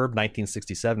the superb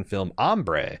 1967 film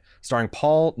Hombre, starring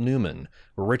Paul Newman,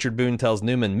 where Richard Boone tells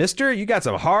Newman, "Mister, you got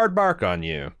some hard bark on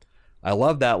you." I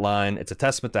love that line. It's a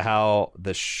testament to how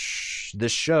this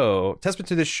show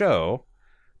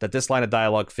that this line of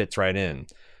dialogue fits right in.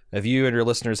 If you and your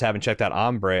listeners haven't checked out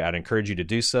Hombre, I'd encourage you to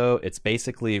do so. It's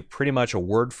basically pretty much a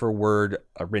word-for-word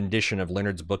rendition of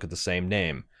Leonard's book of the same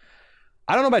name.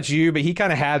 I don't know about you, but he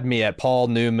kind of had me at Paul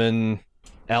Newman,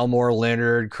 Elmore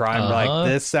Leonard, crime. Like,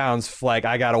 this sounds like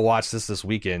I got to watch this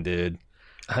weekend, dude.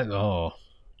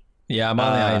 Yeah, I'm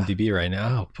on the IMDb right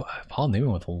now. Oh, Paul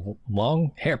Newman with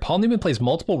long hair. Paul Newman plays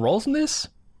multiple roles in this?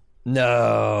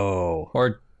 No.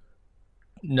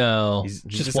 No, he's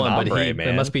just one, but man.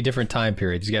 It must be different time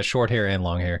periods. He's got short hair and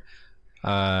long hair.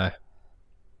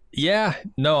 Yeah,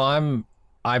 no,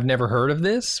 I've never heard of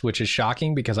this, which is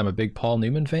shocking because I'm a big Paul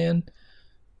Newman fan.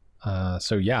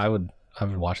 So yeah, I would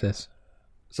watch this.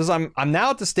 Says I'm now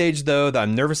at the stage though that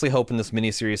I'm nervously hoping this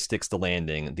miniseries sticks to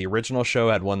landing. The original show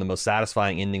had one of the most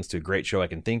satisfying endings to a great show I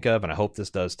can think of, and I hope this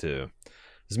does too.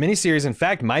 This miniseries, in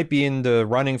fact, might be in the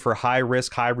running for high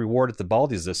risk, high reward at the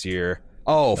Baldies this year.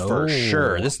 Oh, for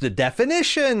sure. This is the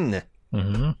definition.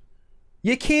 Mm-hmm.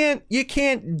 You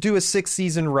can't do a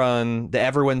 6-season run that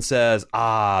everyone says,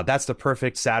 that's the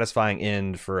perfect, satisfying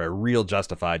end for a real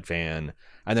Justified fan,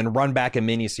 and then run back a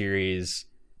miniseries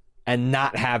and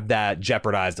not have that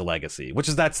jeopardize the legacy,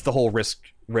 that's the whole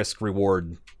risk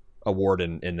reward award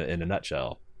in a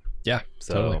nutshell. Yeah,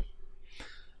 so totally.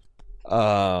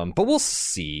 But we'll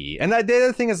see. And the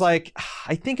other thing is, like,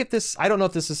 I think I don't know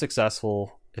if this is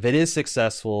successful. If it is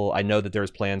successful, I know that there's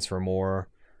plans for more.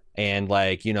 And,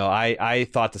 like, you know, I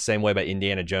thought the same way about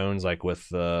Indiana Jones, like with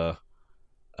the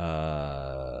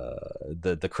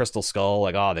Crystal Skull,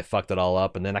 like, they fucked it all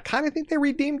up. And then I kind of think they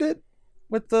redeemed it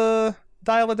with the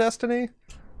Dial of Destiny.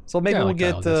 So maybe we'll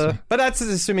get but that's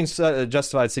assuming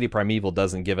Justified City Primeval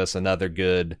doesn't give us another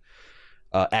good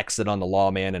exit on the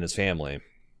lawman and his family.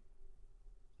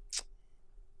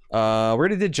 We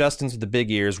already did Justin's with the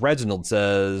big ears. Reginald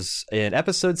says, in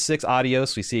episode 6,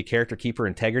 Adios, we see a character keep her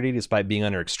integrity despite being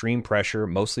under extreme pressure,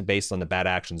 mostly based on the bad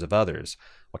actions of others.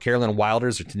 While Carolyn Wilder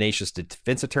is a tenacious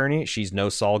defense attorney, she's no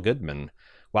Saul Goodman.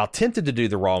 While tempted to do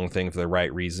the wrong thing for the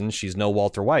right reasons, she's no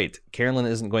Walter White. Carolyn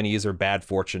isn't going to use her bad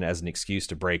fortune as an excuse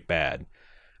to break bad.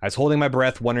 I was holding my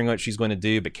breath, wondering what she's going to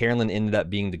do, but Carolyn ended up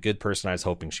being the good person I was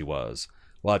hoping she was.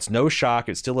 While it's no shock,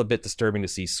 it's still a bit disturbing to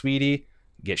see Sweetie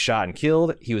get shot and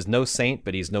killed. He was no saint,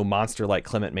 but he's no monster like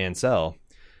Clement Mansell.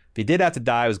 If he did have to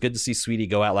die, it was good to see Sweetie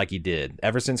go out like he did.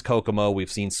 Ever since Kokomo,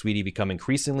 we've seen Sweetie become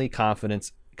increasingly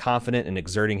confident and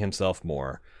exerting himself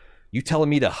more. You telling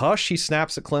me to hush? He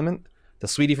snaps at Clement. The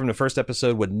Sweetie from the first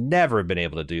episode would never have been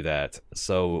able to do that.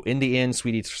 So in the end,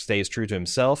 Sweetie stays true to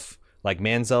himself. Like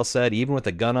Mansell said, even with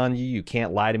a gun on you, you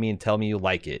can't lie to me and tell me you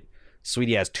like it.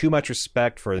 Sweetie has too much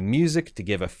respect for the music to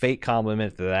give a fake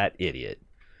compliment to that idiot.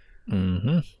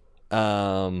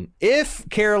 Mm-hmm. If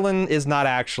Carolyn is not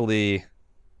actually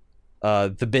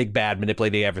the big bad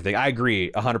manipulating everything, I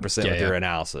agree 100% with your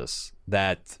analysis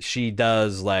that she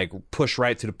does, like, push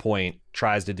right to the point,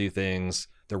 tries to do things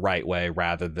the right way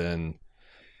rather than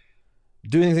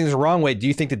doing things the wrong way. Do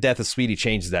you think the death of Sweetie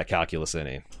changes that calculus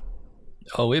any?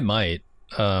 Oh, it might.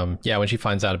 When she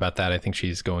finds out about that, I think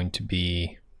she's going to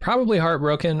be probably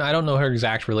heartbroken. I don't know her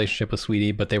exact relationship with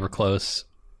Sweetie, but they were close.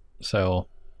 So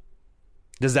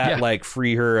does that like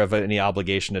free her of any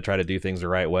obligation to try to do things the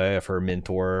right way if her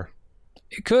mentor?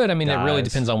 It could. I mean, dies? It really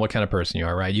depends on what kind of person you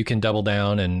are, right? You can double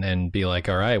down and be like,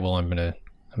 all right, well, I'm gonna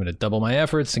double my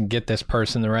efforts and get this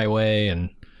person the right way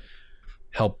and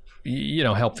help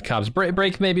the cops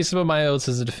break maybe some of my oaths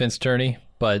as a defense attorney,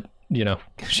 but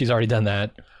she's already done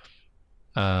that.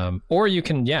 Or you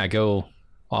can go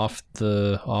off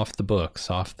the books,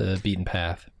 off the beaten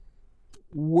path.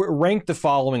 Rank the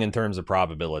following in terms of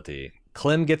probability.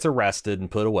 Clem gets arrested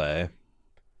and put away.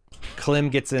 Clem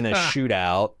gets in a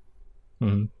shootout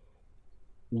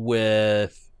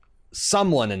with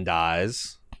someone and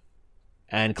dies.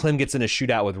 And Clem gets in a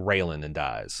shootout with Raylan and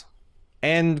dies.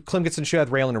 And Clem gets in a shootout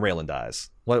with Raylan and Raylan dies.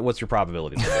 What's your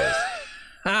probability for this?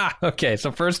 Okay,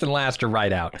 so first and last are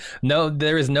right out. No,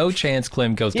 there is no chance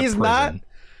Clem goes to prison. He's not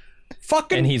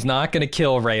fucking... And he's not going to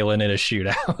kill Raylan in a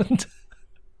shootout.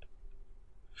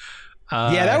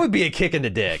 That would be a kick in the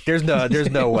dick. There's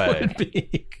no way.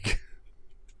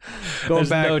 Going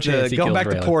back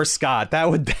to poor Scott. That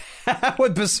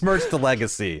would besmirch the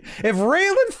legacy. If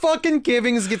Raylan fucking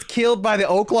Givings gets killed by the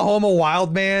Oklahoma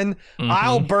wild man,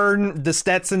 I'll burn the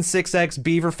Stetson 6X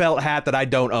beaver felt hat that I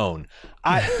don't own.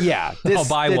 I'll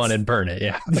buy one and burn it.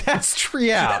 Yeah, that's true.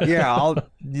 Yeah.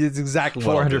 It's exactly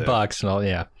what $400 and all.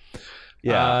 Yeah.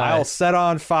 I'll set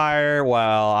on fire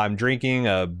while I'm drinking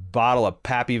a bottle of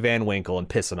Pappy Van Winkle and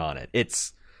pissing on it.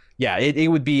 It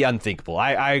would be unthinkable.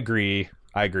 I agree.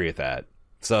 I agree with that.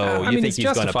 So you think he's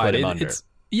going to put him under?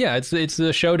 It's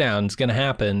the showdown's going to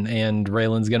happen, and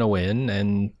Raylan's going to win,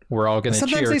 and we're all going to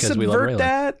cheer because we love Raylan.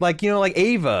 That, like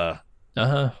Ava.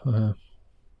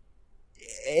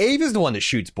 Ava's the one that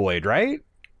shoots Boyd, right?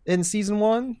 In season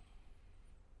 1,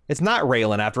 it's not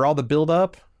Raylan after all the build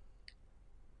up.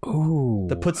 Ooh,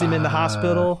 that puts him in the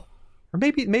hospital, or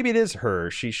maybe it is her.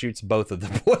 She shoots both of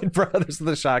the Boyd brothers with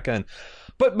a shotgun.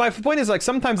 But my point is, like,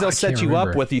 sometimes they'll set you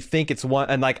up with you think it's one,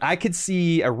 and like I could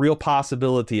see a real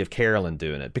possibility of Carolyn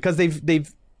doing it because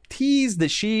they've teased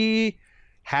that she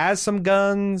has some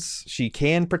guns, she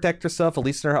can protect herself at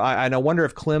least in her. And I wonder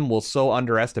if Clem will so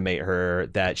underestimate her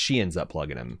that she ends up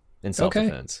plugging him in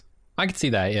self-defense. I could see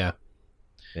that. Yeah.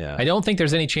 I don't think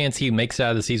there's any chance he makes it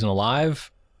out of the season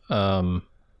alive.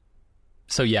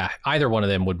 So yeah, either one of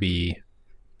them would be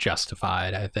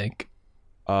justified, I think.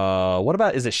 What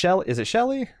about, is it Shelly? Is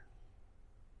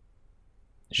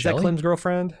that Clem's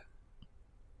girlfriend?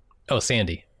 Oh,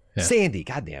 Sandy. Yeah. Sandy,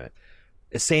 god damn it.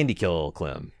 Is Sandy kill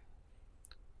Clem?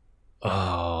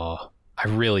 Oh, I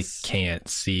really can't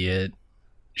see it.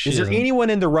 Is there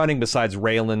anyone in the running besides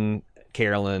Raylan,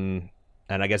 Carolyn,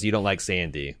 and I guess you don't like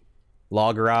Sandy?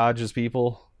 Law Garage's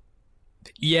people?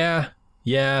 Yeah,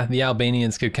 the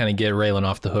Albanians could kind of get Raylan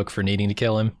off the hook for needing to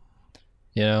kill him.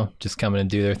 You know, just come in and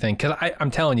do their thing. Because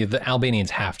I'm telling you, the Albanians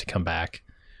have to come back.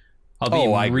 I'll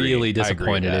be really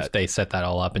disappointed if they set that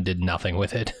all up and did nothing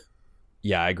with it.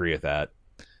 Yeah, I agree with that.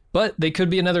 But they could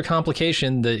be another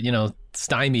complication that,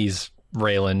 stymies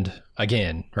Raylan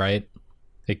again, right?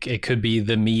 It could be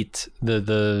the meat,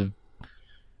 the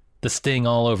sting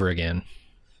all over again.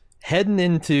 Heading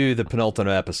into the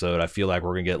penultimate episode, I feel like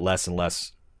we're going to get less and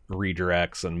less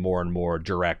redirects and more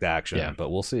direct action, but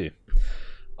we'll see.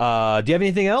 Do you have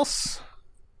anything else?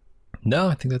 No,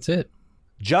 I think that's it.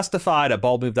 Justified at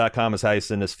baldmove.com is how you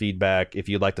send us feedback. If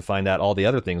you'd like to find out all the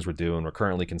other things we're doing, we're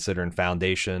currently considering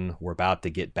Foundation. We're about to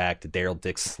get back to Daryl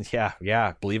Dixon.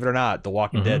 Yeah, believe it or not, The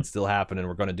Walking Dead's still happening.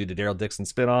 We're going to do the Daryl Dixon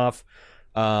spinoff.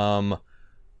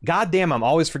 Goddamn, I'm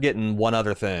always forgetting one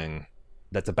other thing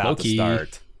that's about to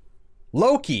start.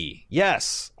 Loki,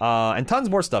 yes. And tons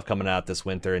more stuff coming out this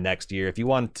winter and next year. If you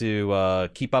want to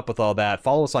keep up with all that,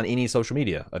 follow us on any social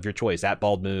media of your choice, at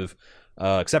BaldMove.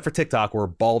 Except for TikTok, we're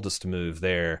Baldest Move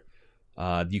there.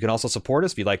 You can also support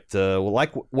us if you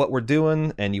like what we're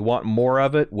doing and you want more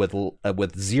of it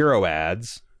with zero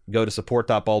ads. Go to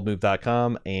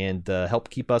support.baldmove.com and help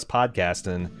keep us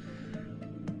podcasting.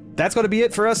 That's going to be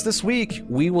it for us this week.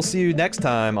 We will see you next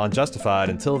time on Justified.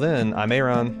 Until then, I'm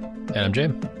A.Ron. And I'm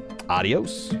Jim.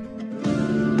 Adios.